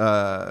old,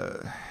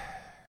 what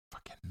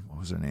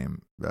was her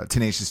name?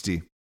 Tenacious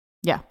D.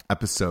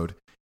 episode,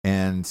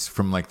 and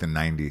from like the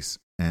 90s.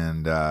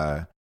 And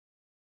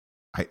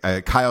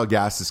Kyle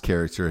Gass's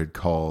character had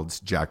called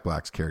Jack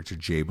Black's character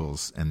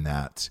Jables, and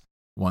that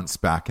once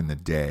back in the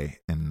day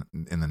in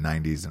the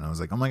 90s. And I was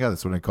like, oh my God,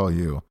 that's what I call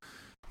you.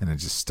 And it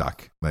just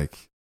stuck.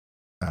 Like,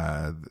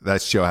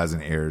 that show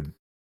hasn't aired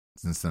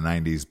since the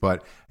 90s,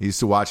 but I used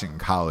to watch it in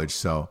college.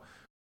 So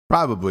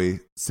probably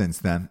since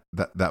then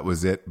that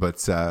was it. But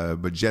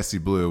Jesse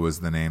Blue was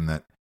the name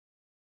that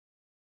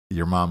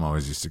your mom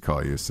always used to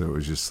call you. So it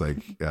was just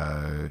like,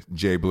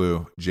 J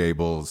Blue,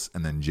 Jables,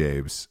 and then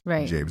Jabes.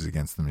 Right. Jabes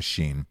Against the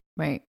Machine.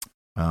 Right.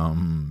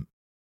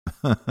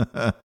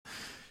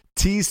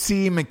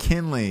 TC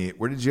McKinley,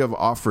 where did you have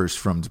offers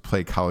from to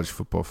play college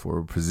football for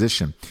a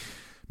position?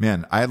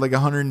 Man, I had like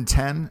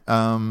 110.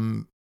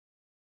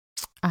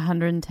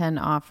 110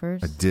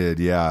 offers. I did,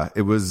 yeah.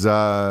 It was,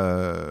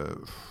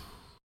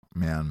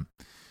 man,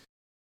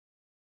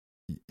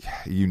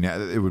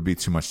 it would be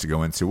too much to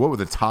go into. What were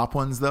the top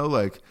ones though?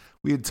 Like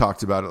we had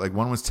talked about it. Like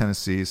one was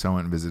Tennessee, so I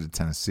went and visited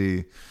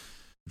Tennessee,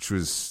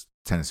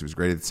 Tennessee was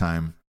great at the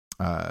time.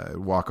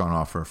 Walk-on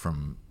offer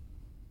from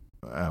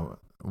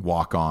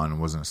walk-on,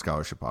 wasn't a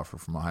scholarship offer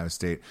from Ohio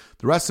State.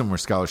 The rest of them were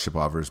scholarship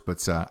offers,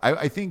 but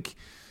I think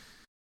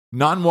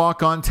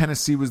non-walk-on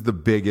Tennessee was the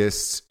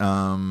biggest.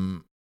 Okay.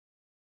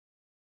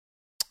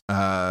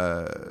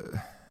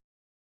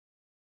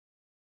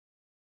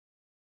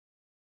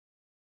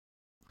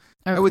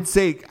 I would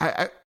say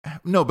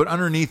no, but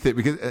underneath it,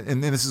 because,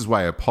 and this is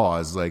why I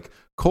paused. Like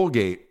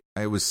Colgate,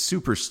 I was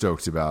super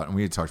stoked about, and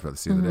we had talked about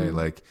this the other day.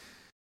 Like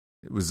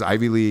it was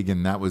Ivy League,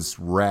 and that was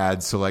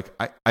rad. So like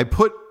I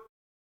put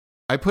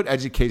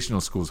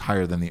educational schools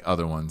higher than the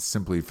other ones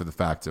simply for the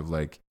fact of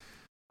like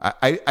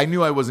I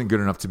knew I wasn't good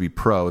enough to be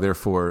pro,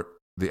 therefore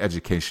the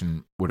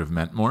education would have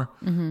meant more.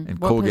 Mm-hmm. And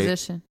what Colgate,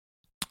 position?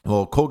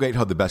 Well, Colgate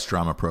had the best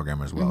drama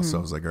program as well. Mm-hmm. So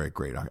I was like, all right,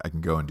 great. I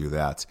can go and do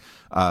that.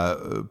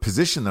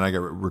 Position that I got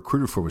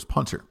recruited for was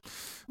punter.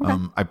 Okay.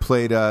 I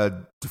played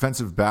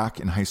defensive back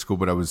in high school,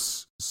 but I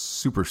was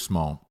super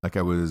small. Like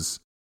I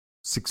was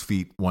 6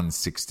 feet,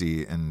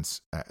 160, and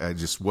I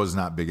just was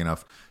not big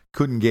enough.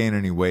 Couldn't gain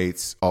any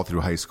weights all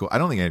through high school. I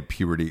don't think I had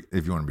puberty,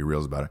 if you want to be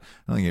real about it. I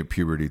don't think I had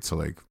puberty till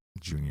like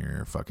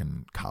junior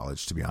fucking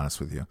college, to be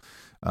honest with you.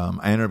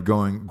 I ended up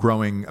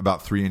growing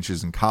about 3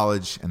 inches in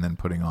college and then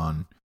putting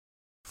on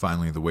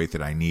finally the weight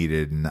that I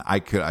needed. And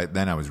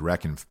then I was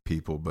wrecking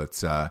people,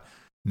 but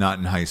not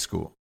in high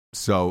school.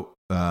 So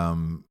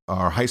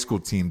our high school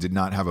team did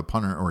not have a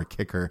punter or a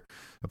kicker.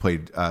 I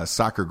played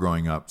soccer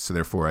growing up, so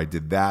therefore I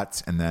did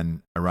that. And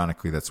then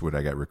ironically, that's what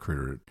I got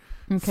recruited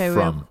okay,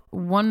 from. We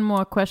have one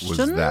more question. Was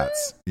that,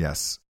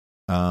 yes.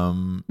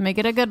 Make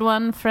it a good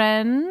one,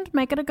 friend.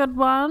 Make it a good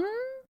one.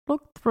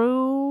 Look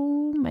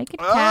through. Make it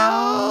count.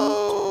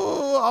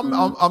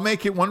 Oh, I'll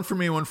make it one for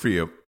me, one for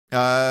you.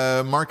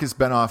 Marcus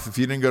Benoff, if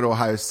you didn't go to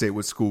Ohio State,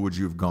 what school would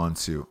you have gone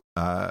to?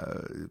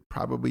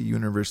 Probably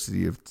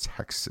University of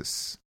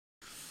Texas.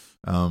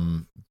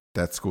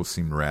 That school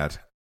seemed rad,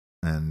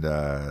 and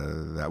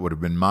that would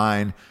have been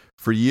mine.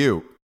 For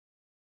you,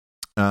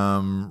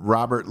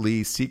 Robert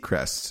Lee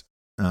Seacrest.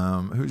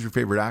 Who's your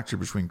favorite actor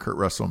between Kurt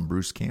Russell and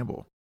Bruce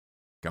Campbell?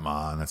 Come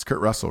on, that's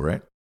Kurt Russell,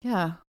 right?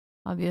 Yeah,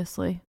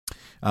 obviously.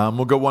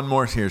 We'll go one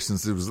more here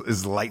since it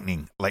is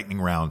lightning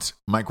round.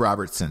 Mike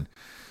Robertson.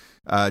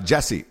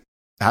 Jesse,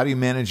 how do you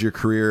manage your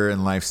career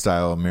and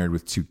lifestyle married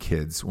with 2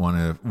 kids, one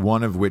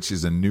of which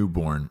is a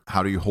newborn?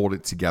 How do you hold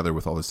it together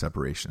with all the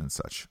separation and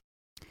such?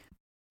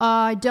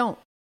 I don't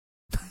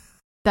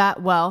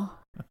that well.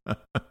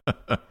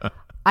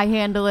 I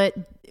handle it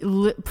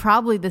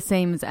probably the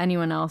same as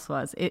anyone else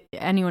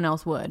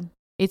would.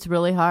 It's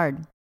really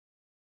hard.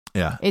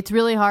 Yeah. It's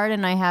really hard,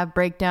 and I have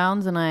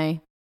breakdowns, and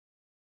I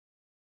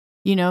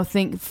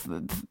think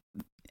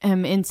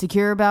am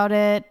insecure about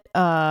it.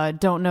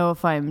 Don't know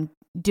if I'm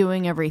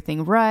doing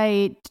everything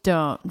right.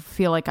 Don't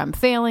feel like I'm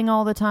failing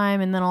all the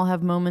time. And then I'll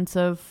have moments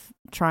of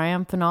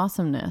triumph and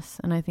awesomeness.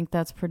 And I think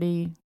that's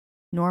pretty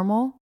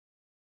normal.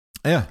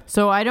 Yeah.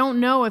 So I don't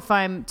know if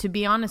to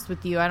be honest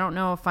with you, I don't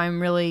know if I'm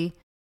really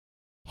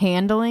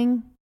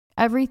handling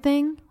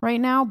everything right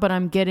now, but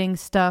I'm getting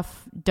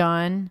stuff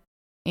done,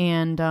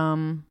 and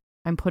I'm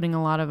putting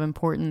a lot of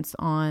importance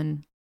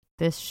on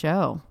this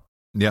show.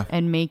 Yeah.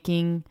 And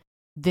making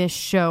this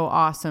show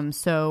awesome.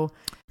 So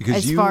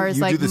because as far as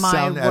like do the my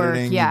sound work,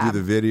 editing, yeah. you do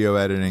the video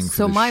editing.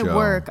 So for the my show.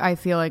 work, I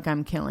feel like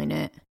I'm killing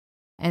it.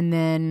 And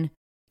then,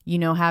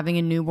 having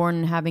a newborn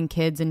and having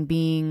kids and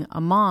being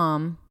a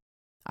mom,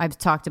 I've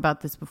talked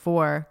about this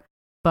before,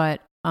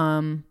 but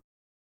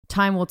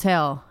time will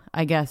tell,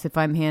 I guess, if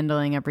I'm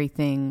handling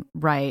everything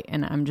right,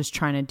 and I'm just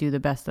trying to do the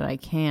best that I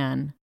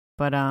can.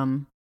 But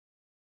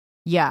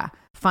yeah,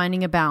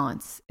 finding a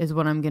balance is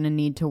what I'm going to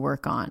need to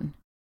work on,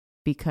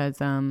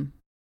 because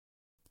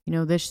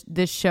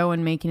this show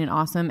and making it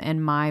awesome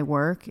and my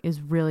work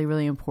is really,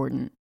 really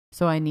important.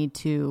 So I need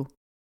to,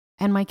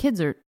 and my kids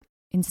are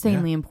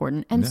insanely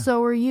important, and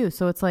so are you.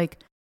 So it's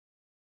like,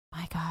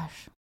 my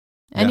gosh,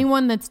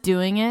 anyone that's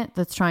doing it,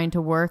 that's trying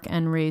to work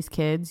and raise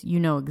kids, you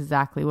know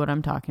exactly what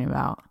I'm talking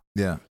about.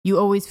 Yeah. You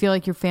always feel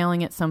like you're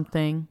failing at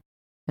something.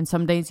 And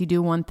some days you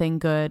do one thing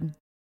good,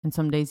 and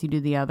some days you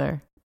do the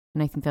other.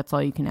 And I think that's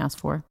all you can ask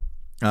for.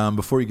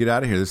 Before you get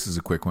out of here, this is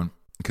a quick one,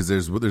 because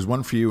there's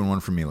one for you and one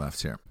for me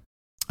left here.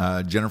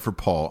 Jennifer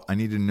Paul, I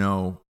need to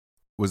know,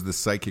 was the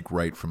psychic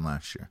right from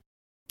last year?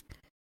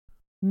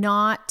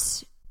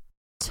 Not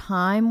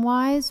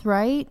time-wise,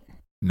 right?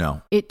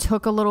 No. It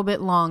took a little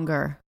bit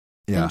longer.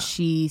 Yeah. than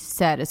she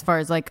said, as far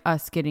as like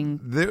us getting.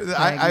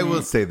 I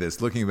will say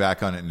this: looking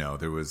back on it, no,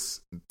 there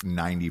was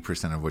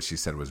 90% of what she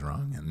said was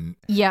wrong, and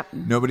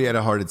nobody had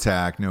a heart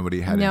attack,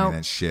 nobody had any of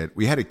that shit.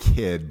 We had a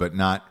kid, but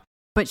not.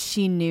 But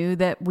she knew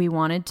that we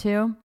wanted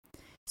to,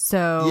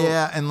 so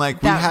yeah, and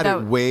like we had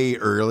it way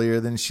earlier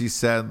than she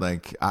said.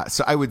 Like,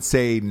 so I would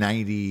say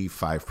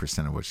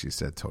 95% of what she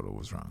said total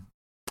was wrong.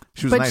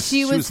 She was nice.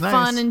 She was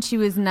fun and she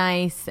was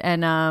nice,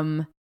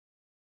 and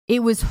it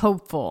was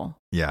hopeful.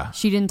 Yeah.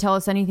 She didn't tell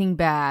us anything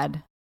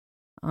bad.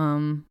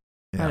 But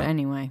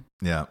anyway.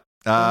 Yeah.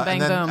 Bang,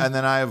 boom. And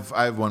then I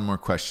have one more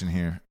question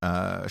here.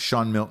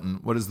 Sean Milton,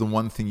 what is the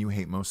one thing you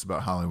hate most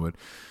about Hollywood?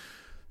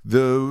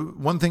 The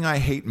one thing I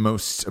hate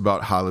most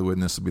about Hollywood,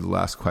 and this will be the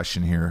last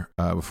question here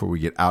before we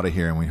get out of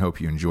here, and we hope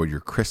you enjoyed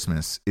your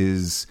Christmas,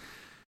 is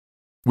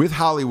with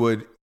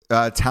Hollywood,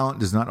 talent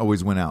does not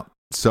always win out.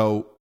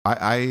 So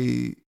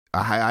I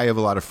have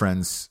a lot of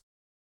friends,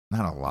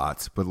 not a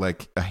lot, but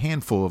like a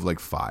handful of like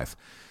 5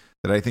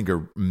 that I think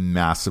are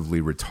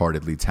massively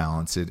retardedly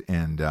talented,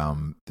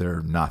 and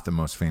they're not the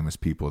most famous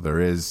people there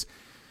is.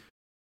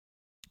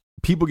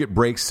 People get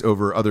breaks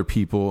over other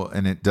people,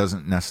 and it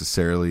doesn't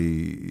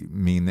necessarily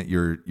mean that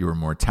you're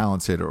more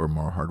talented or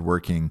more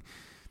hardworking.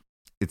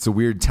 It's a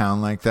weird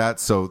town like that.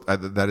 So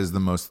that is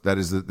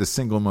the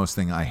single most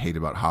thing I hate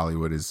about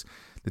Hollywood is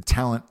the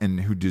talent,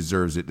 and who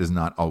deserves it does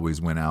not always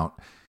win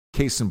out.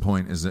 Case in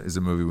point is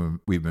a movie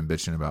we've been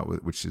bitching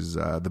about, which is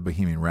the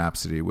Bohemian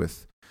Rhapsody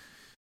with,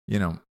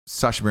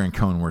 Sacha Baron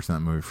Cohen worked on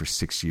that movie for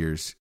 6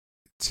 years.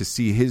 To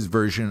see his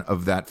version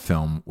of that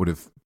film would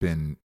have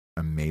been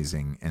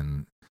amazing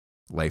and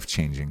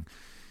life-changing.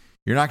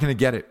 You're not going to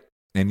get it,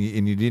 and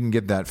you didn't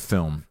get that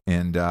film,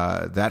 and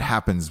that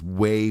happens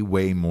way,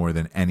 way more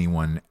than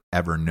anyone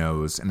ever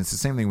knows. And it's the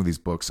same thing with these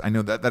books. I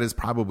know that is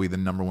probably the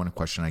number one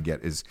question I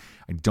get is,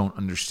 I don't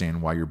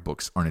understand why your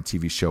books aren't a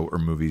TV show or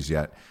movies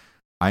yet.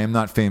 I am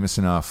not famous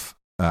enough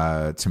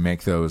to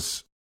make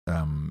those.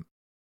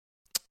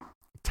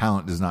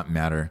 Talent does not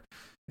matter.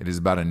 It is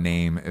about a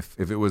name. If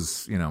it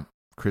was,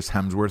 Chris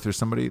Hemsworth or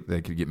somebody,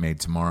 they could get made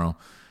tomorrow.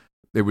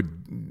 They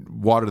would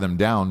water them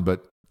down,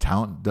 but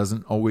talent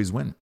doesn't always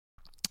win.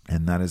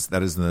 And that is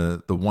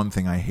the one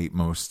thing I hate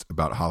most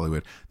about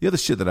Hollywood. The other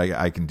shit that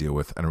I can deal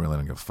with, I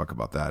don't give a fuck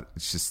about that.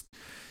 It's just,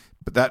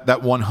 but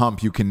that one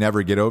hump you can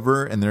never get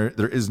over, and there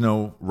is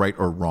no right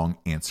or wrong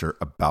answer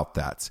about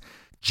that.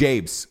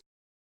 Jabes,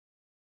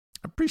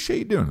 I appreciate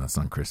you doing this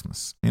on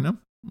Christmas.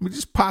 We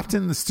just popped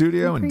in the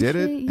studio and did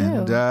it.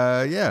 And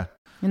yeah.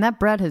 And that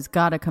bread has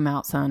got to come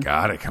out, son.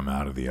 Got to come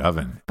out of the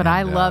oven. But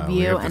I love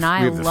you, and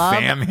I love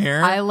fam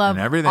here. I love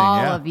everything,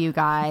 all of you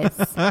guys.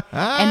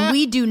 And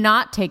we do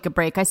not take a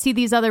break. I see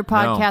these other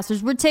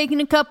podcasters. No. We're taking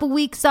a couple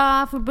weeks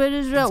off.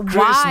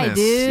 Why,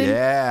 dude?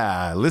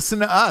 Yeah, listen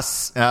to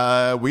us.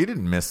 We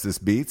didn't miss this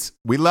beats.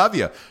 We love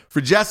you.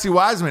 For Jesse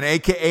Wiseman,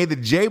 a.k.a. The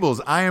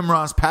Jables, I am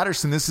Ross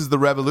Patterson. This is The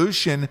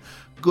Revolution.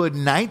 Good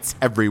night,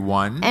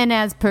 everyone. And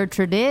as per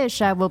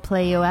tradition, I will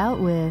play you out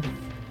with...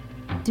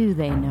 Do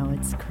they know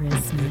it's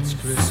Christmas? It's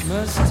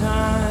Christmas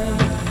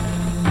time.